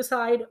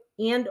suicide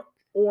and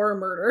or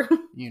murder.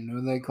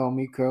 They call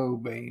me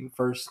Cobain.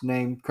 First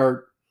name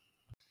Kurt.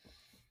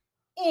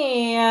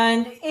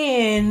 And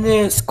in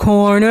this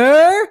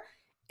corner,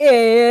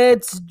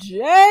 it's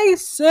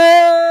Jason.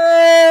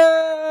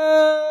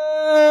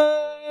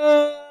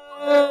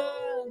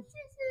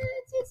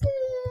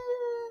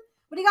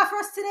 What do you got for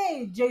us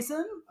today,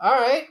 Jason? All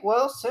right.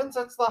 Well, since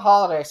it's the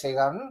holiday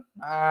season,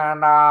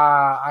 and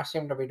I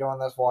seem to be doing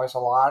this voice a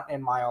lot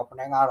in my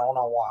opening. I don't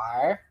know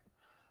why.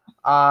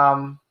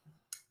 I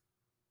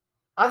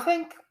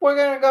think we're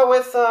gonna go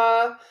with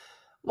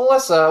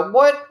Melissa.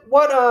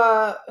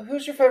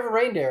 Who's your favorite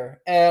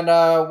reindeer and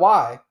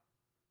why?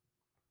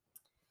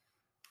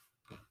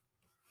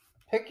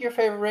 Pick your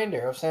favorite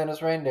reindeer of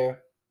Santa's reindeer.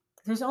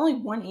 There's only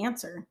one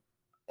answer.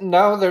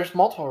 No, there's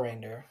multiple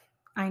reindeer.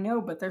 I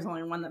know, but there's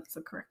only one that's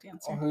the correct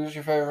answer. Well, who's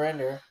your favorite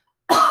reindeer?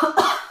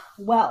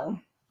 Well,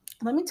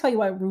 let me tell you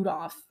why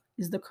Rudolph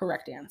is the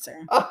correct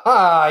answer.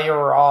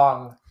 You're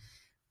wrong.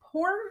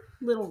 Poor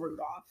little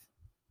Rudolph.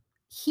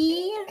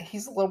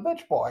 He's a little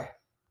bitch boy.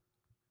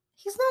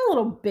 He's not a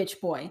little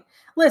bitch boy.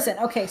 Listen,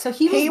 okay, so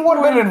he would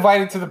have been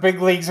invited to the big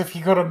leagues if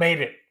he could have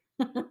made it.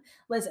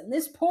 Listen,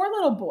 this poor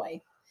little boy,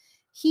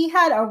 he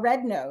had a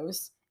red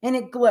nose and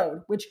it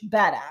glowed, which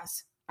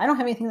badass. I don't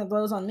have anything that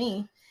glows on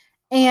me.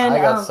 And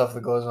I got stuff that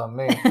glows on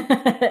me.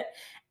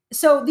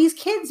 So these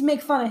kids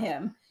make fun of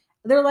him.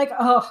 They're like,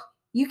 oh,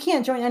 you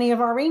can't join any of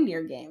our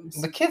reindeer games.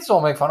 The kids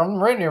don't make fun of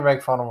him. Reindeer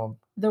make fun of him.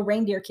 The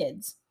reindeer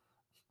kids.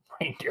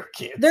 Reindeer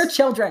kids. They're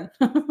children.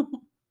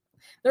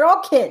 They're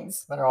all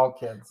kids. They're all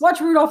kids. Watch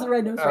Rudolph the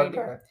Red-Nosed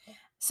Reindeer.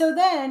 So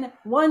then,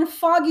 one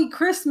foggy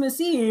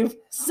Christmas Eve,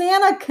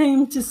 Santa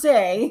came to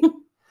say,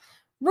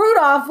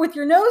 Rudolph, with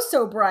your nose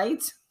so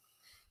bright.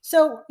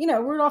 So,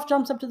 Rudolph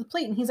jumps up to the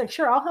plate and he's like,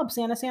 sure, I'll help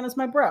Santa. Santa's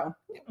my bro.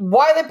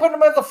 Why are they putting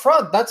him at the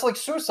front? That's like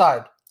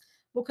suicide.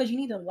 Well, because you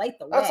need to light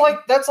the way.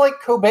 That's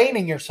like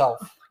Cobaining yourself.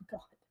 Oh my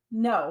God.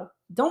 No,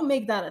 don't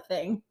make that a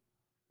thing.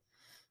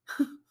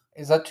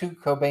 Is that too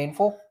Cobainful?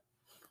 Oh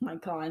my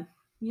God.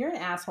 You're an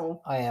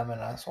asshole. I am an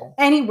asshole.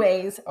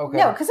 Anyways, okay.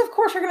 No, because of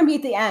course you're going to be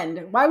at the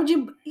end. Why would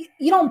you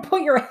don't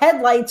put your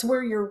headlights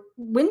where your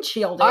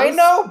windshield is. I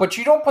know, but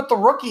you don't put the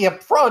rookie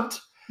up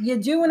front.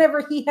 You do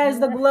whenever he has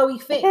the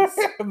glowy face.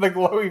 The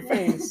glowy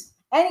face.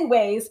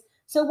 Anyways,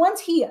 so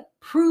once he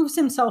proves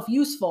himself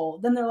useful,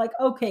 then they're like,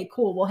 okay,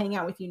 cool, we'll hang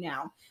out with you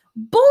now.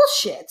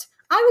 Bullshit.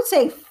 I would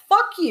say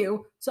fuck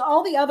you to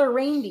all the other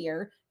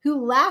reindeer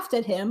who laughed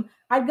at him.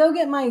 I'd go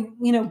get my,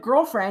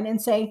 girlfriend and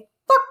say,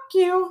 fuck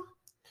you.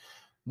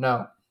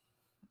 No.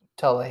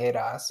 Tell the hater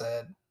I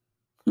said.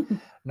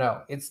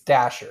 No, it's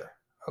Dasher.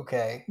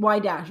 Okay. Why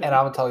Dasher? And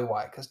I'm gonna tell you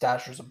why. Because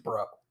Dasher's a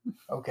bro.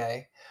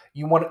 Okay.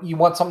 You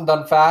want something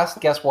done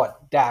fast? Guess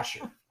what?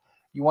 Dasher.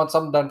 You want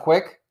something done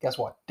quick? Guess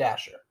what?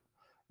 Dasher.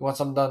 You want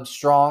something done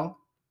strong?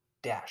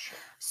 Dasher.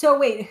 So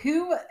wait,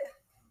 who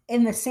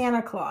in the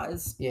Santa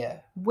Claus? Yeah.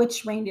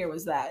 Which reindeer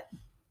was that?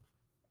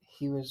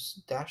 He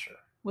was Dasher.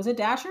 Was it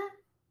Dasher?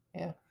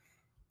 Yeah.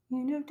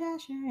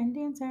 Dasher and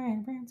Dancer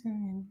and Prancer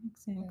and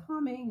Vixen,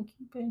 Comet,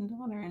 Cupid,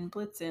 Donner and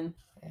Blitzen.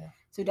 Yeah.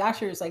 So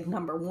Dasher is like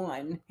number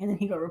one, and then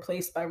he got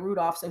replaced by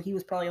Rudolph, so he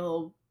was probably a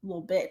little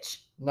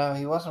bitch. No,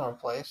 he wasn't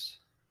replaced.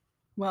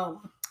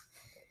 Well,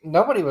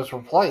 nobody was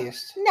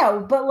replaced. No,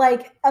 but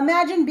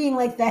imagine being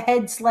the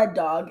head sled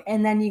dog,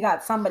 and then you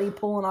got somebody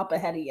pulling up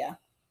ahead of you.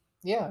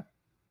 Yeah.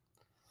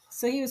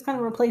 So he was kind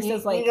of replaced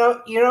as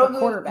the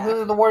quarterback.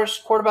 Who the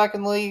worst quarterback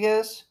in the league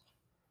is?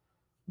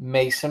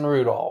 Mason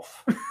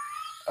Rudolph.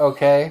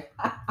 Okay.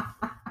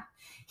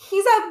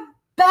 He's a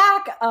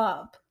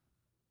backup.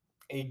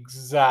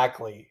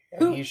 Exactly.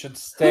 And he should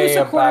stay who's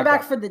a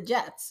quarterback for the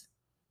Jets?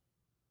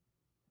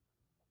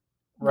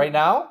 Right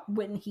now?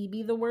 Wouldn't he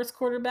be the worst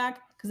quarterback?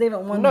 Because they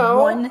haven't won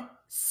one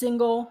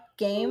single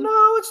game?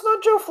 No, it's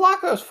not Joe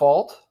Flacco's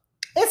fault.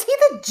 Is he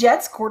the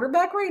Jets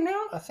quarterback right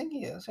now? I think he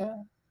is, yeah.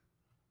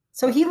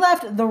 So he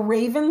left the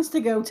Ravens to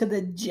go to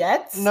the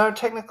Jets? No,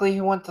 technically he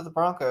went to the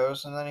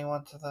Broncos and then he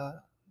went to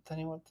the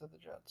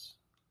Jets.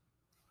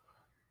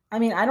 I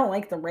mean, I don't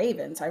like the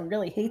Ravens. I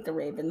really hate the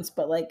Ravens,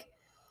 but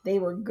they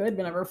were good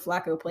whenever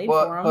Flacco played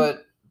for them.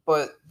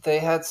 But they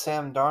had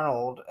Sam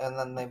Darnold, and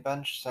then they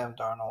benched Sam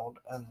Darnold,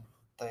 and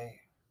they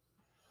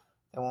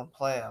won't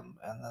play him,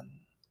 and then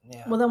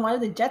yeah. Well, then why do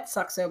the Jets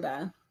suck so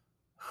bad?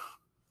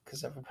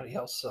 Because everybody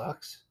else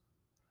sucks.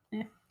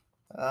 Yeah.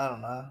 I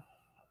don't know.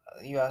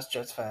 You ask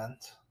Jets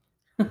fans.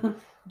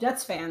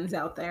 Jets fans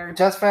out there.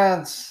 Jets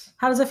fans.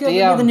 How does it feel to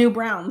be the new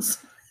Browns?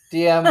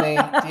 DM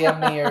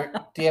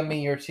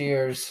me your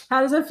tears.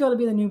 How does it feel to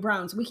be the new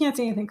Browns? We can't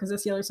say anything because the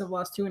Steelers have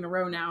lost 2 in a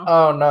row now.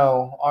 Oh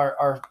no,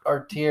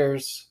 our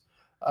tears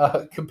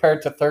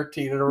compared to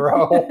 13 in a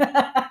row.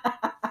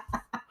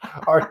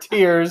 Our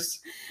tears.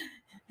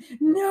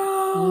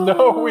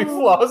 No, we've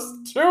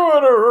lost 2 in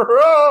a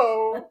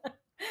row.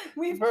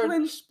 We've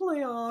clinched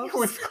playoffs.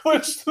 We've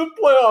clinched the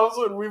playoffs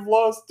and we've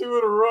lost 2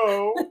 in a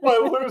row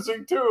by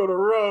losing 2 in a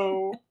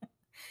row.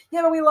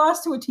 Yeah, but we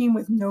lost to a team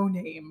with no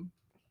name.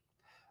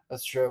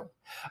 That's true.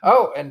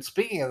 Oh, and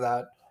speaking of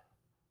that,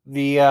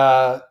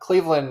 the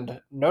Cleveland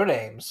No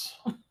Names,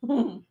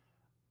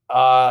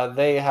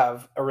 they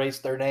have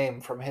erased their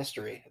name from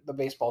history. The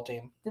baseball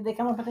team. Did they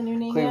come up with a new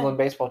name? Cleveland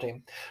baseball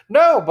team.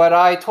 No, but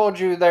I told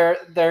you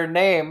their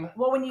name.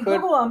 Well, when you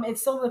Google them,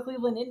 it's still the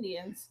Cleveland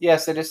Indians.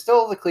 Yes, it is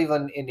still the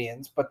Cleveland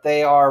Indians, but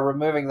they are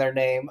removing their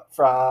name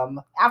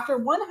from after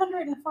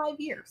 105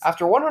 years.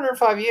 After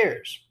 105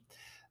 years,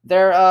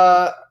 their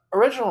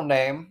original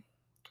name.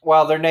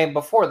 Well, their name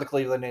before the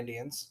Cleveland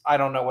Indians. I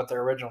don't know what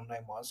their original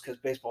name was because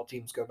baseball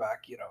teams go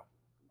back,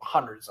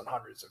 hundreds and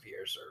hundreds of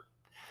years, or,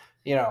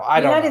 I don't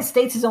know. The United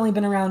States has only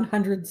been around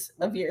hundreds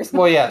of years.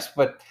 Well, yes,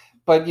 but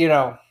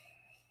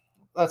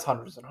that's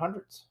hundreds and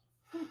hundreds.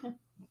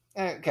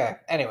 Okay.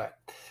 Anyway,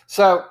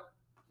 so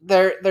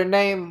their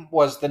name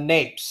was the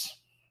Napes,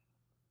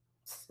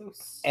 so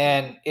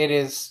and it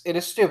is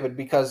stupid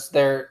because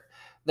their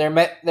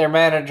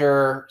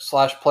manager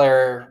 /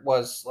 player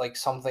was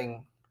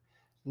something.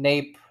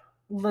 Nape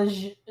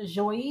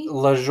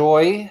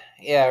LaJoie,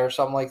 yeah, or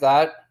something like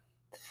that.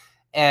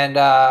 And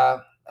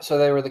so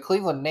they were the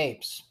Cleveland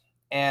Napes.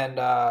 And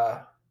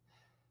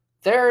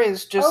there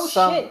is just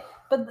shit.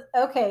 But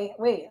okay,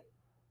 wait.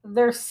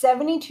 Their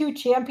 72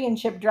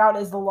 championship drought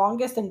is the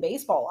longest in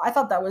baseball. I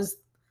thought that was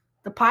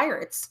the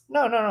Pirates.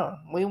 No.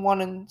 We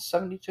won in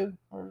 72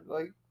 or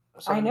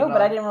I know,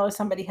 but I didn't realize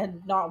somebody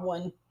had not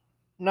won.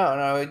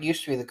 No, it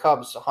used to be the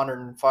Cubs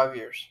 105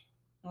 years.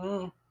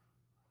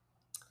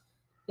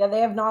 Yeah,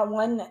 they have not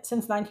won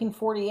since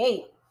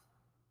 1948.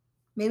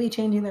 Maybe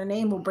changing their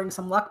name will bring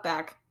some luck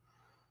back.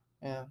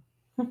 Yeah.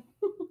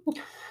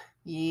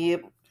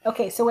 Yep.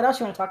 Okay, so what else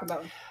you want to talk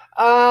about?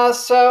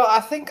 So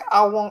I think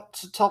I want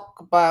to talk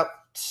about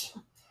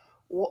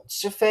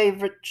what's your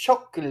favorite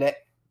chocolate?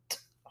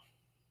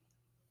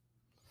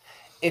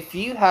 If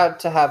you had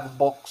to have a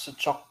box of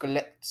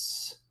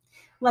chocolates,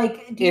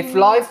 Like, if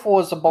life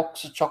was a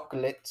box of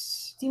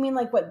chocolates, do you mean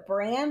like what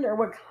brand or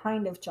what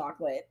kind of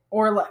chocolate?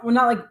 Or like, well,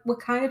 not like what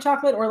kind of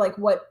chocolate or like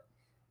what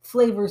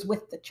flavors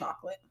with the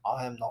chocolate?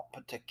 I am not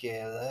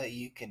particular.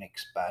 You can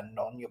expand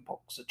on your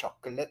box of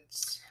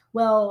chocolates.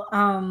 Well,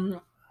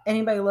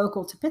 anybody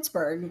local to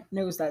Pittsburgh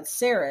knows that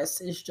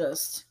Saris is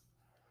just.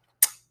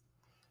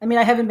 I mean,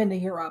 I haven't been to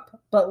Europe,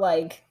 but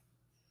like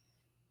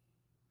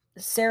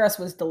Saris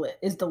is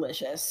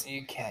delicious.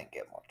 You can't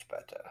get much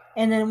better.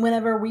 And then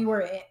whenever we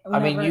were, I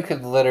mean, you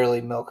could literally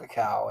milk a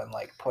cow and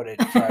like put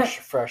it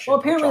fresh. Well,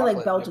 apparently,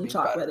 like Belgian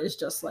chocolate is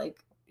just like.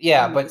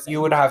 Yeah, amazing. But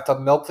you would have to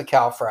milk the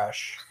cow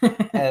fresh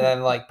and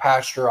then like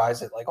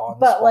pasteurize it like on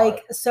the spot. But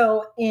like,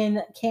 so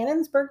in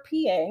Canonsburg,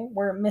 PA,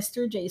 where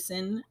Mr.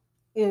 Jason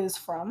is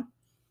from,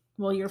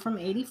 well, you're from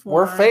 84.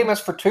 We're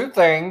famous for two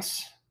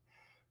things: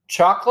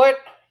 chocolate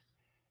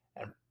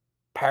and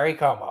Perry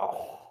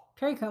Como.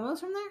 Perry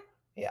Como's from there?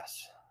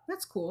 Yes.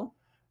 That's cool.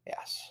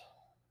 Yes.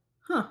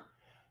 Huh.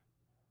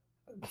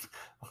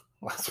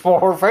 That's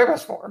what we're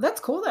famous for. That's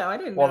cool though. I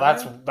didn't know.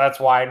 Well, that's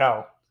why I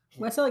know.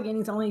 West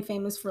Allegheny's only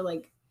famous for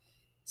like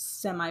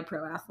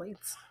semi-pro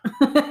athletes.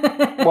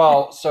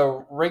 Well,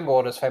 so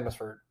Ringgold is famous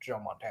for Joe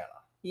Montana.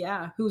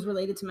 Yeah, who's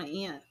related to my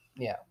aunt.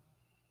 Yeah.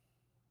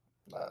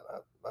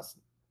 That's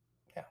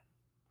yeah.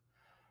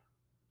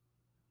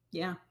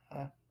 Yeah.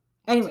 Yeah.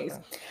 Anyways,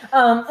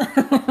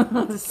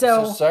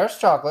 so Sarah's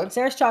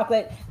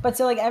chocolate. But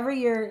so like every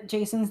year,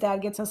 Jason's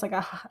dad gets us like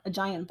a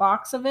giant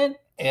box of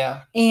it.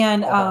 Yeah.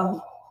 And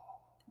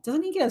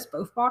doesn't he get us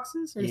both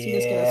boxes, or does he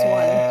just get us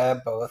one? Yeah,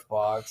 both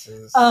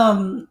boxes.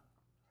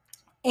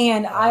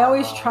 And I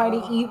always try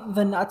to eat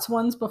the nuts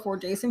ones before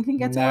Jason can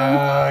get to one.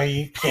 No,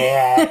 you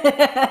can't.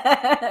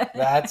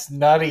 That's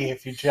nutty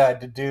if you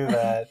tried to do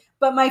that.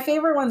 But my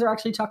favorite ones are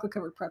actually chocolate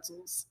covered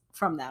pretzels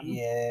from them.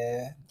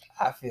 Yeah,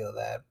 I feel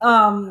that.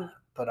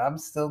 But I'm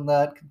still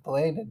not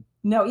complaining.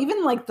 No,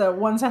 even like the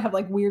ones that have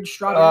like weird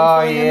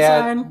strawberry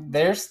inside.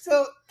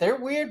 They're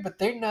weird, but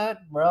they're not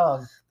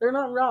wrong. They're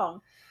not wrong.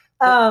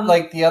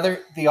 Like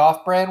the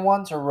off-brand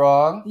ones are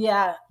wrong.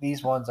 Yeah.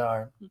 These ones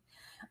aren't.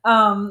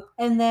 And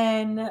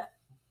then,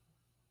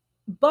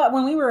 but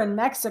when we were in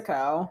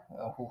Mexico,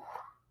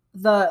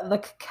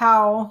 the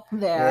cacao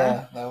there.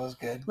 Yeah, that was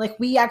good. Like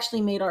we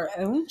actually made our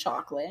own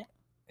chocolate.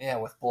 Yeah,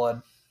 with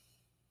blood.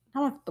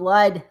 Not with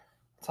blood.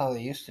 That's how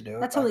they used to do it.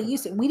 That's how they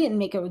used it. We didn't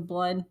make it with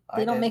blood.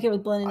 They don't make it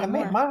with blood anymore. I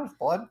made mine with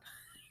blood.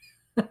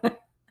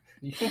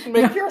 You didn't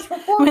make yours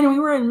with blood? When we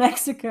were in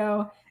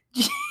Mexico,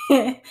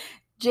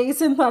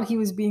 Jason thought he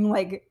was being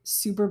like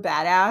super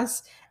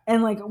badass.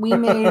 And like we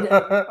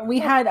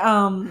had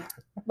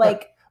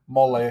like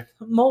mole.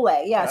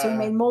 Yeah. So we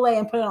made mole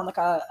and put it on like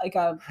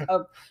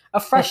a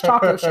fresh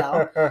taco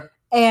shell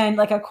and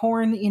like a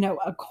corn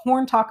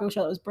taco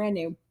shell that was brand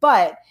new.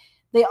 But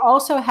they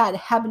also had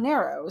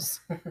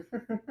habaneros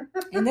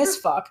in this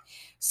fuck.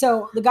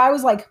 So the guy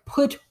was like,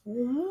 put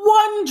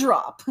one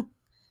drop.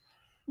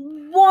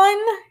 What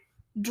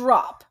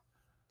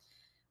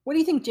do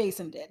you think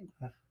Jason did?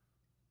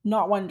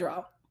 Not one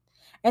drop.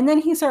 And then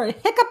he started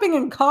hiccuping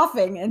and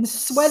coughing and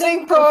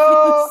sweating. 7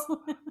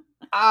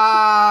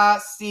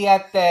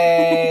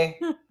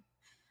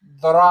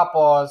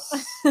 dropos.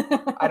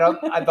 I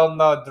don't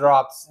know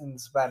drops in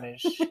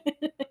Spanish,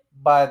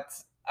 but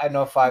I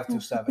know 5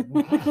 to 7.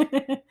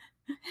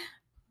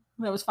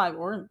 That was 5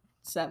 or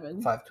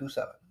 7. 5 to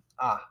 7.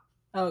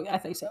 Oh, I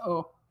think so.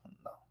 Oh.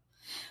 No.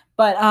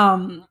 But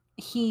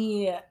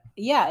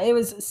it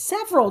was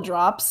several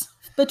drops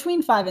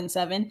between 5 and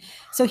 7.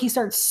 So he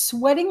starts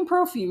sweating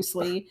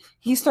profusely.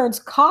 He starts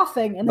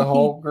coughing, and the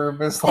whole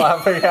group is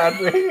laughing at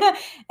me.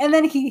 And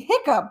then he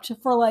hiccuped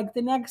for like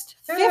the next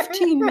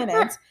 15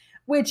 minutes,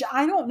 which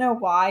I don't know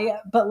why,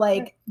 but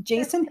like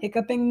Jason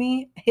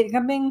hiccuping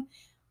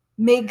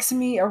makes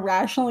me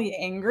irrationally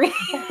angry.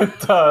 It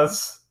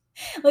does.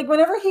 Like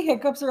whenever he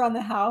hiccups around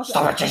the house,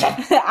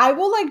 I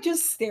will like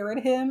just stare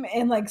at him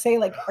and like say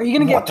like, "Are you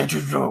gonna What did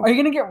you do? Are you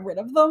gonna get rid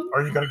of them?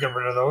 Are you gonna get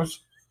rid of those?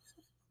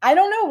 I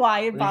don't know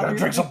why it bothers me. Are you gonna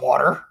drink some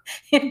water?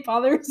 It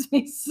bothers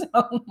me so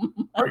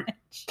much.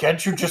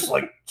 Can't you just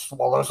like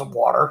swallow some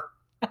water?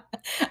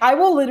 I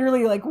will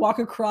literally like walk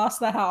across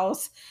the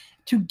house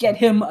to get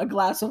him a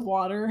glass of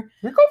water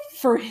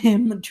for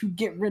him to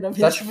get rid of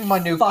his That should be my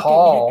new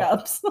call.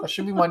 Hiccups. That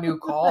should be my new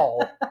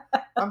call.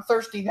 I'm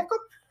thirsty. Hiccup.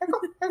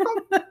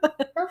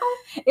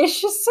 It's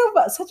just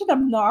such an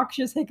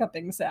obnoxious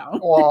hiccuping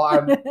sound. Well,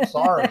 I'm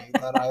sorry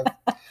that I've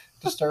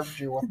disturbed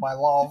you with my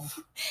love.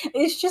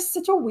 It's just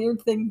such a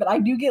weird thing, but I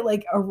do get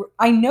like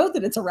I know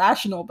that it's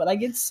irrational, but I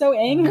get so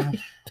angry.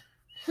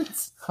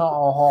 What's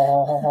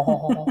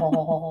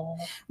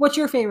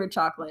your favorite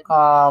chocolate?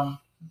 Well,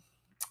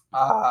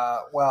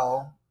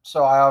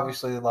 so I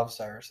obviously love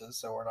Saras's,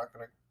 so we're not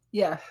gonna.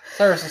 Yeah.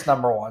 Saris is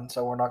number one,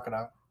 so we're not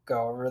gonna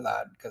go over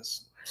that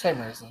because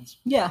same reasons.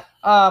 Yeah.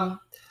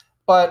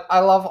 But I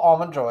love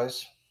Almond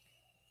Joys.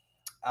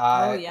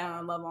 Oh yeah,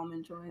 I love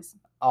Almond Joys.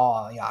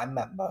 Oh yeah, I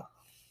remember.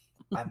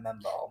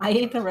 I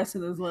ate the rest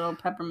of those little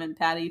peppermint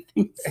patty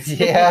things.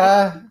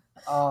 Yeah.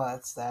 Oh,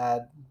 that's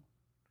sad.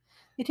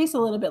 It tastes a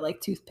little bit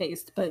like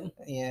toothpaste, but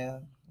yeah,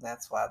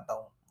 that's why I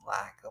don't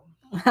like them.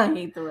 I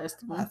ate the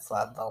rest of them. That's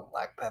why I don't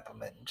like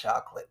peppermint and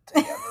chocolate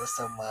together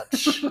so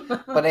much.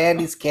 But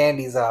Andy's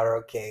candies are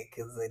okay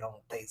because they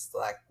don't taste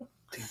like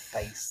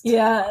toothpaste.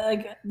 Yeah,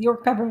 like your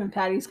peppermint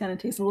patties kind of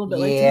taste a little bit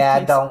like toothpaste. Yeah,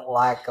 I don't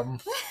like them.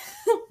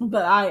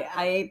 But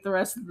I ate the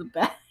rest of the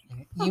bag.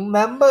 You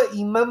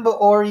remember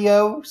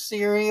Oreo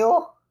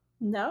cereal?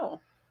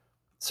 No.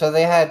 So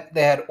they had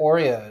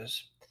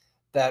Oreos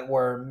that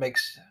were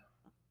mixed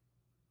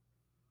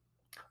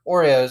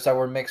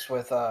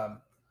with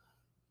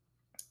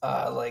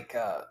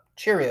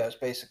Cheerios,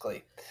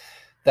 basically.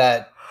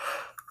 That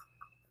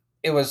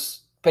it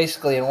was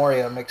basically an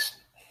Oreo mixed,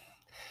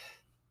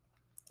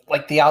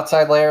 like the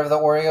outside layer of the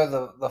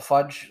Oreo, the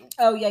fudge.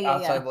 Oh yeah,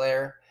 outside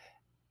layer,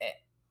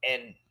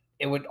 and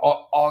it would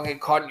all get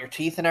caught in your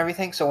teeth and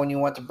everything. So when you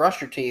went to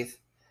brush your teeth,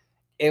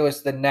 it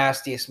was the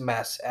nastiest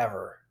mess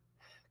ever,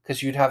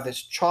 because you'd have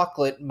this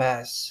chocolate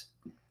mess.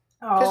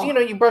 Because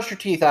you brush your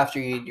teeth after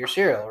you eat your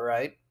cereal,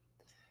 right?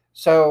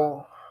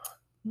 So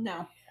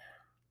no,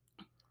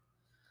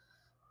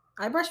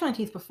 I brush my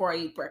teeth before I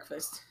eat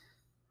breakfast.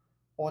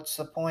 What's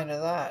the point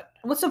of that?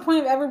 What's the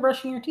point of ever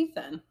brushing your teeth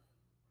then?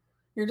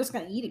 You're just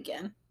gonna eat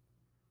again.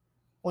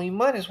 Well, you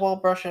might as well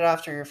brush it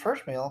after your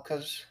first meal,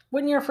 because...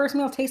 Wouldn't your first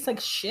meal taste like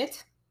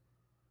shit?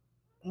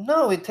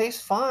 No, it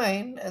tastes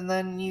fine, and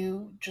then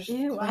you just...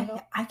 Ew,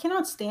 I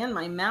cannot stand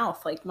my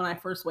mouth, like, when I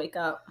first wake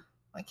up.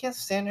 I can't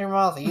stand your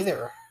mouth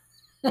either.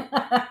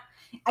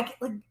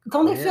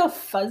 Don't they feel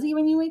fuzzy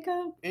when you wake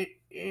up? It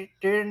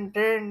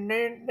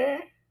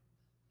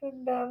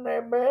down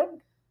there,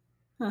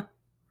 bud.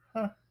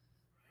 Huh.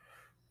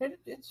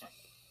 It's...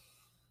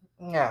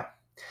 Yeah.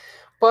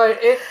 But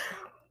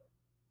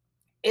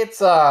it's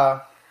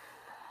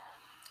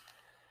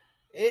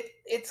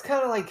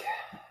kind of like,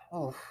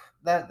 oh,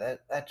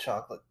 that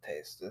chocolate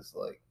taste is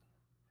like,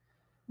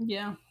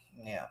 yeah.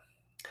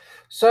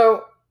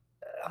 So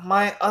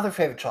my other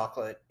favorite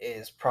chocolate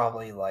is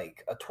probably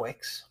like a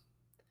Twix,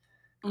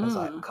 because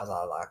I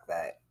like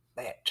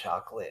that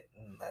chocolate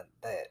and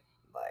that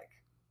like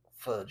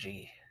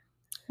fudgy.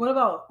 What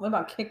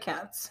about Kit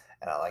Kats?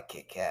 And I like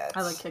Kit Kats.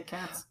 I like Kit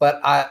Kats. But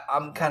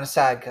I'm kind of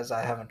sad because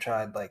I haven't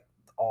tried like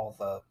all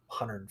the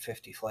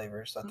 150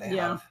 flavors that they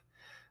have.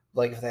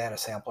 Like if they had a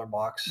sampler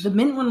box. The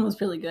mint one was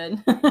really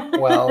good.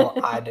 Well,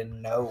 I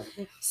didn't know.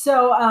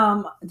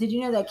 So, did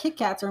you know that Kit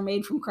Kats are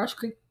made from crushed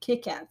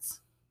Kit Kats?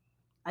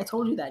 I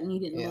told you that and you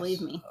didn't believe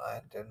me.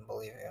 I didn't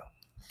believe you.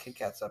 Kit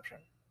Katception.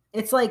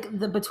 It's like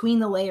between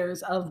the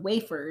layers of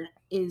wafer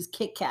is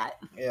Kit Kat.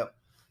 Yep.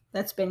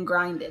 That's been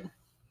grinded.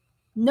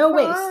 No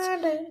waste.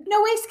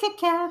 No waste, Kit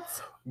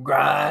Kats.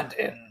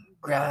 Grinding.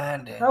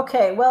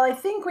 Okay, well, I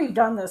think we've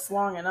done this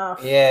long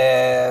enough.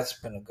 Yeah, it's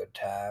been a good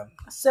time.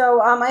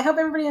 So, I hope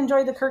everybody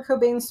enjoyed the Kurt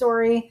Cobain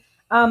story.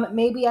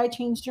 Maybe I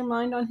changed your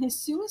mind on his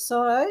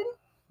suicide.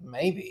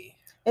 Maybe.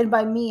 And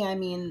by me, I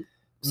mean...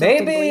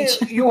 Maybe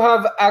you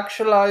have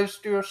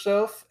actualized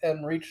yourself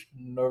and reached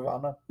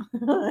Nirvana.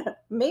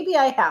 Maybe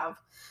I have.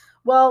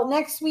 Well,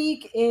 next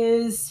week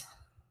is...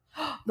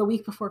 The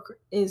week before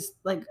is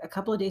like a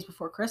couple of days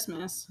before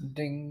Christmas.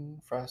 Ding,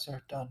 fries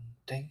are done.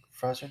 Ding,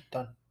 fries are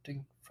done.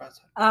 Ding,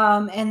 fries are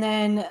done. And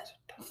then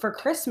for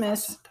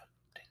Christmas,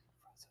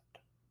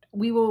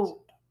 we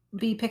will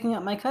be picking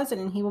up my cousin,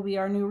 and he will be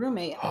our new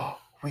roommate. Oh,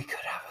 we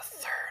could have a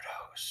third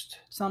host.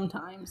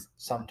 Sometimes.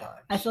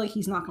 I feel like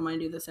he's not going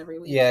to do this every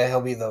week. Yeah,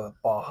 he'll be the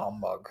bah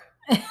humbug.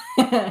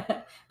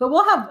 But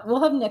we'll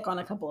have Nick on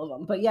a couple of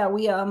them. But yeah,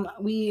 we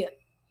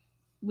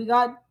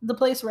got the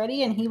place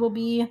ready, and he will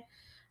be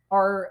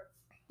our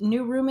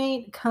new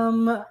roommate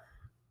come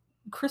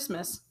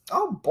Christmas.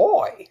 Oh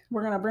boy.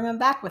 We're going to bring him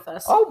back with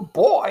us. Oh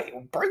boy.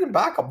 We're bringing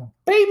back a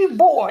baby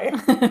boy.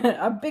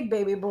 A big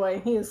baby boy.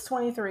 He is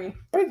 23.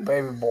 Big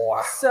baby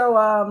boy.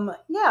 So,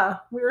 yeah,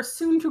 we are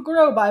soon to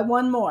grow by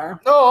one more.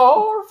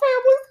 Oh, our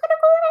family's going to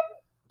grow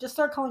up. Just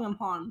start calling him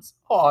Hans.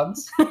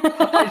 Hans.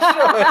 I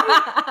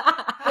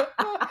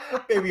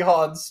should. Baby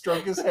Hans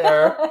stroke his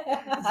hair.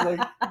 It's like,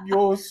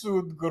 you'll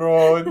soon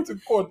grow into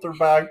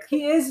quarterback.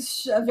 He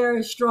is a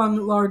very strong,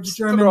 large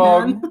German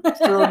man.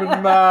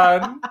 German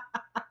man.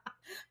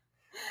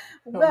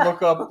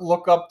 Well,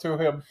 look up to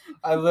him.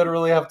 I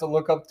literally have to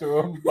look up to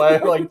him by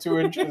like 2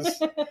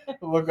 inches.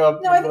 Look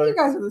up. No, I think you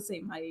guys are the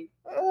same height.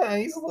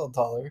 He's a little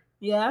taller.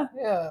 Yeah?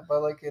 Yeah, by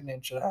like 1.5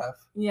 inches.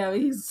 Yeah,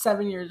 he's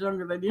 7 years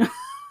younger than you.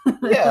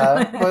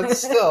 Yeah, but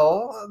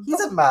still, it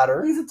doesn't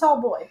matter. He's a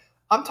tall boy.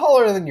 I'm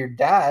taller than your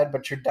dad,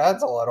 but your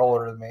dad's a lot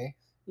older than me.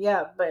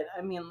 Yeah, but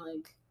I mean,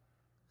 like,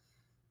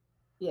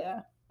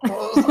 yeah.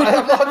 Well,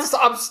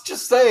 I'm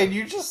just saying,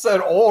 you just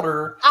said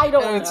older. I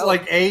don't know. And it's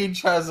like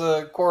age has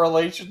a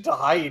correlation to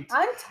height.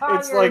 I'm tired.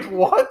 It's like,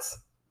 what?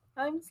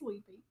 I'm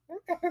sleepy.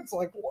 It's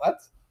like, what?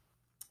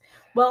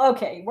 Well,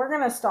 okay, we're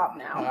going to stop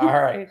now.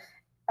 All right.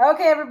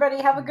 Okay,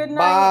 everybody, have a good night.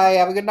 Bye.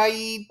 Have a good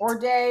night. Or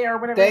day, or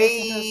whatever.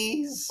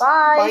 Days.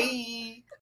 Bye. Bye.